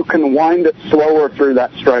spinnerbait, you can wind it slower through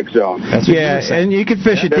that strike zone. And you can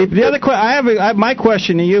fish it deep. The other my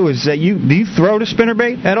question to you is that do you throw the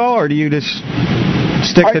spinnerbait at all, or do you just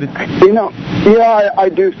stick to the? I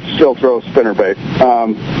do still throw spinnerbait.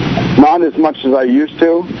 Not as much as I used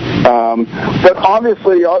to, but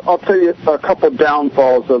obviously, I'll tell you a couple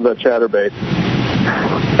downfalls of the chatterbait.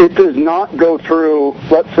 It does not go through,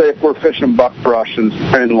 let's say if we're fishing buckbrush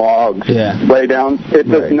and logs, laydowns, it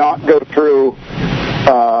does not go through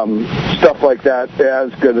stuff like that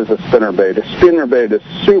as good as a spinnerbait. A spinnerbait is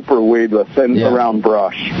super weedless and around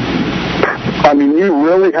brush. I mean, you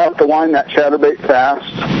really have to wind that chatterbait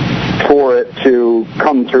fast for it to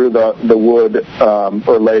come through the wood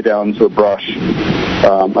or laydowns or brush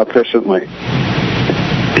efficiently.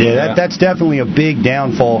 Yeah, that's definitely a big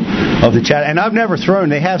downfall of the chat. And I've never thrown.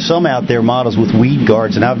 They have some out there, models with weed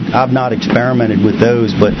guards, and I've not experimented with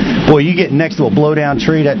those. But boy, you get next to a blowdown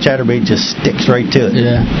tree, that chatterbait just sticks right to it.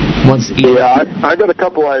 Yeah. I got a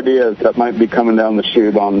couple ideas that might be coming down the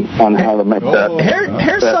chute on how to make that.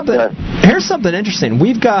 Here's something interesting.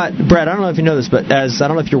 We've got Brett. I don't know if you know this, but I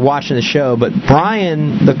don't know if you're watching the show, but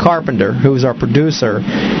Brian the Carpenter, who's our producer,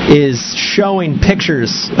 is showing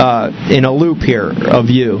pictures in a loop here of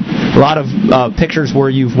you. A lot of pictures where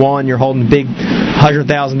you've won. You're holding a big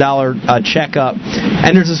 $100,000 check up.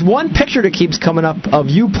 And there's this one picture that keeps coming up of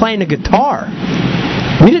you playing a guitar.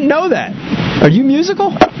 We didn't know that. Are you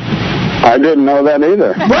musical? I didn't know that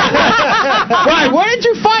either. Brian, where did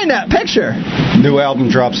you find that picture? New album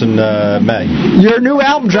drops in May. Your new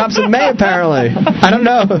album drops in May, apparently. I don't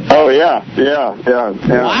know. Oh, yeah.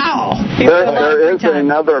 Wow. There is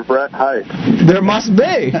another Brett Hite. There must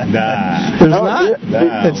be. Nah. There's not.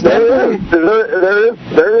 It's there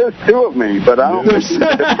is two of me, but I don't think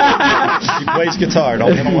She plays guitar.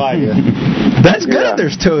 Don't let him lie to you. That's good if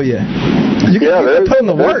there's two of you. You can put in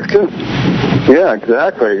the work. Yeah,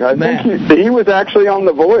 exactly. I think he was actually on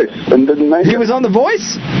The Voice and didn't make it. He was on The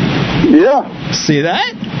Voice? Yeah. See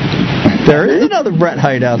that? There is another Brett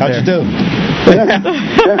Hite out there. How'd you do?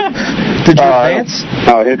 Did you advance?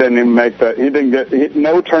 No, he didn't even make that. He didn't get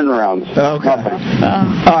no turnarounds. Okay.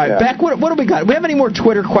 All right, Beck. What do we got? Do we have any more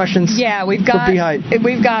Twitter questions? Yeah, we've got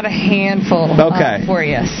a handful for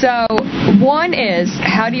you. So one is,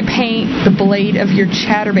 how do you paint the blade of your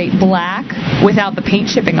chatterbait black without the paint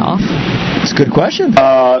chipping off? That's a good question.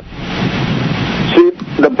 See,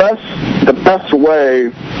 the best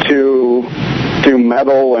way to do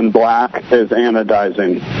metal and black is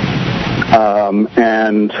anodizing.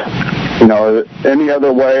 And any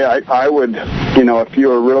other way, I would, if you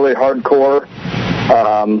were really hardcore,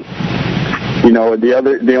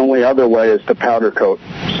 the only other way is to powder coat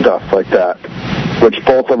stuff like that, which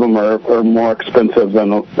both of them are more expensive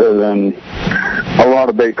than a lot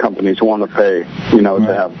of bait companies want to pay,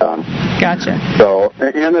 to have done. Gotcha. So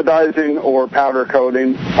anodizing or powder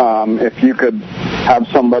coating, if you could have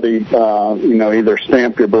somebody, either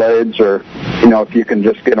stamp your blades or, if you can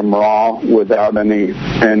just get them raw without any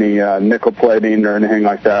nickel plating or anything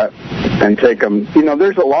like that, and take them.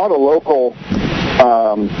 There's a lot of local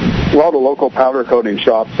a lot of local powder coating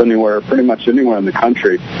shops pretty much anywhere in the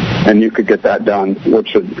country, and you could get that done,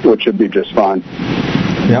 which would be just fine.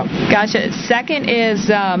 Yep. Gotcha. Second is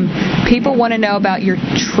people want to know about your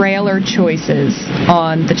trailer choices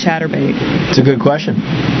on the chatterbait. It's a good question.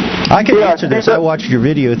 I can answer this. I watched your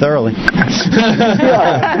video thoroughly.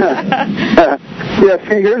 Yeah,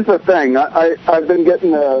 see, here's the thing. I've been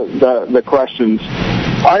getting the questions.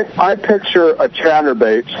 I picture a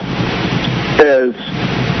chatterbait as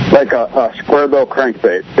like a square bill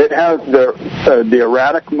crankbait. It has the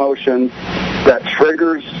erratic motion that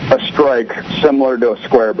triggers a strike similar to a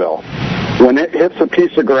square bill. When it hits a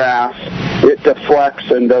piece of grass, it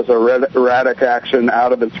deflects and does a erratic action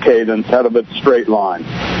out of its cadence, out of its straight line.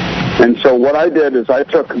 And so what I did is I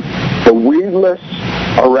took the weedless,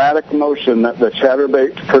 erratic motion that the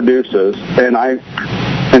chatterbait produces, and I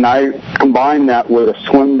combined that with a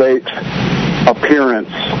swim bait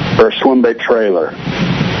appearance or a swim bait trailer.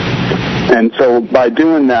 And so by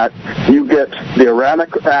doing that, you get the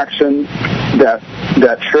erratic action that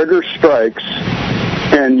triggers strikes,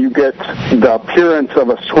 and you get the appearance of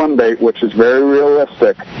a swim bait, which is very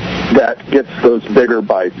realistic, that gets those bigger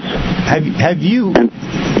bites. Have you?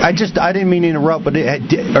 I didn't mean to interrupt, but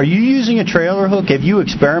are you using a trailer hook? Have you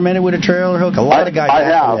experimented with a trailer hook? A lot of guys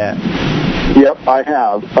have that. Yep, I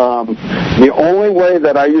have. The only way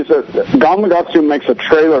that I use it, Gamakatsu makes a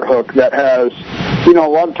trailer hook that has, a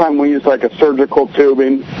lot of time we use like a surgical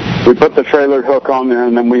tubing. We put the trailer hook on there,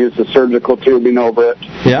 and then we use the surgical tubing over it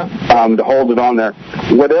to hold it on there.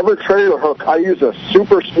 Whatever trailer hook, I use a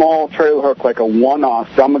super small trailer hook, like a 1/0.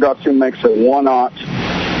 Gamakatsu makes a 1/0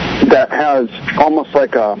 that has almost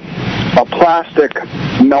like a plastic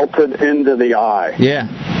melted into the eye. Yeah.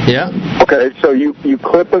 Yeah. Okay, so you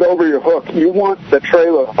clip it over your hook. You want the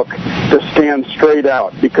trailer hook to stand straight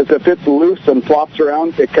out, because if it's loose and flops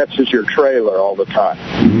around, it catches your trailer all the time.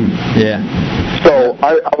 Mm-hmm. Yeah. So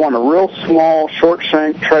I want a real small, short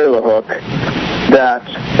shank trailer hook that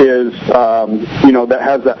is, that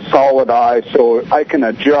has that solid eye, so I can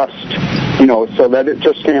adjust, so that it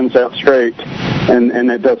just stands out straight and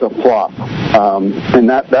it doesn't flop. And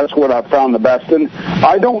that's what I've found the best. And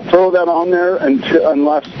I don't throw that on there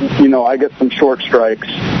unless, I get some short strikes,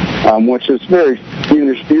 which is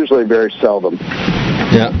usually very seldom.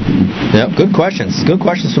 Yeah. Good questions. Good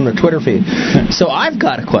questions from the Twitter feed. So I've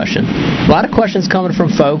got a question. A lot of questions coming from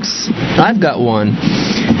folks. I've got one.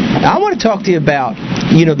 I want to talk to you about,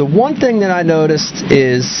 the one thing that I noticed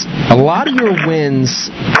is a lot of your wins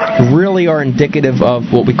really are indicative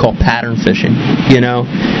of what we call pattern fishing,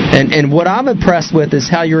 And what I'm impressed with is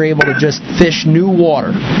how you're able to just fish new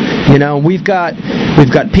water. We've got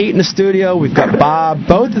Pete in the studio, we've got Bob.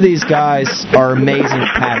 Both of these guys are amazing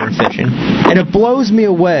at pattern fishing. And it blows me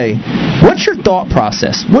away. What's your thought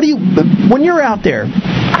process? When you're out there,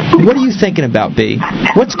 what are you thinking about, B?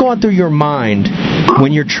 What's going through your mind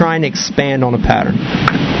when you're trying to expand on a pattern?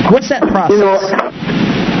 What's that process?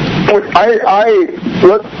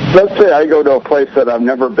 Let's say I go to a place that I've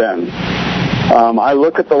never been. I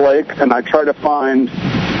look at the lake and I try to find,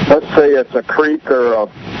 let's say it's a creek or a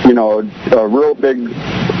real big,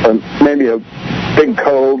 maybe a big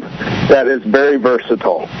cove that is very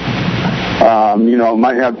versatile. It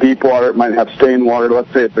might have deep water, it might have stained water.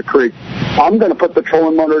 Let's say it's a creek. I'm going to put the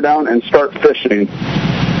trolling motor down and start fishing.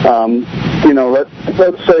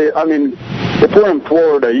 Let's say, if we're in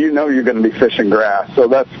Florida, you're going to be fishing grass, so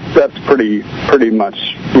that's pretty much,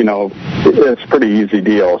 it's a pretty easy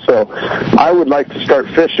deal. So I would like to start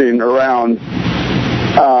fishing around,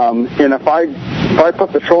 and if I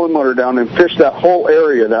put the trolling motor down and fish that whole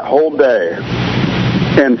area that whole day,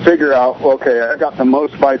 and figure out, okay, I got the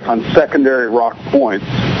most bites on secondary rock points.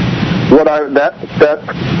 That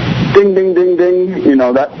ding, ding, ding, ding,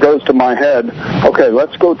 that goes to my head. Okay,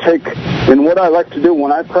 let's go take, and what I like to do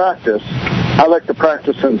when I practice, I like to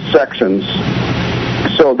practice in sections,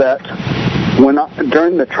 so that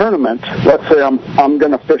during the tournament, let's say I'm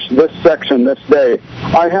going to fish this section this day,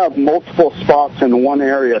 I have multiple spots in one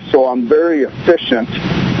area, so I'm very efficient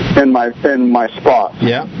in my spots.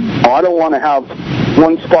 Yeah. I don't want to have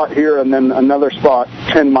one spot here and then another spot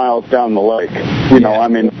 10 miles down the lake.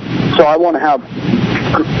 So I want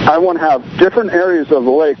to have different areas of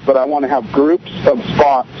the lake, but I want to have groups of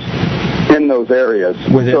spots in those areas,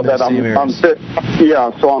 so that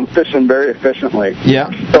I'm fishing very efficiently. Yeah.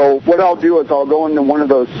 So what I'll do is I'll go into one of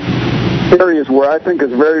those areas where I think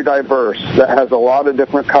is very diverse, that has a lot of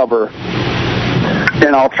different cover,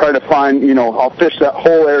 and I'll try to find, I'll fish that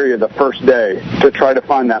whole area the first day to try to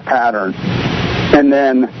find that pattern. And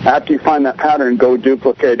then after you find that pattern, go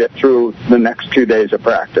duplicate it through the next 2 days of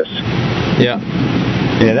practice. Yeah.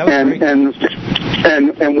 Yeah, that was great.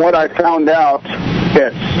 And what I found out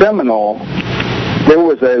at Seminole, there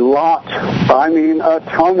was a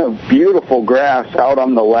ton of beautiful grass out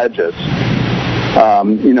on the ledges.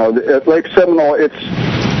 At Lake Seminole,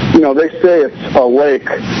 they say it's a lake,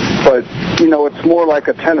 but it's more like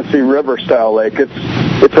a Tennessee River style lake.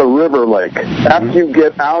 It's a river lake. After you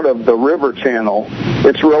get out of the river channel,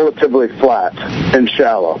 it's relatively flat and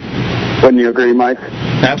shallow. Wouldn't you agree, Mike?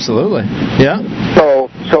 Absolutely. Yeah.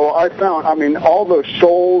 So I found, all those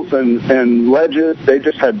shoals and ledges, they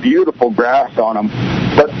just had beautiful grass on them.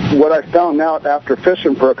 But what I found out after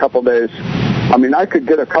fishing for a couple days, I could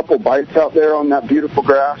get a couple bites out there on that beautiful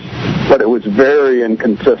grass, but it was very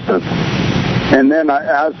inconsistent. And then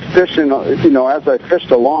as I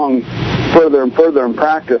fished along further and further in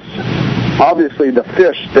practice, obviously the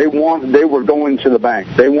fish, they were going to the bank.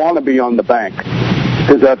 They want to be on the bank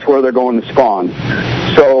because that's where they're going to spawn.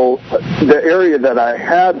 So the area that I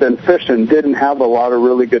had been fishing didn't have a lot of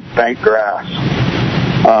really good bank grass.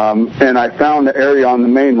 And I found the area on the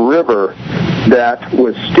main river that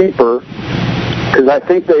was steeper because I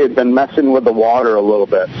think they had been messing with the water a little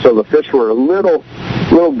bit. So the fish were a little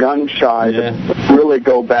gun shy to really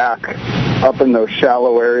go back up in those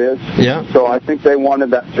shallow areas. Yeah. So I think they wanted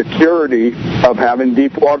that security of having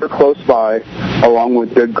deep water close by along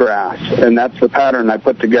with good grass. And that's the pattern I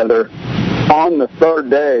put together on the third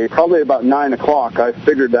day, probably about 9 o'clock. I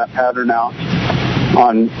figured that pattern out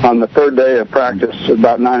on the third day of practice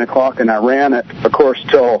about 9 o'clock, and I ran it, of course,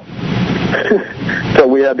 till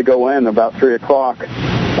we had to go in about 3 o'clock.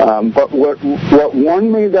 But what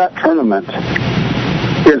won me that tournament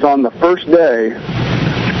is on the first day,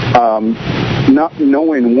 not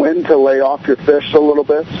knowing when to lay off your fish a little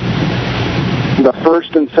bit. The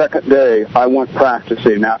first and second day, I went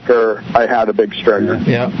practicing after I had a big stringer.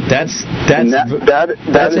 Yeah, that's interesting.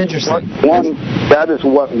 That is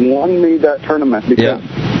what won me that tournament, because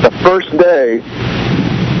the first day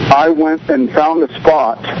I went and found a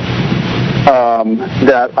spot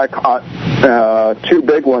that I caught two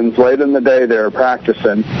big ones late in the day there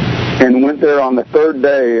practicing, and went there on the third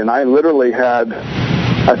day, and I literally had,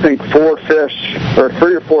 I think, 4 fish, or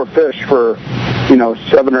 3 or 4 fish for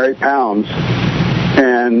 7 or 8 pounds,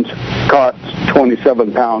 and caught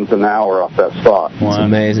 27 pounds an hour off that spot. Wow. That's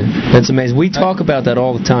amazing. That's amazing. We talk about that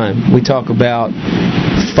all the time. We talk about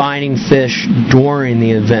finding fish during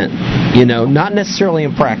the event, not necessarily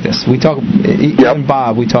in practice. We talk, even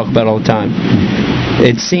Bob, we talk about it all the time.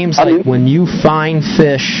 It seems like when you find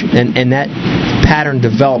fish and that pattern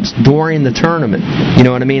develops during the tournament, you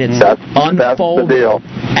know what I mean? It's unfolding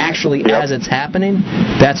actually as it's happening.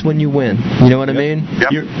 That's when you win. You know what I mean?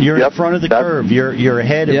 You're in front of the curve. You're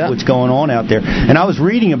ahead of what's going on out there. And I was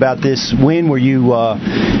reading about this win where you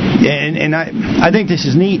and I think this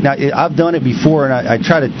is neat. Now, I've done it before, and I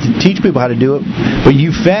try to teach people how to do it. But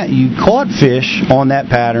you caught fish on that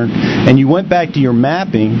pattern, and you went back to your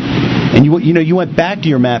mapping. And you went back to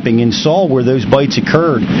your mapping and saw where those bites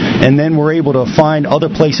occurred, and then were able to find other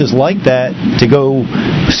places like that to go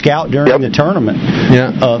scout during the tournament.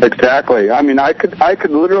 Yeah, exactly. I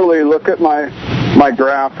could literally look at my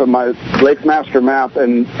graph and my Lake Master map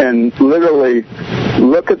and literally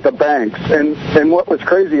look at the banks. And what was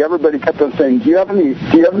crazy, everybody kept on saying, "Do you have any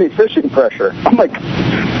fishing pressure?" I'm like,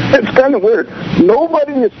 it's kind of weird.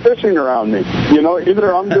 Nobody is fishing around me.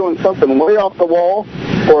 Either I'm doing something way off the wall,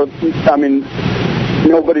 or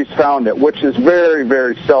nobody's found it, which is very,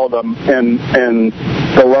 very seldom in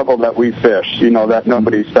the level that we fish. That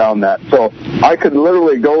nobody's found that. So I could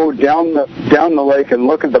literally go down the lake and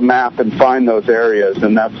look at the map and find those areas,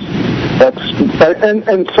 and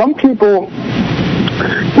and some people.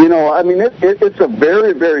 It's a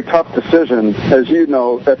very, very tough decision, as you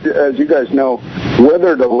guys know,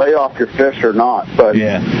 whether to lay off your fish or not. But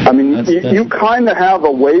you kind of have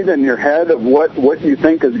a weight in your head of what you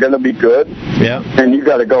think is going to be good, and you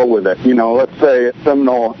got to go with it. Let's say at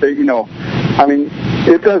Seminole,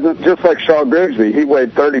 it doesn't, just like Shaw Grigsby, he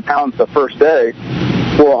weighed 30 pounds the first day.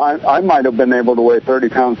 Well, I might have been able to weigh 30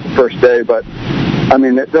 pounds the first day, but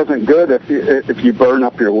it doesn't good if you burn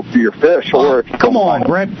up your fish, or if you come on,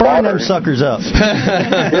 Brent, burn them suckers up.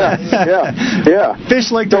 Yeah. Fish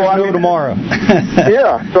like there's no tomorrow. So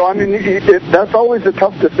that's always a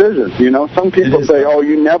tough decision. Some people say, "Oh,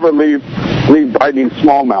 you never leave biting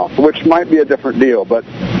smallmouth," which might be a different deal. But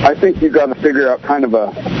I think you got to figure out kind of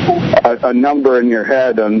a number in your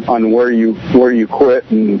head on where you quit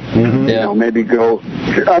and maybe go.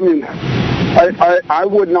 I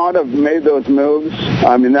would not have made those moves.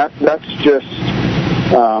 That's just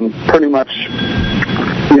pretty much,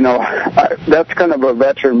 that's kind of a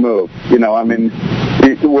veteran move.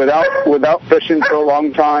 Without fishing for a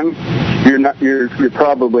long time, you're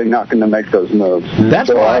probably not going to make those moves. That's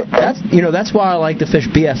why I like to fish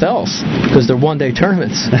BFLs, because they're one-day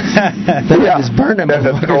tournaments. Then I just burn them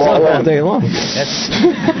motherfuckers all day long.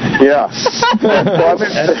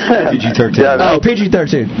 PG-13.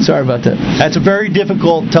 PG-13. Sorry about that. That's a very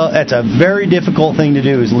difficult thing to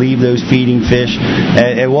do, is leave those feeding fish.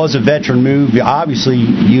 It was a veteran move. Obviously,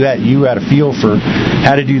 you had a feel for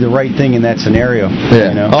how to do the right thing in that scenario. Yeah.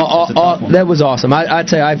 You know? That was awesome. I'd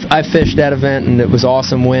say I fished that event, and it was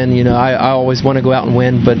awesome win. You know, I always want to go out and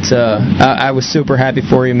win, but I was super happy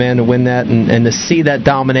for you, man, to win that and to see that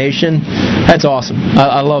domination. That's awesome.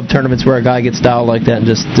 I love tournaments where a guy gets dialed like that and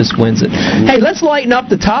just wins it. Hey, let's lighten up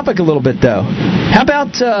the topic a little bit, though. How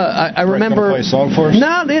about I remember? Play a song for us?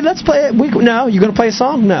 No, let's play it. No, you going to play a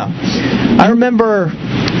song? No. I remember,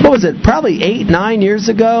 what was it? Probably 8-9 years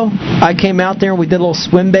ago. I came out there and we did a little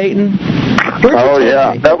swim baiting. Oh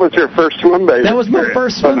yeah, that was your first swim bait. That was my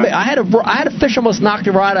first swim bait. I had a fish almost knocked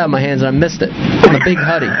it right out of my hands, and I missed it on a big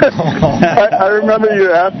huddy. I remember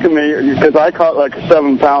you asking me, because I caught like a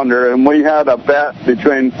 7-pounder, and we had a bet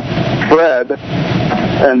between Fred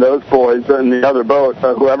and those boys in the other boat.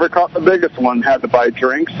 Whoever caught the biggest one had to buy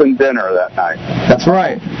drinks and dinner that night. That's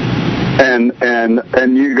right.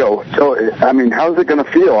 And you go, so, I mean, how's it going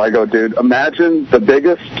to feel? I go, dude, imagine the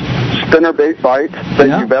biggest spinnerbait bite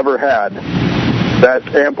that you've ever had.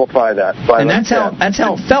 Amplify that. And that's how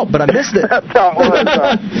it felt, but I missed it. That's how it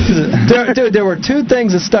was. There were two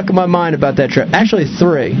things that stuck in my mind about that trip. Actually,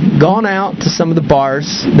 three. Gone out to some of the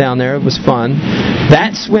bars down there. It was fun.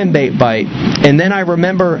 That swim bait bite. And then I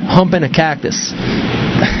remember humping a cactus.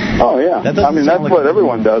 Oh, yeah. That's what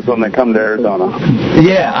everyone does when they come to Arizona.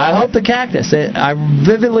 Yeah, I humped the cactus. I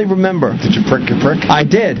vividly remember. Did you prick your prick? I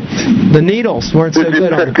did. The needles weren't so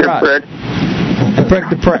good on the crotch. I pricked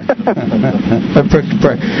the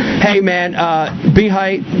prick. Hey, man, B.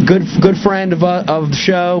 Height, good friend of the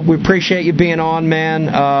show. We appreciate you being on,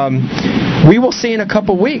 man. We will see you in a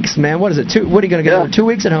couple weeks, man. What is it? What are you going to get? 2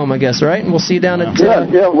 weeks at home, I guess, right? And we'll see you down at...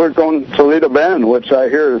 Yeah, we're going to Toledo Bend, which I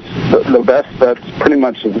hear is the best that's pretty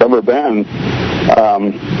much has ever been.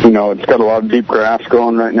 It's got a lot of deep grass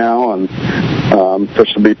going right now, and fish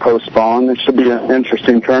will be post-spawn. It should be an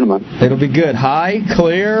interesting tournament. It'll be good. High,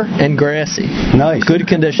 clear, and grassy. Nice. Good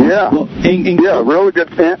conditions. Yeah, really good.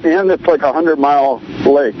 And it's like a 100-mile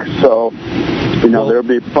lake, so... there'll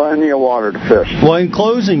be plenty of water to fish. Well, in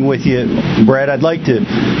closing with you, Brad, I'd like to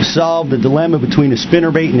solve the dilemma between a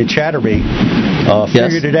spinnerbait and a chatterbait.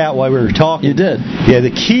 Figured it out while we were talking. You did? Yeah, the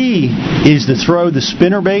key is to throw the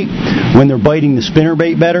spinnerbait when they're biting the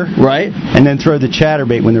spinnerbait better. Right. And then throw the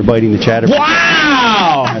chatterbait when they're biting the chatterbait.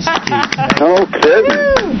 Wow! That's the key. No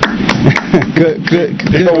kidding. Good.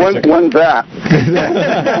 So when's that?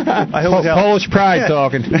 Polish pride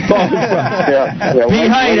talking. Yeah. Be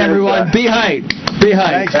Height, everyone. Be Height.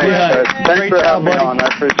 Thanks for having me on. I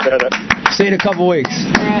appreciate it. See you in a couple weeks.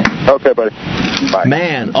 Okay, buddy. Bye.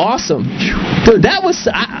 Man, awesome. Dude, that was...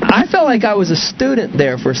 I felt like I was a student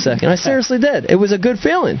there for a second. I seriously did. It was a good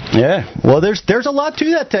feeling. Yeah. Well, there's a lot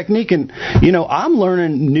to that technique, and, I'm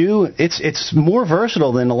learning new... It's more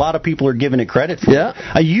versatile than a lot of people are giving it credit for.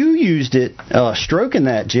 Yeah. You used it stroking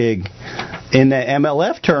that jig in the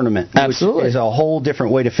MLF tournament. Absolutely. Which is a whole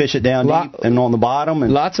different way to fish it down deep and on the bottom.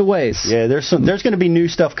 And lots of ways. Yeah, there's going to be new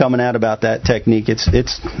stuff coming out about that technique. It's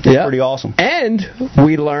pretty awesome. And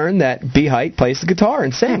we learned that B. Height plays the guitar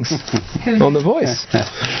and sings on The Voice.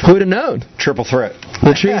 Who'd have known? Triple threat.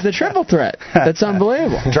 She's the triple threat. That's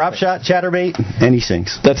unbelievable. Drop shot, chatterbait, and he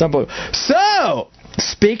sings. That's unbelievable. So,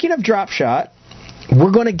 speaking of drop shot,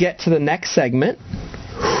 we're going to get to the next segment,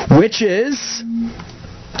 which is...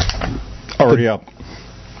 Hurry up.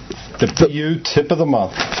 The BU Tip of the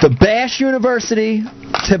Month. The Bash University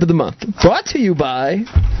Tip of the Month. Brought to you by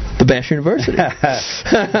the Bash University.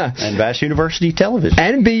 And Bash University Television.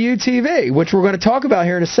 And BU TV, which we're going to talk about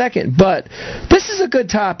here in a second. But this is a good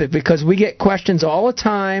topic because we get questions all the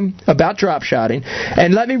time about drop shotting.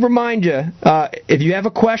 And let me remind you, if you have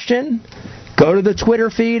a question, go to the Twitter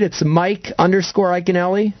feed. It's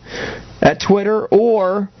Mike_Iaconelli at Twitter,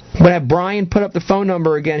 or I'm going to have Brian put up the phone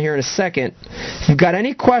number again here in a second. If you've got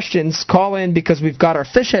any questions, call in because we've got our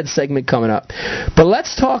Fish Head segment coming up. But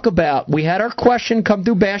let's talk about, we had our question come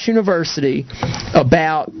through Bash University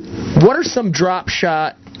about what are some drop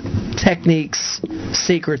shot techniques,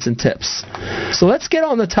 secrets, and tips. So let's get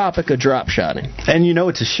on the topic of drop shotting. And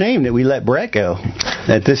it's a shame that we let Brett go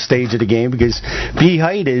at this stage of the game because B.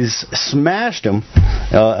 Height has smashed him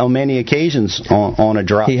on many occasions on a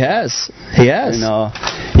drop. He has. And,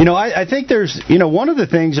 I think there's, one of the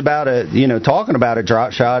things about talking about a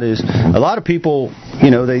drop shot is a lot of people,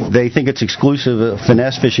 they think it's exclusive of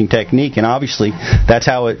finesse fishing technique, and obviously that's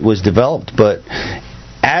how it was developed. But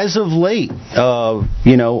as of late, well,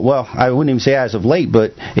 I wouldn't even say as of late,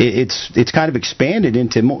 but it's kind of expanded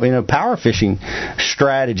into power fishing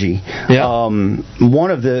strategy. Yeah.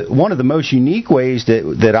 One of the most unique ways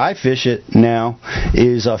that I fish it now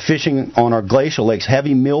is fishing on our glacial lakes,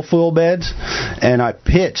 heavy milfoil beds, and I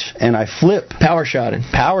pitch and I flip. Power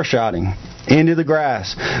shotting into the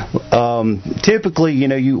grass.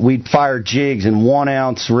 Typically, we'd fire jigs and 1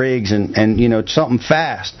 ounce rigs and something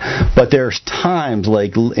fast. But there's times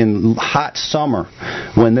like in hot summer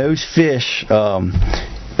when those fish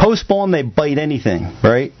post-spawn, they bite anything,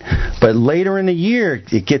 right? But later in the year,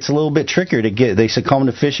 it gets a little bit trickier they succumb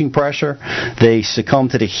to fishing pressure, they succumb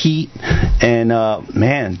to the heat, and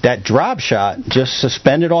man, that drop shot just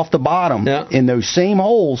suspended off the bottom in those same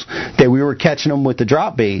holes that we were catching them with the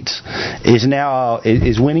drop baits is now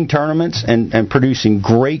is winning tournaments and producing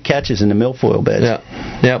great catches in the milfoil beds.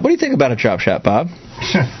 Yeah. What do you think about a drop shot, Bob?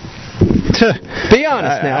 Be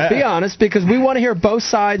honest now. Be honest, because we want to hear both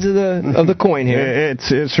sides of the coin here.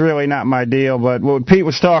 It's really not my deal, but when Pete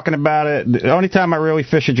was talking about it, the only time I really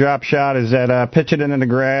fish a drop shot is that I pitch it into the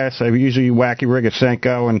grass. I usually wacky rig a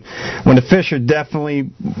Senko, and when the fish are definitely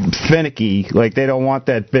finicky, like they don't want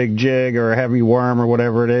that big jig or a heavy worm or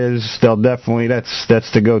whatever it is, they'll definitely that's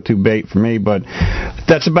the go-to bait for me. But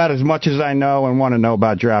that's about as much as I know and want to know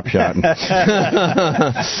about drop shotting. You're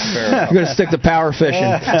going to stick to power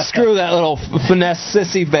fishing. Screw that little finesse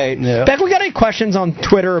sissy bait. Yeah. Beck, we got any questions on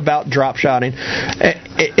Twitter about drop shotting?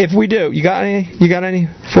 If we do, you got any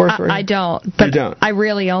for us? I don't. But you don't. I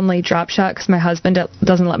really only drop shot because my husband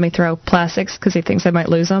doesn't let me throw plastics because he thinks I might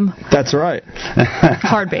lose them. That's right.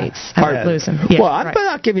 Hard baits. I might lose them. Yeah, well, I'm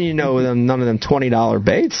not giving you none of them $20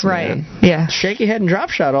 baits. Right. Man. Yeah. Shake your head and drop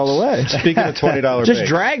shot all the way. Speaking of $20 just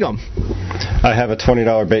drag them. I have a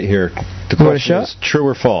 $20 bait here. The question is true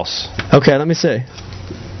or false? Okay, let me see.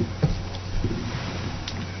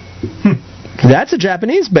 That's a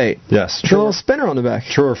Japanese bait. Yes. True. A little spinner on the back.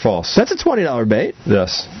 True or false? That's a $20 bait.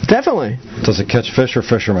 Yes. Definitely. Does it catch fish or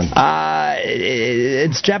fishermen?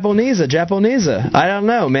 It's Japanese. I don't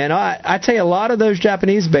know, man. I tell you, a lot of those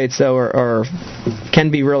Japanese baits, though,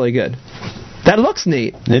 can be really good. That looks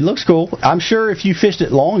neat. It looks cool. I'm sure if you fished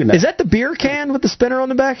it long enough. Is that the beer can with the spinner on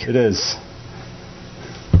the back? It is.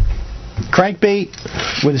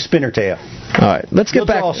 Crankbait with a spinner tail. All right, let's get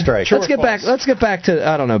back. Let's get back to.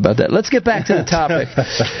 I don't know about that. Let's get back to the topic.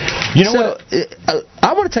 What?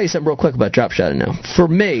 I want to tell you something real quick about drop shotting now. For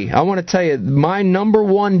me, I want to tell you my number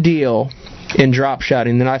one deal in drop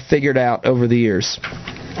shotting that I figured out over the years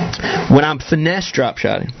when I'm finesse drop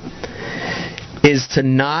shotting is to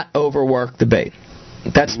not overwork the bait.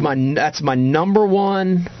 That's my number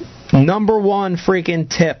one freaking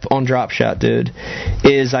tip on drop shot, dude.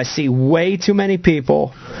 Is I see way too many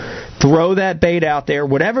people throw that bait out there,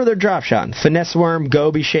 whatever they're drop shotting, finesse worm,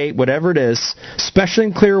 goby shape, whatever it is, especially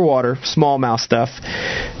in clear water, smallmouth stuff,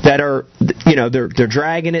 that are, they're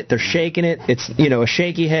dragging it, they're shaking it, it's, a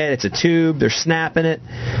shaky head, it's a tube, they're snapping it.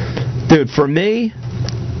 Dude, for me,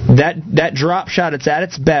 that drop shot, it's at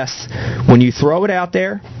its best when you throw it out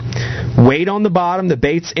there, weight on the bottom, the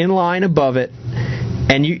bait's in line above it,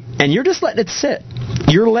 and you're just letting it sit.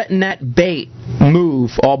 You're letting that bait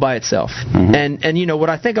move all by itself. Mm-hmm. And what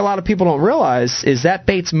I think a lot of people don't realize is that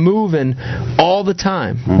bait's moving all the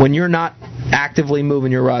time when you're not actively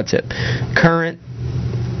moving your rod tip. Current,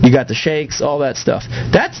 you got the shakes, all that stuff.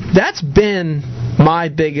 That's been my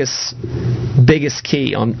biggest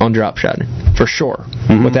key on drop shotting, for sure,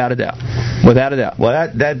 without a doubt. Well,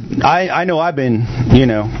 I know I've been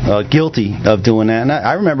guilty of doing that, and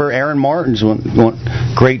I remember Aaron Martin's one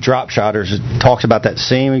great drop shotters talks about that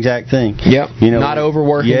same exact thing. Yep. Not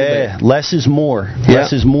overworking. Yeah, less is more. Yep.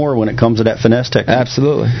 Less is more when it comes to that finesse technique.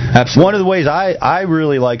 Absolutely. One of the ways I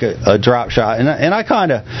really like a drop shot, and I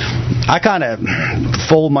kind of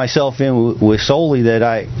fold myself in with solely that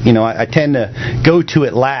I tend to go to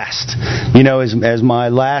it last, as my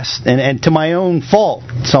last, and to my own fault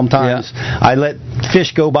sometimes. Yeah. I let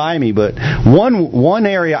fish go by me, but one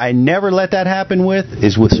area I never let that happen with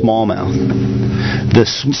is with smallmouth. The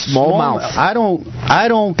smallmouth. I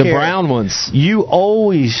don't care. The brown ones. You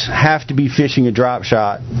always have to be fishing a drop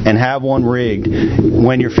shot and have one rigged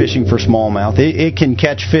when you're fishing for smallmouth. It can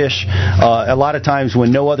catch fish a lot of times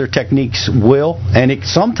when no other techniques will, and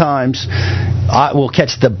sometimes will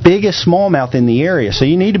catch the biggest smallmouth in the area. So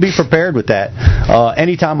you need to be prepared with that.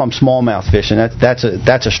 Anytime I'm smallmouth fishing, that's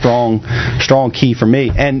a strong key for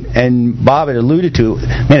me. And Bob had alluded to,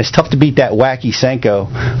 man, it's tough to beat that wacky Senko,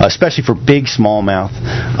 especially for big smallmouth.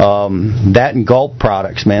 That and Gulp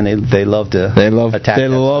products, man, they love to attack. They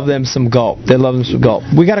love them some Gulp. They love them some Gulp.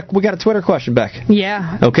 We got a Twitter question, Beck.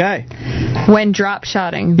 Yeah. Okay. When drop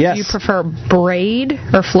shotting, yes. do you prefer braid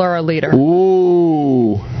or fluoroleader?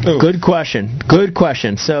 Ooh. Good question. Good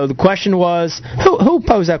question. So the question was, who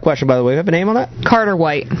posed that question, by the way? Do you have a name on that? Carter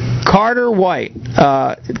White. Carter White.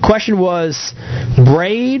 The question was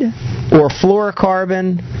braid or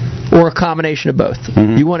fluorocarbon or a combination of both.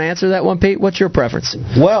 Mm-hmm. You want to answer that one, Pete? What's your preference?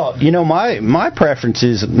 Well, my preference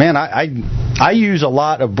is, man, I use a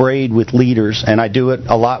lot of braid with leaders, and I do it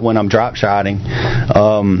a lot when I'm drop shotting.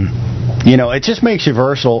 It just makes you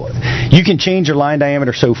versatile. You can change your line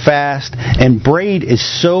diameter so fast, and braid is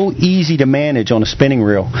so easy to manage on a spinning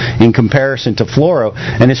reel in comparison to fluoro.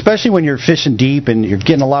 And especially when you're fishing deep and you're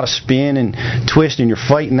getting a lot of spin and twist and you're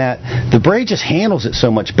fighting that, the braid just handles it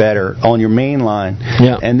so much better on your main line.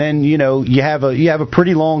 Yeah. And then you have a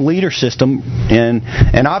pretty long leader system,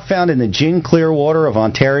 and I've found in the gin clear water of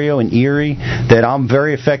Ontario and Erie that I'm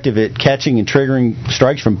very effective at catching and triggering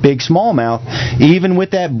strikes from big smallmouth, even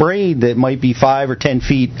with that braid that might be 5 or 10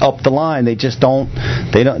 feet up the line. They just don't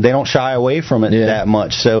shy away from it that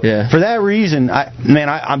much. So for that reason,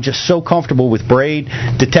 I'm just so comfortable with braid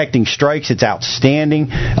detecting strikes. It's outstanding.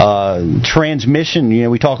 Transmission,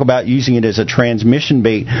 we talk about using it as a transmission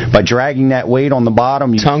bait by dragging that weight on the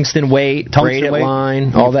bottom. Tungsten weight, braided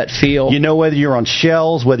line, all that feel. Whether you're on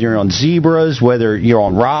shells, whether you're on zebras, whether you're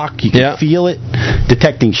on rock, you can feel it.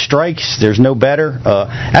 Detecting strikes, there's no better.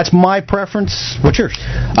 That's my preference. What's yours?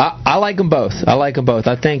 I like them both.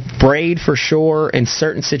 I think braid for sure in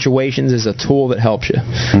certain situations is a tool that helps you.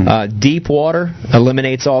 Deep water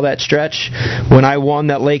eliminates all that stretch. When I won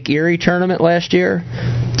that Lake Erie tournament last year,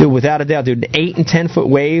 dude, without a doubt, 8 and 10 foot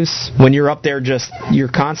waves, when you're up there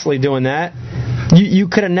you're constantly doing that, you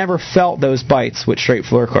could have never felt those bites with straight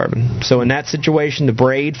fluorocarbon. So in that situation, the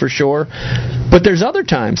braid for sure. But there's other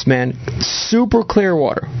times, man, super clear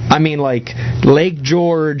water. I mean, like Lake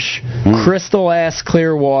George, crystal-ass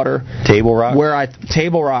clear water. Table Rock,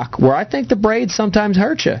 where I think the braid sometimes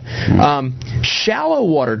hurt you. Shallow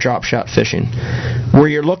water drop shot fishing, where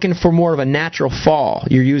you're looking for more of a natural fall.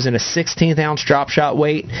 You're using a 16th ounce drop shot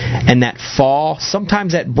weight, and that fall,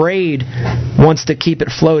 sometimes that braid wants to keep it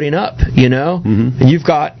floating up, And you've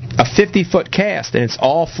got a 50-foot cast, and it's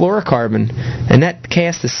all fluorocarbon, and that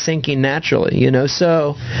cast is sinking naturally,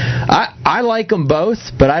 So I like them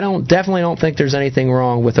both, but I definitely don't think there's anything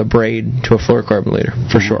wrong with a braid to a fluorocarbon leader,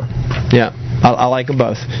 for sure. Yeah, I like them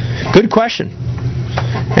both. Good question.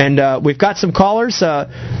 And we've got some callers.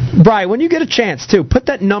 Brian, when you get a chance, too, put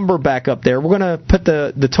that number back up there. We're going to put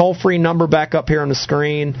the toll-free number back up here on the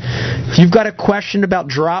screen. If you've got a question about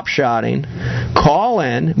drop shotting, call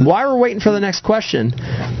in. While we're waiting for the next question,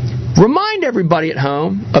 remind everybody at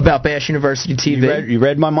home about Bass University TV. You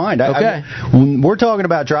read my mind. Okay. We're talking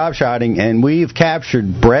about drop shotting, and we've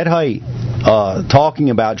captured Brett Height talking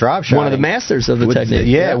about drop shotting. One of the masters of the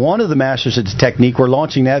technique. One of the masters of the technique. We're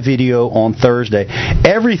launching that video on Thursday.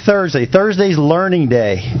 Every Thursday's Learning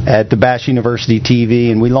Day at the Bass University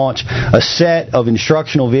TV, and we launch a set of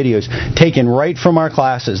instructional videos taken right from our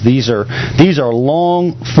classes. These are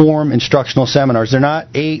long-form instructional seminars. They're not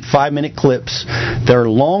 8 5-minute clips. They're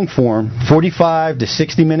long-form, 45 to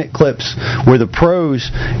 60-minute clips where the pros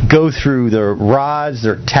go through their rods,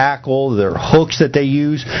 their tackle, their hooks that they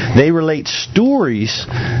use. They relate stories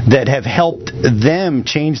that have helped them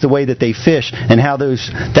change the way that they fish and how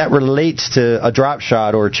that relates to a drop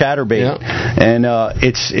shot or a chatterbait. And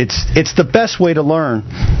it's the best way to learn.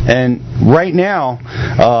 And right now,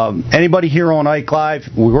 anybody here on Ike Live,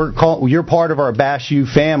 you're part of our Bass U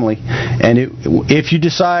family, and if you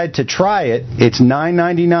decide to try it, it's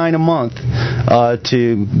 $9.99 a month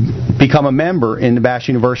to become a member in the Bass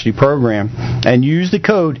University program, and use the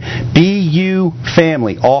code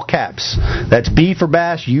BUFAMILY, all caps. That's B for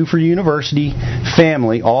Bass, U for University,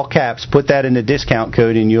 Family, all caps. Put that in the discount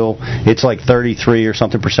code, and it's like 33 or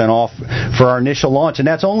something % off for our initial launch, and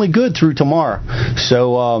that's only good through tomorrow.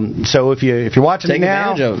 So if you're watching take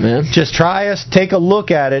now, advantage of it, man. Just try us, take a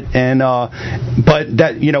look at it, and but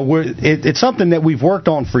that it's something that we've worked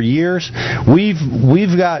on for years.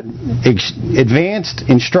 We've got advanced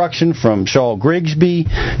instruction from Shaw Grigsby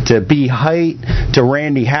to B. Height to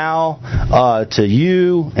Randy Howe. to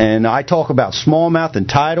you, and I talk about smallmouth and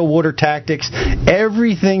tidal water tactics.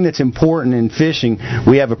 Everything that's important in fishing,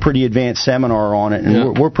 we have a pretty advanced seminar on it,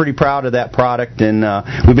 and we're pretty proud of that product, and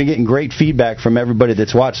we've been getting great feedback from everybody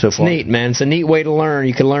that's watched so far. It's neat, man. It's a neat way to learn.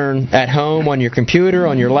 You can learn at home, on your computer,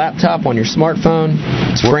 on your laptop, on your smartphone.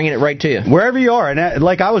 It's bringing it right to you. Wherever you are. And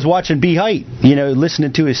like I was watching B. Height,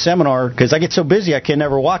 listening to his seminar, because I get so busy I can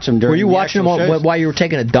never watch him during. Were you watching him while you were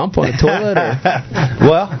taking a dump on the toilet? Or?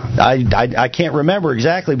 Well, I can't remember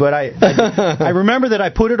exactly, but I remember that I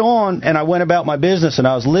put it on and I went about my business and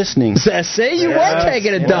I was listening. See, you were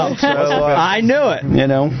taking a dump. So, I knew it.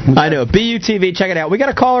 I knew it. BUTV, check it out. We got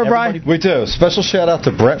a caller, Brian? We do. Special shout out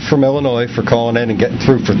to Brett from Illinois for calling in and getting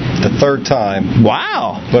through for the third time.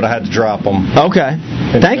 Wow. But I had to drop him. Okay.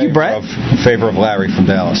 Thank you, Brett. In favor of Larry from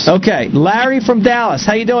Dallas. Okay. Larry from Dallas.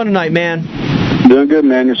 How you doing tonight, man? Doing good,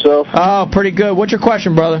 man. Yourself? Oh, pretty good. What's your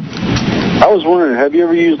question, brother? I was wondering, have you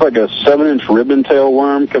ever used like a 7-inch ribbon tail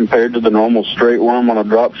worm compared to the normal straight worm on a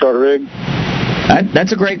drop shot rig?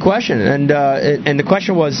 That's a great question, and the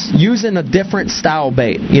question was using a different style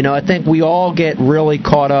bait. I think we all get really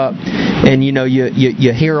caught up, and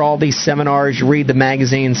you hear all these seminars, you read the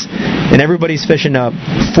magazines, and everybody's fishing a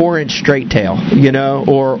 4-inch straight tail,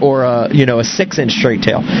 or a 6-inch straight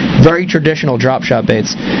tail. Very traditional drop shot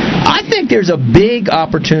baits. I think there's a big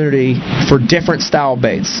opportunity for different style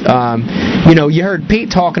baits. You heard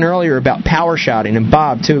Pete talking earlier about power shotting, and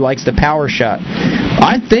Bob too likes the power shot.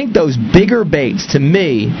 I think those bigger baits, to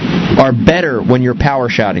me, are better when you're power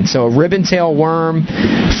shotting. So a ribbon tail worm,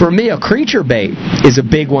 for me, a creature bait is a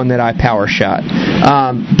big one that I power shot.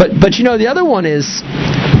 But the other one is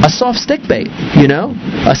a soft stick bait,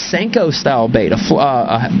 a Senko style bait,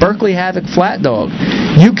 a Berkeley Havoc flat dog.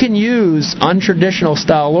 You can use untraditional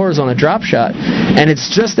style lures on a drop shot, and it's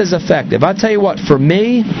just as effective. I'll tell you what, for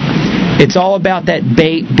me, it's all about that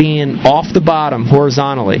bait being off the bottom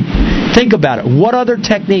horizontally. Think about it. What other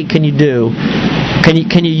technique can you do? Can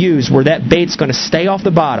you use where that bait's going to stay off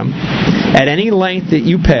the bottom at any length that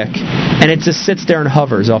you pick, and it just sits there and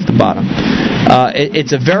hovers off the bottom?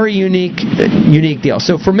 It's a very unique deal.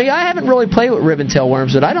 So for me, I haven't really played with ribbon tail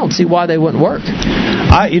worms, but I don't see why they wouldn't work.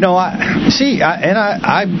 I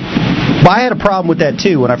had a problem with that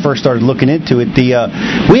too when I first started looking into it.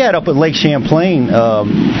 We had up at Lake Champlain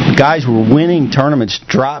guys were winning tournaments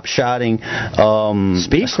drop shotting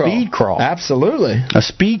speed crawl. Absolutely, a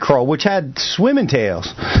speed crawl which had swimming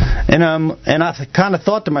tails, and I kind of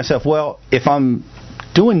thought to myself, well, if I'm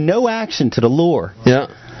doing no action to the lure,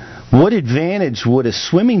 what advantage would a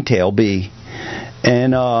swimming tail be?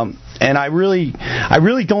 And I really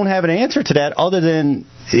don't have an answer to that other than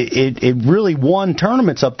it really won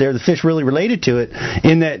tournaments up there. The fish really related to it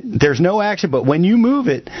in that there's no action, but when you move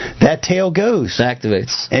it, that tail goes. It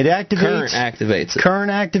activates. Current activates it. Current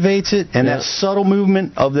activates it, and that subtle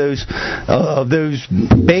movement of those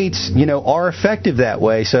baits, are effective that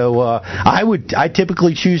way. So I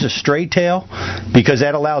typically choose a straight tail because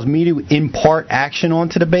that allows me to impart action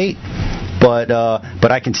onto the bait. But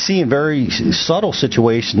I can see in very subtle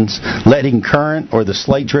situations letting current or the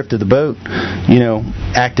slight drift of the boat,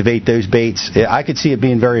 activate those baits. I could see it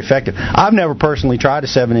being very effective. I've never personally tried a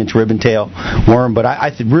 7-inch ribbon tail worm, but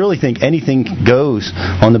I really think anything goes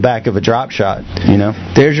on the back of a drop shot.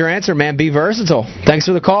 There's your answer, man. Be versatile. Thanks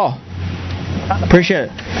for the call. Appreciate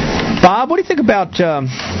it. Bob, what do you think about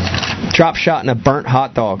drop shotting a burnt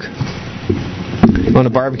hot dog on a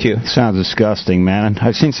barbecue? Sounds disgusting, man.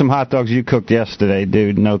 I've seen some hot dogs you cooked yesterday,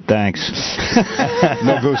 dude. No thanks.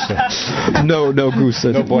 No gusto. No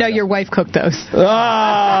gusto. No, your wife cooked those. Don't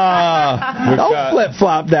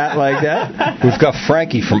flip-flop that like that. We've got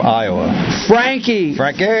Frankie from Iowa. Frankie,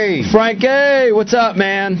 what's up,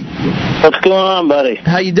 man? What's going on, buddy?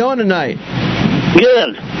 How you doing tonight?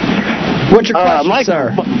 Good. What's your question,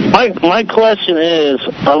 sir? My question is,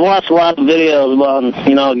 I've watched a lot of videos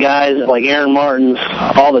about, guys like Aaron Martin's,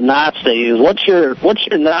 all the knots they use. What's your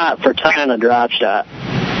knot for tying a drop shot?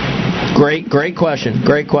 Great question.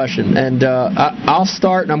 And I'll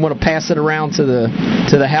start, and I'm going to pass it around to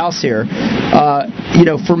the house here.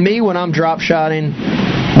 For me, when I'm drop shotting,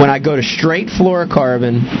 when I go to straight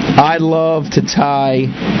fluorocarbon, I love to tie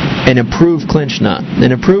an improved clinch knot.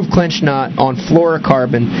 An improved clinch knot on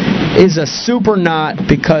fluorocarbon is a super knot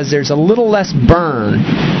because there's a little less burn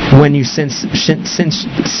when you cinch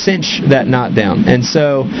that knot down. And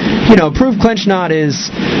so, improved clinch knot is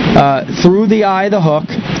through the eye of the hook,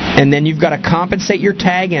 and then you've got to compensate your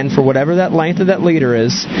tag in for whatever that length of that leader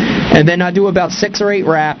is. And then I do about 6 or 8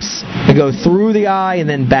 wraps to go through the eye and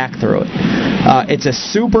then back through it. It's a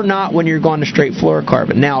super knot when you're going to straight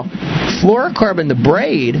fluorocarbon. Now, fluorocarbon, the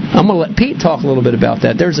braid, I'm going to let Pete talk a little bit about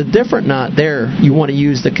that. There's a different knot there you want to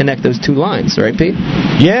use to connect those two lines, right, Pete?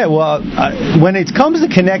 Yeah, well, when it comes to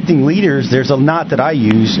connecting leaders, there's a knot that I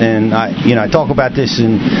use, and I talk about this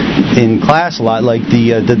in class a lot. Like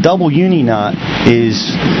the double uni knot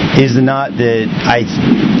is the knot that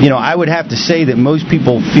I would have to say that most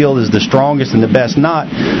people feel is the strongest and the best knot,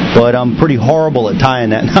 but I'm pretty horrible at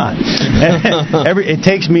tying that knot. It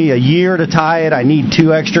takes me a year to tie it. I need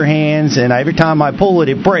 2 extra hands, and every time I pull it,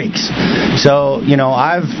 it breaks. So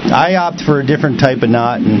I opt for a different type of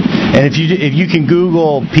knot, and if you can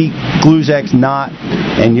Google Pete Gluzek's knot,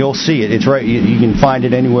 and you'll see it. It's right. You can find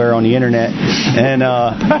it anywhere on the internet. And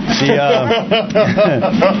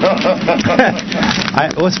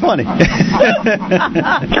what's funny?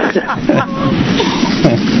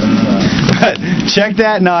 Check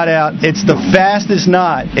that knot out. It's the fastest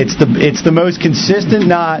knot. It's the most consistent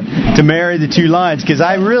knot to marry the two lines. Because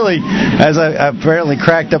I really, as I apparently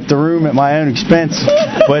cracked up the room at my own expense,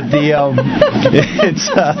 but it's.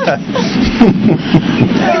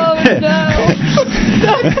 Oh no!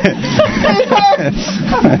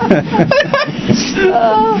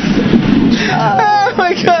 Oh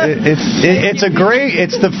my God!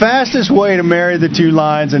 It's the fastest way to marry the two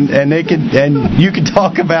lines, and you can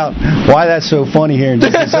talk about why that's so funny here in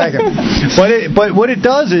just a second. But what it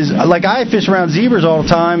does is, like, I fish around zebras all the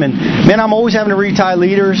time, and man, I'm always having to retie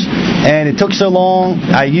leaders, and it took so long.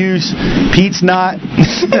 I use Pete's knot,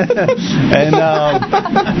 and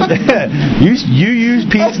you use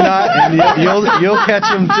Pete's knot, and you'll catch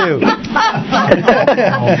them too.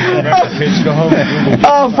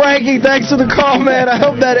 Oh, Frankie, thanks for the call, man. I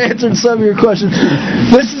hope that answered some of your questions.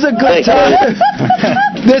 This is a good time.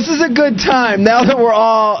 This is a good time now that we're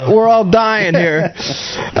all dying here,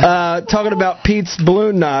 talking about Pete's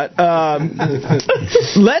balloon knot.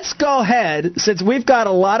 Let's go ahead, since we've got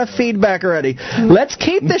a lot of feedback already. Let's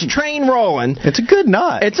keep this train rolling. It's a good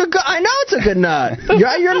knot. I know it's a good knot.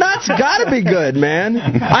 Your knot's got to be good, man.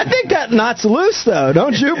 I think that knot's loose, though,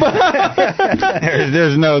 don't you?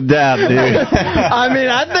 There's no doubt, dude. I mean,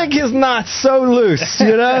 I think his knot's so loose,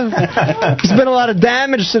 you know? There's been a lot of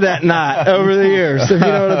damage to that knot over the years, if you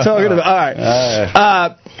know what I'm talking about. All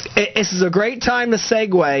right. This is a great time to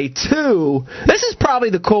segue to, this is probably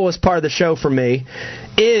the coolest part of the show for me,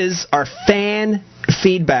 is our fan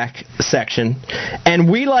feedback section. And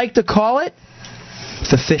we like to call it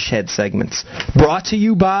the Fish Head segments. Brought to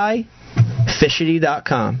you by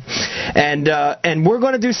Fishity.com. And we're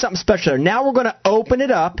going to do something special. Now we're going to open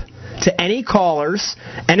it up to any callers.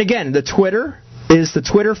 And again, the Twitter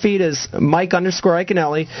feed is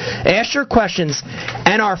Mike_Iaconelli. Ask your questions.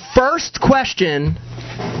 And our first question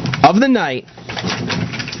of the night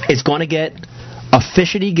is going to get a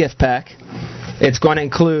Fishity gift pack. It's going to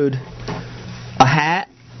include a hat,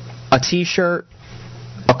 a t-shirt,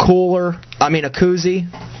 a koozie,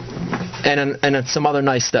 and some other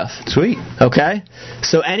nice stuff. Sweet. Okay?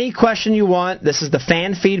 So any question you want, this is the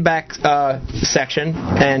fan feedback section.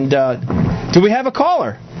 And do we have a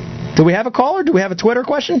caller? Do we have a Twitter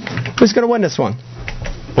question? Who's going to win this one?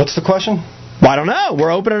 What's the question? Well, I don't know.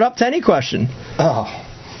 We're opening it up to any question. Oh.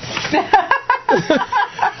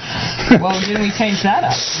 Well, didn't we change that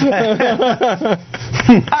up?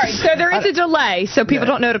 All right, so there is a delay, so people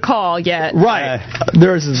don't know to call yet. Right.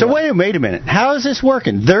 So wait a minute. How is this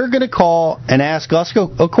working? They're going to call and ask us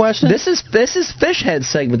a question? This is Fish Head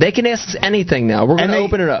segment. They can ask us anything now. We're going to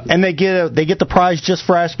open it up. And they get the prize just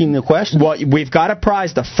for asking the question? Well, we've got a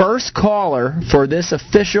prize. The first caller for this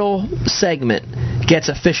official segment gets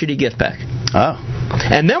a Fishity gift pack. Oh.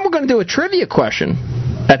 And then we're going to do a trivia question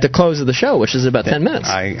at the close of the show, which is about 10 minutes.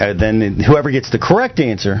 Then whoever gets the correct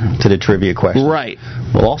answer to the trivia question, right,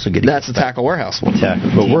 will also get. That's the Tackle Warehouse one.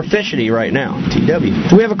 But we're Fishity right now. TW.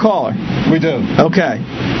 Do we have a caller? We do. Okay.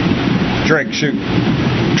 Drake, shoot.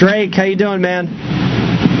 Drake, how you doing, man?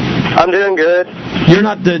 I'm doing good. You're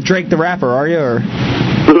not the Drake the rapper, are you? Or?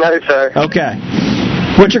 No, sir. Okay.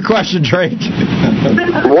 What's your question, Drake?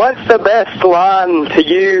 What's the best line to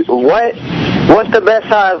use? What's the best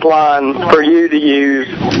size line for you to use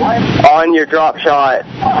on your drop shot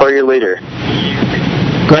for your leader?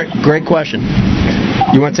 Great question.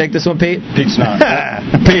 You want to take this one, Pete? Pete's not.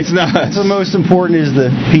 Pete's not. That's the most important is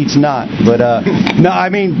the Pete's not. But no, I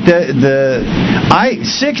mean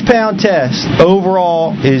 6-pound test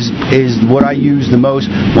overall is what I use the most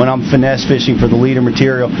when I'm finesse fishing for the leader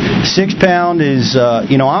material. 6-pound is,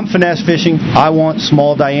 I'm finesse fishing. I want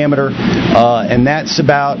small diameter, and that's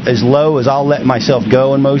about as low as I'll let myself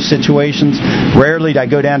go in most situations. Rarely do I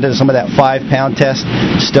go down to some of that 5-pound test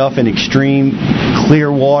stuff in extreme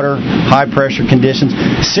clear water, high pressure conditions.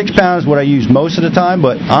 6-pound is what I use most of the time,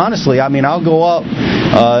 but honestly, I'll go up,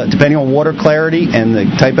 depending on water clarity and the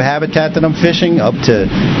type of habitat that I'm fishing, up to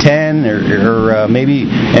 10 or maybe,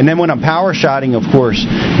 and then when I'm power shotting, of course,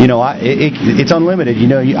 it's unlimited.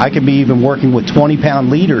 I could be even working with 20-pound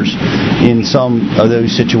leaders in some of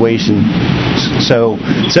those situations. So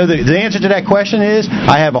the answer to that question is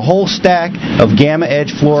I have a whole stack of Gamma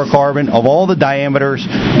Edge fluorocarbon of all the diameters,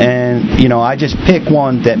 and I just pick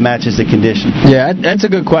one that matches the condition. Yeah, that's a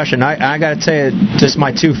good question. I got to tell you, just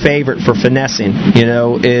my two favorite for finessing,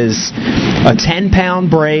 is a 10-pound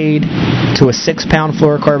braid to a 6-pound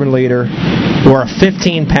fluorocarbon leader, or a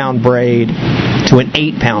 15-pound braid to an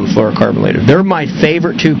 8-pound fluorocarbon leader. They're my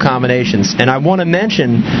favorite two combinations. And I want to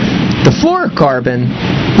mention the fluorocarbon.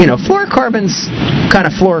 Fluorocarbon's kind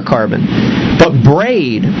of fluorocarbon. But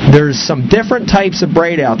braid, there's some different types of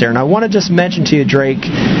braid out there. And I want to just mention to you, Drake,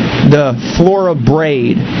 the Flora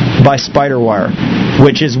Braid by Spiderwire,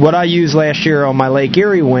 which is what I used last year on my Lake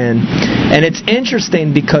Erie win. And it's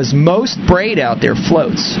interesting because most braid out there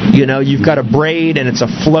floats. You've got a braid and it's a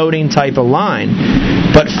floating type of line.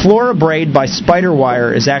 But Flora Braid by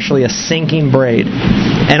Spiderwire is actually a sinking braid.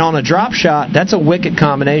 And on a drop shot, that's a wicked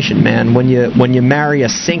combination, man. When you marry a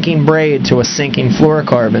sinking braid to a sinking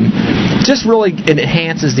fluorocarbon, just really it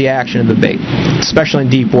enhances the action of the bait, especially in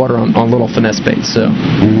deep water on little finesse baits. So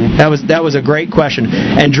that was a great question.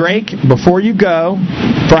 And Drake, before you go,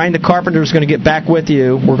 Brian the Carpenter is going to get back with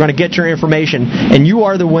you. We're going to get your information, and you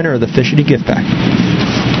are the winner of the Fish-N-T gift pack.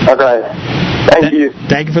 Okay. Thank you.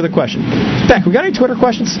 Thank you for the question. Beck, we got any Twitter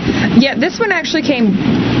questions? Yeah, this one actually came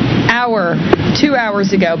 2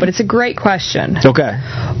 hours ago, but it's a great question. Okay.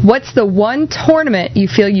 What's the one tournament you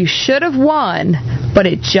feel you should have won, but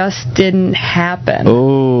it just didn't happen?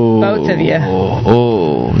 Oh. Both of you.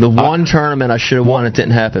 Oh. The one tournament I should have won, it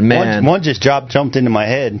didn't happen. Man. One just jumped into my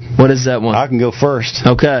head. What is that one? I can go first.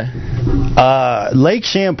 Okay. Lake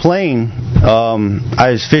Champlain,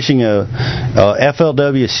 I was fishing a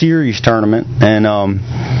FLW Series tournament, and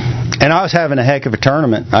I was having a heck of a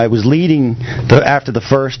tournament. I was leading after the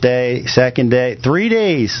first day, second day, 3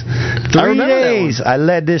 days. 3 days I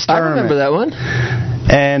led this tournament. I remember that one.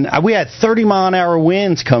 And we had 30-mile-an-hour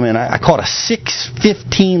winds come in. I caught a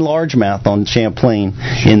 615 largemouth on Champlain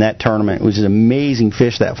in that tournament, which is an amazing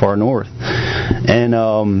fish that far north. And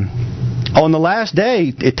on the last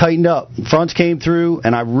day, it tightened up. Fronts came through,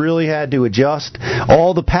 and I really had to adjust.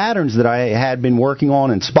 All the patterns that I had been working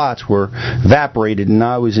on in spots were evaporated, and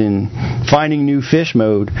I was in finding new fish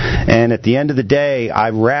mode. And at the end of the day,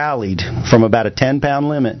 I rallied from about a 10-pound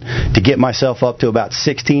limit to get myself up to about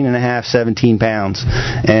 16 and a half, 17 pounds.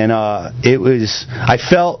 And I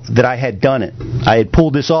felt that I had done it. I had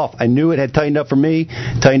pulled this off. I knew it had tightened up for me,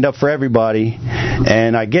 tightened up for everybody.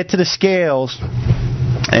 And I get to the scales,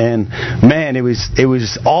 and man, it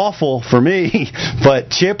was awful for me.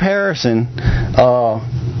 But Chip Harrison,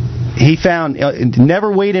 he found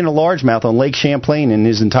never weighed in a largemouth on Lake Champlain in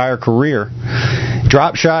his entire career.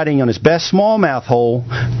 Drop shotting on his best smallmouth hole,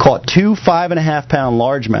 caught 2 5.5-pound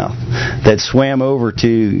largemouth that swam over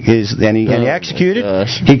to his, and he executed.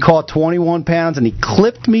 Gosh. He caught 21 pounds, and he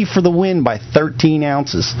clipped me for the win by 13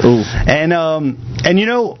 ounces. Ooh. And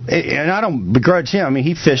I don't begrudge him. I mean,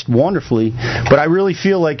 he fished wonderfully, but I really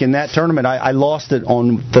feel like in that tournament, I lost it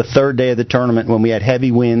on the third day of the tournament when we had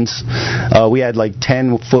heavy winds. We had like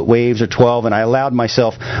 10-foot waves or 12, and I allowed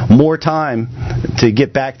myself more time to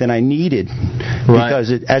get back than I needed. Right.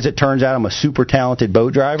 Because as it turns out, I'm a super talented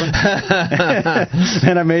boat driver,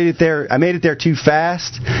 and I made it there too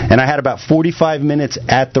fast, and I had about 45 minutes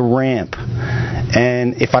at the ramp.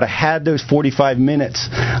 And if I'd have had those 45 minutes,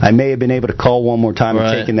 I may have been able to call one more time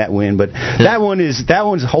and taken that win. But that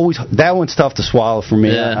one's tough to swallow for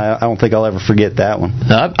me. Yeah. I don't think I'll ever forget that one.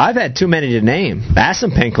 I've had too many to name.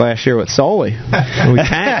 Assunpink last year with Soli. We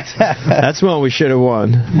tanked. That's one we should have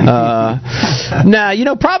won.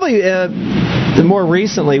 Probably the more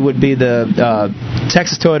recently would be the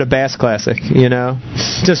Texas Toyota Bass Classic.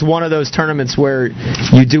 Just one of those tournaments where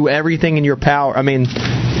you do everything in your power. I mean,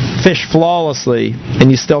 fish flawlessly,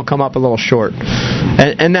 and you still come up a little short.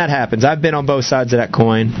 And that happens. I've been on both sides of that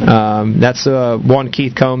coin. That's one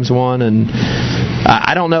Keith Combs one, and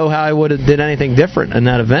I don't know how I would have did anything different in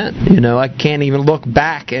that event. I can't even look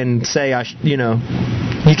back and say, you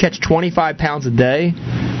catch 25 pounds a day,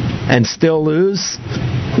 and still lose,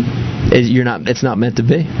 it's not meant to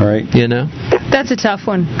be. Right. You know? That's a tough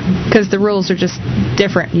one because the rules are just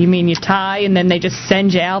different. You mean you tie and then they just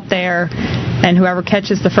send you out there and whoever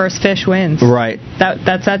catches the first fish wins. Right.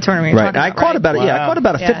 That's that tournament you're right. talking about,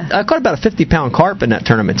 I caught about a 50-pound carp in that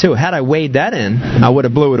tournament too. Had I weighed that in, I would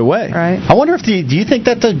have blew it away. Right. I wonder if do you think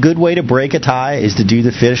that's a good way to break a tie is to do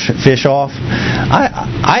the fish off?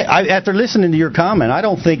 I after listening to your comment, I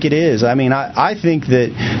don't think it is. I mean, I think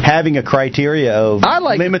that having a criteria of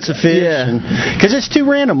limits of fish, because it's too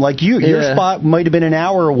random. Like your spot might have been an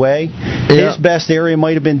hour away. His best area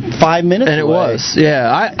might have been 5 minutes away. And it was.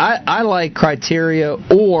 Yeah. I like criteria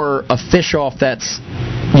or a fish off that's,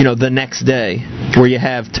 the next day where you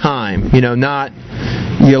have time. Not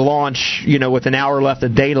you launch, with an hour left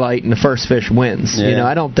of daylight and the first fish wins. Yeah.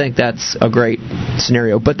 I don't think that's a great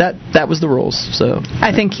scenario. But that was the rules. So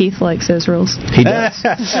I think Keith likes those rules. He does.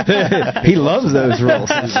 He loves those rules.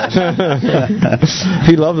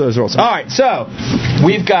 He loves those rules. All right, so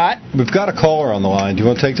we've got a caller on the line. Do you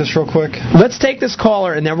want to take this real quick? Let's take this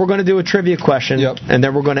caller, and then we're going to do a trivia question. Yep. And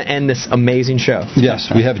then we're going to end this amazing show.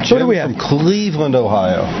 Yes, we have Jim from Cleveland,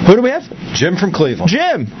 Ohio. Who do we have? Jim from Cleveland.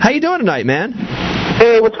 Jim, how you doing tonight, man?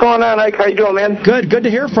 Hey, what's going on, Ike? How you doing, man? Good to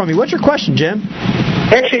hear from you. What's your question, Jim?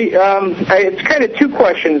 Actually, it's kind of two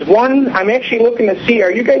questions. One, I'm actually looking to see,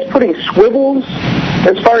 are you guys putting swivels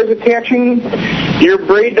as far as attaching your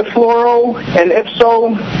braid to fluoro? And if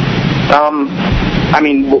so,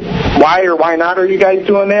 why or why not are you guys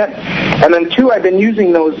doing that? And then two, I've been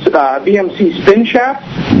using those VMC spin shafts.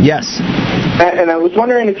 Yes. And I was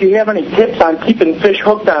wondering if you have any tips on keeping fish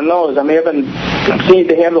hooked on those. I seem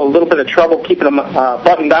to have a little bit of trouble keeping them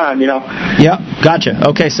buttoned on, Yeah, gotcha.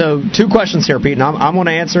 Okay, so two questions here, Pete, and I'm going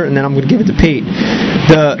to answer it, and then I'm going to give it to Pete.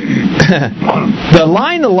 The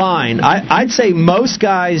line-to-line, I'd say most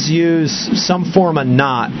guys use some form of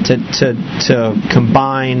knot to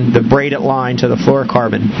combine the braided line to the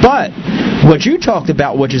fluorocarbon. But what you talked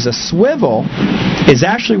about, which is a swivel, is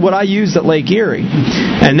actually what I used at Lake Erie.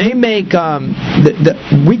 And they make,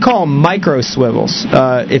 we call them micro swivels.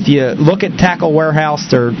 If you look at Tackle Warehouse,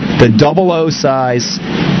 they're the 00 size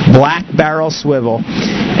black barrel swivel.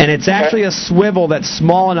 And it's actually a swivel that's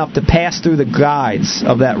small enough to pass through the guides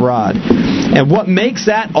of that rod. And what makes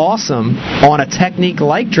that awesome on a technique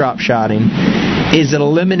like drop shotting is it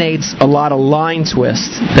eliminates a lot of line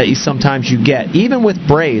twist that sometimes you get. Even with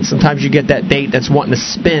braids, sometimes you get that bait that's wanting to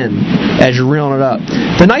spin as you're reeling it up.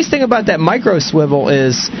 The nice thing about that micro swivel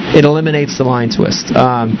is it eliminates the line twist.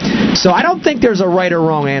 So I don't think there's a right or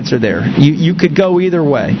wrong answer there. You could go either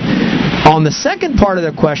way. On the second part of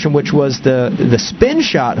the question, which was the spin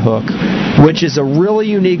shot hook, which is a really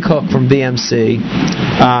unique hook from BMC,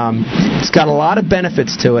 it's got a lot of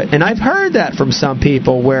benefits to it. And I've heard that from some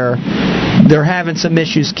people where they're having some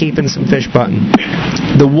issues keeping some fish button.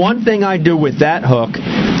 The one thing I do with that hook,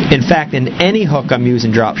 in fact, in any hook I'm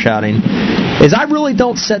using drop shotting, is I really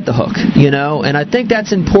don't set the hook, and I think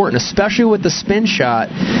that's important, especially with the spin shot,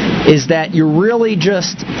 is that you're really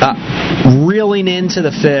just reeling into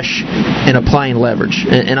the fish and applying leverage.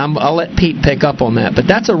 And I'll let Pete pick up on that. But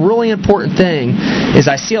that's a really important thing, is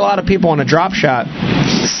I see a lot of people on a drop shot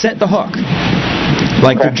set the hook,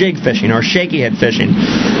 like for jig fishing or shaky head fishing.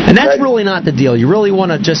 And that's really not the deal. You really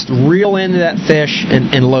want to just reel into that fish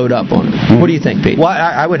and load up on it. Mm-hmm. What do you think, Pete? Well,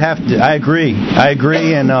 I would have to. I agree,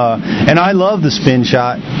 and I love the spin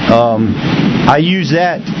shot. I use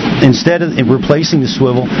that instead of replacing the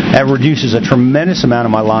swivel. That reduces a tremendous amount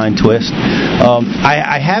of my line twist.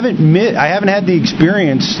 I haven't had the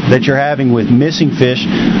experience that you're having with missing fish.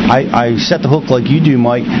 I set the hook like you do,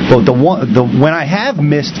 Mike. But when I have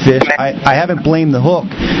missed fish, I haven't blamed the hook,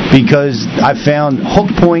 because I found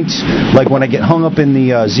hook points, like when I get hung up in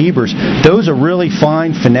the zebras, those are really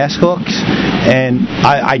fine finesse hooks, and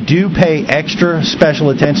I do pay extra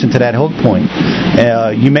special attention to that hook point.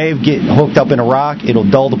 You may get hooked up in a rock, it'll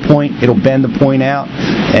dull the point, it'll bend the point out,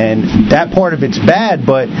 and that part of it's bad,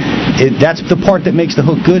 but that's the part that makes the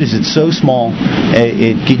hook good, is it's so small,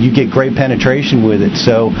 you get great penetration with it.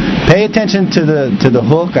 So pay attention to the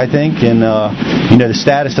hook, I think, and the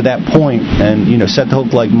status of that point, and set the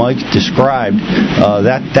hook like Mike described.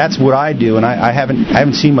 That's what I do, and I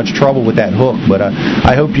haven't seen much trouble with that hook, but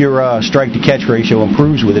I hope your strike to catch ratio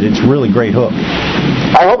improves with it. It's a really great hook.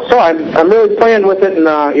 I hope so. I'm really playing with it, and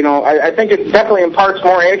I think it definitely imparts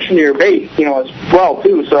more action to your bait, as well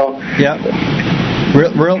too. So yeah.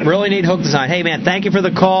 Really neat hook design. Hey, man, thank you for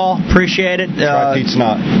the call. Appreciate it. Try Pete's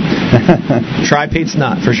knot. Try Pete's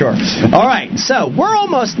knot, for sure. All right, so we're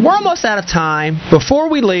almost out of time. Before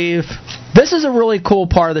we leave, This is a really cool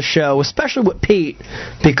part of the show, especially with Pete,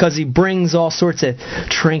 because he brings all sorts of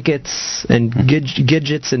trinkets and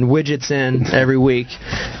gadgets and widgets in every week.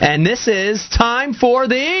 And this is time for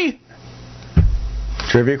the...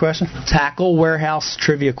 Trivia question? Tackle Warehouse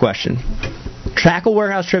trivia question. Tackle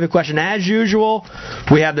Warehouse trivia question. As usual,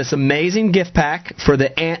 we have this amazing gift pack for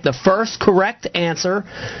the first correct answer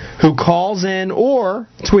who calls in or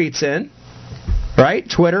tweets in. Right?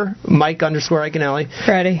 Twitter, Mike_Iaconelli.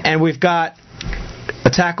 Ready. And we've got a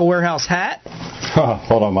Tackle Warehouse hat.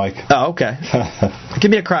 Hold on, Mike. Oh, okay.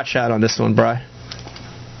 Give me a crotch shot on this one, Bri.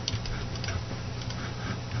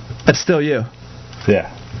 That's still you.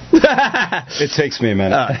 Yeah. It takes me a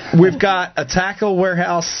minute. We've got a Tackle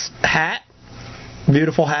Warehouse hat.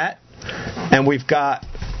 Beautiful hat. And we've got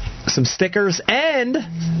some stickers and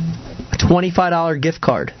a $25 gift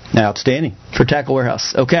card. Outstanding. For Tackle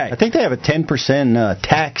Warehouse. Okay. I think they have a 10%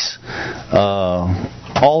 tax,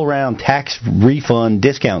 all-around tax refund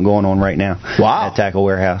discount going on right now. Wow. At Tackle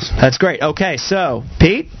Warehouse. That's great. Okay, so,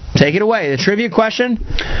 Pete, take it away. The trivia question.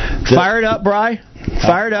 Fire it up, Bri.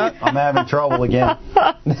 Fire it up. I'm having trouble again.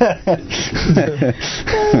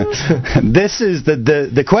 This is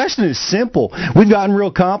the question is simple. We've gotten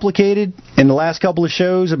real complicated in the last couple of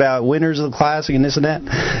shows about winners of the Classic and this and that.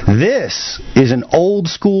 This is an old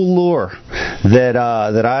school lure that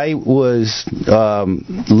I was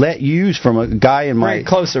let use from a guy in my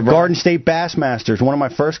Garden State Bassmasters, one of my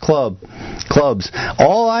first clubs.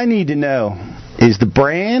 All I need to know is the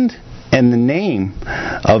brand and the name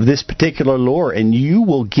of this particular lure, and you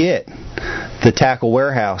will get the Tackle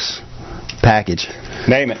Warehouse package.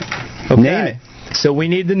 Name it. Okay. Name it. So we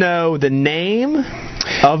need to know the name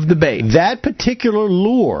of the bait. That particular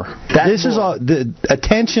lure.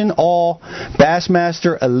 Attention all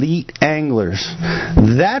Bassmaster elite anglers.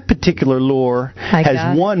 That particular lure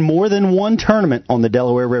has won more than one tournament on the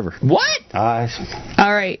Delaware River. What? All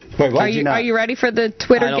right. Wait, are you ready for the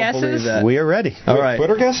Twitter guesses? We are ready. All right.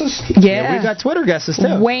 Twitter guesses? Yeah. We've got Twitter guesses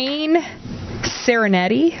too. Wayne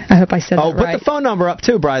Serenetti. I hope I said that right. Put the phone number up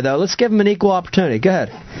too, Bri, though. Let's give him an equal opportunity. Go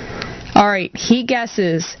ahead. All right. He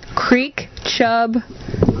guesses creek chub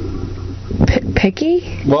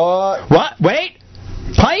picky. What? Wait.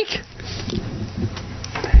 Pike?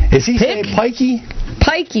 Is he saying pikey?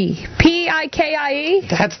 Pikey. P-I-K-I-E?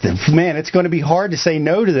 It's going to be hard to say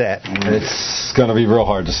no to that. It's going to be real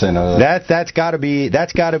hard to say no to that. That's got to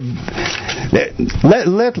I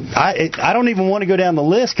don't even want to go down the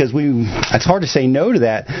list because it's hard to say no to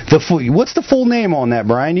that. What's the full name on that,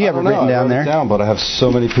 Brian? You have it written down there. Down, but I have so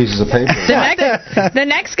many pieces of paper. The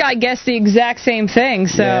next guy guessed the exact same thing,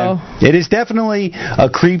 so... Yeah. It is definitely a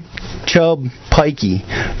creek chub pikey,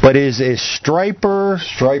 but is striper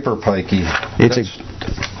pikey.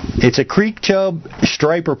 It's a creek chub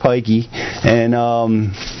striper pikey, and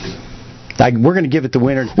we're going to give it the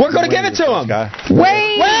winner. We're going to give it to him.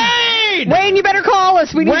 Wayne, you better call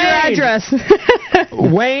us. We need your address.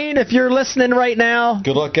 Wayne, if you're listening right now,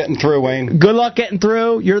 good luck getting through, Wayne. Good luck getting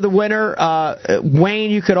through. You're the winner.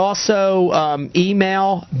 Wayne, you could also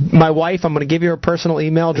email my wife. I'm going to give you her personal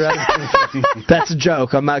email address. That's a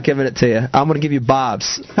joke. I'm not giving it to you. I'm going to give you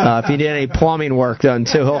Bob's. If you need any plumbing work done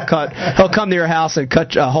too, he'll come to your house and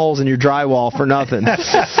cut holes in your drywall for nothing.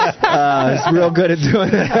 He's real good at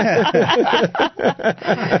doing that.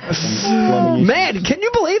 Man, can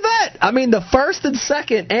you believe that? I mean, the first and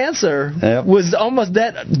second answer was almost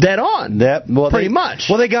dead on. Pretty much.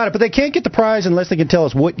 Well, they got it, but they can't get the prize unless they can tell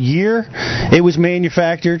us what year it was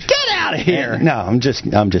manufactured. Get out of here! No, I'm just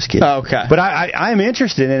kidding. Okay. But I'm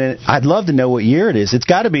interested in it. I'd love to know what year it is. It's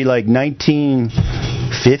got to be like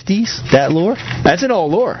 1950s. That lure. That's an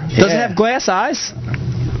old lure. Does it have glass eyes,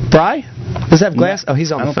 Bri? Does it have glass? Oh,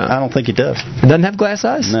 he's on the phone. I don't think it does. It doesn't have glass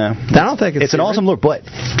eyes? No. I don't think it's an awesome lure, but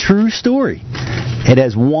true story. It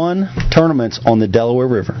has won tournaments on the Delaware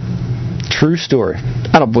River. True story.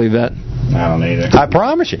 I don't believe that. I don't either. I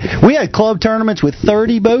promise you. We had club tournaments with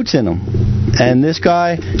 30 boats in them. And this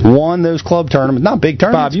guy won those club tournaments. Not big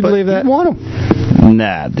tournaments, Bob, you believe that? He won them.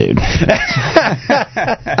 Nah, dude.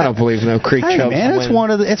 I don't believe no creek chubs. Man, it's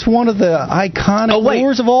one of the iconic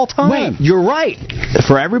lures of all time. Wait, you're right.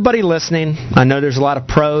 For everybody listening, I know there's a lot of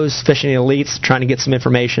pros fishing the elites trying to get some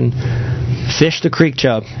information. Fish the creek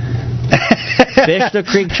chub. Fish the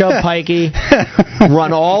creek chub pikey.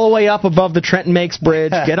 Run all the way up above the Trenton Makes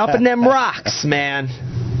Bridge. Get up in them rocks, man.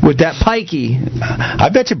 with that pikey. I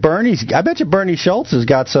bet you Bernie Schultz has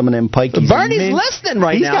got some of them pikeys. Bernie's listening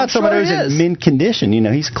right now. He's got some of those in mint condition. You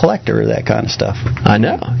know, he's a collector of that kind of stuff. I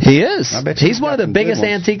know. He is. I bet he's one of the biggest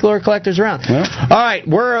antique lure collectors around. Yeah. All right,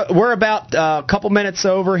 we're about a couple minutes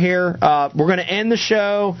over here. We're going to end the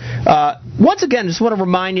show. Once again, just want to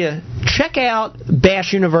remind you, check out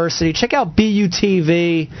Bass University. Check out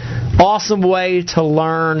BUTV. Awesome way to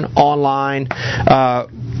learn online.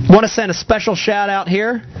 Want to send a special shout out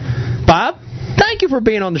here. Bob, thank you for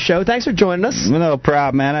being on the show. Thanks for joining us. No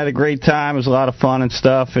problem, man. I had a great time. It was a lot of fun and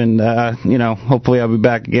stuff, and, hopefully I'll be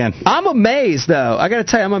back again. I'm amazed, though. I got to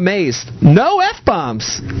tell you, I'm amazed. No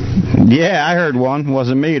F-bombs. Yeah, I heard one.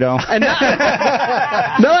 Wasn't me, though. And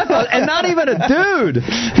not, no F-bombs, and not even a dude.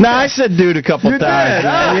 No, I said dude a couple times.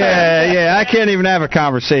 Oh. Yeah. I can't even have a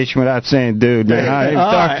conversation without saying dude, man.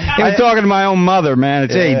 I'm talking to my own mother, man.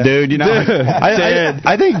 It's, hey, dude, you know.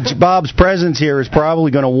 I think Bob's presence here is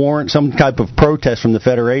probably going to warrant some type of protest from the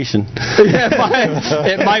Federation. Yeah,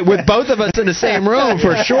 it might, with both of us in the same room,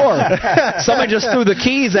 for sure. Somebody just threw the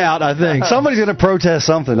keys out, I think. Somebody's going to protest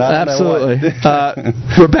something. Absolutely.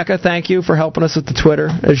 Rebecca, thank you for helping us with the Twitter,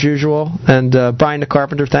 as usual. And Brian the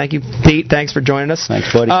Carpenter, thank you. Pete, thanks for joining us.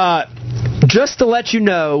 Thanks, buddy. Just to let you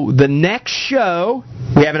know, the next show,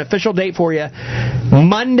 we have an official date for you,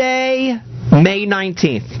 Monday, May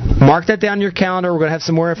 19th. Mark that down in your calendar. We're going to have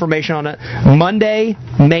some more information on it. Monday,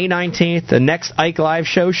 May 19th, the next Ike Live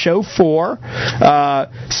show, Show 4.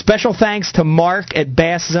 Special thanks to Mark at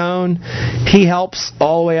Bass Zone. He helps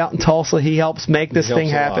all the way out in Tulsa. He helps make this thing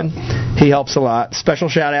happen. He helps a lot. Special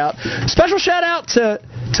shout out. Special shout out to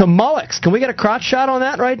Mullix. Can we get a crotch shot on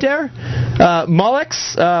that right there?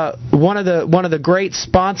 Mullix, one of the great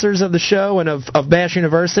sponsors of the show and of Bass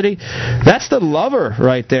University. That's the Lover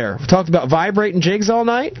right there. We talked about vibrating jigs all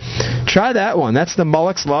night. Try that one. That's the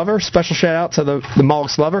Mullix Lover. Special shout out to the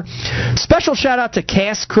Mullix Lover. Special shout out to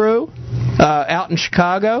Cast Crew out in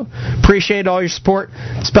Chicago. Appreciate all your support.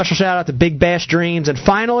 Special shout out to Big Bass Dreams. And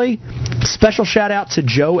finally, special shout out to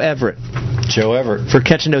Joe Everett. Joe Everett. For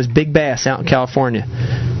catching those big bass out in California.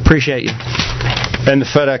 Appreciate you. And the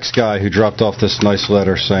FedEx guy who dropped off this nice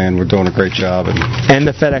letter saying we're doing a great job. And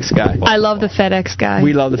the FedEx guy. I love the FedEx guy.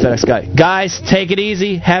 We love the FedEx guy. Guys, take it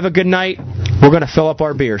easy. Have a good night. We're going to fill up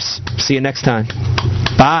our beers. See you next time.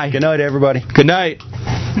 Bye. Good night, everybody. Good night.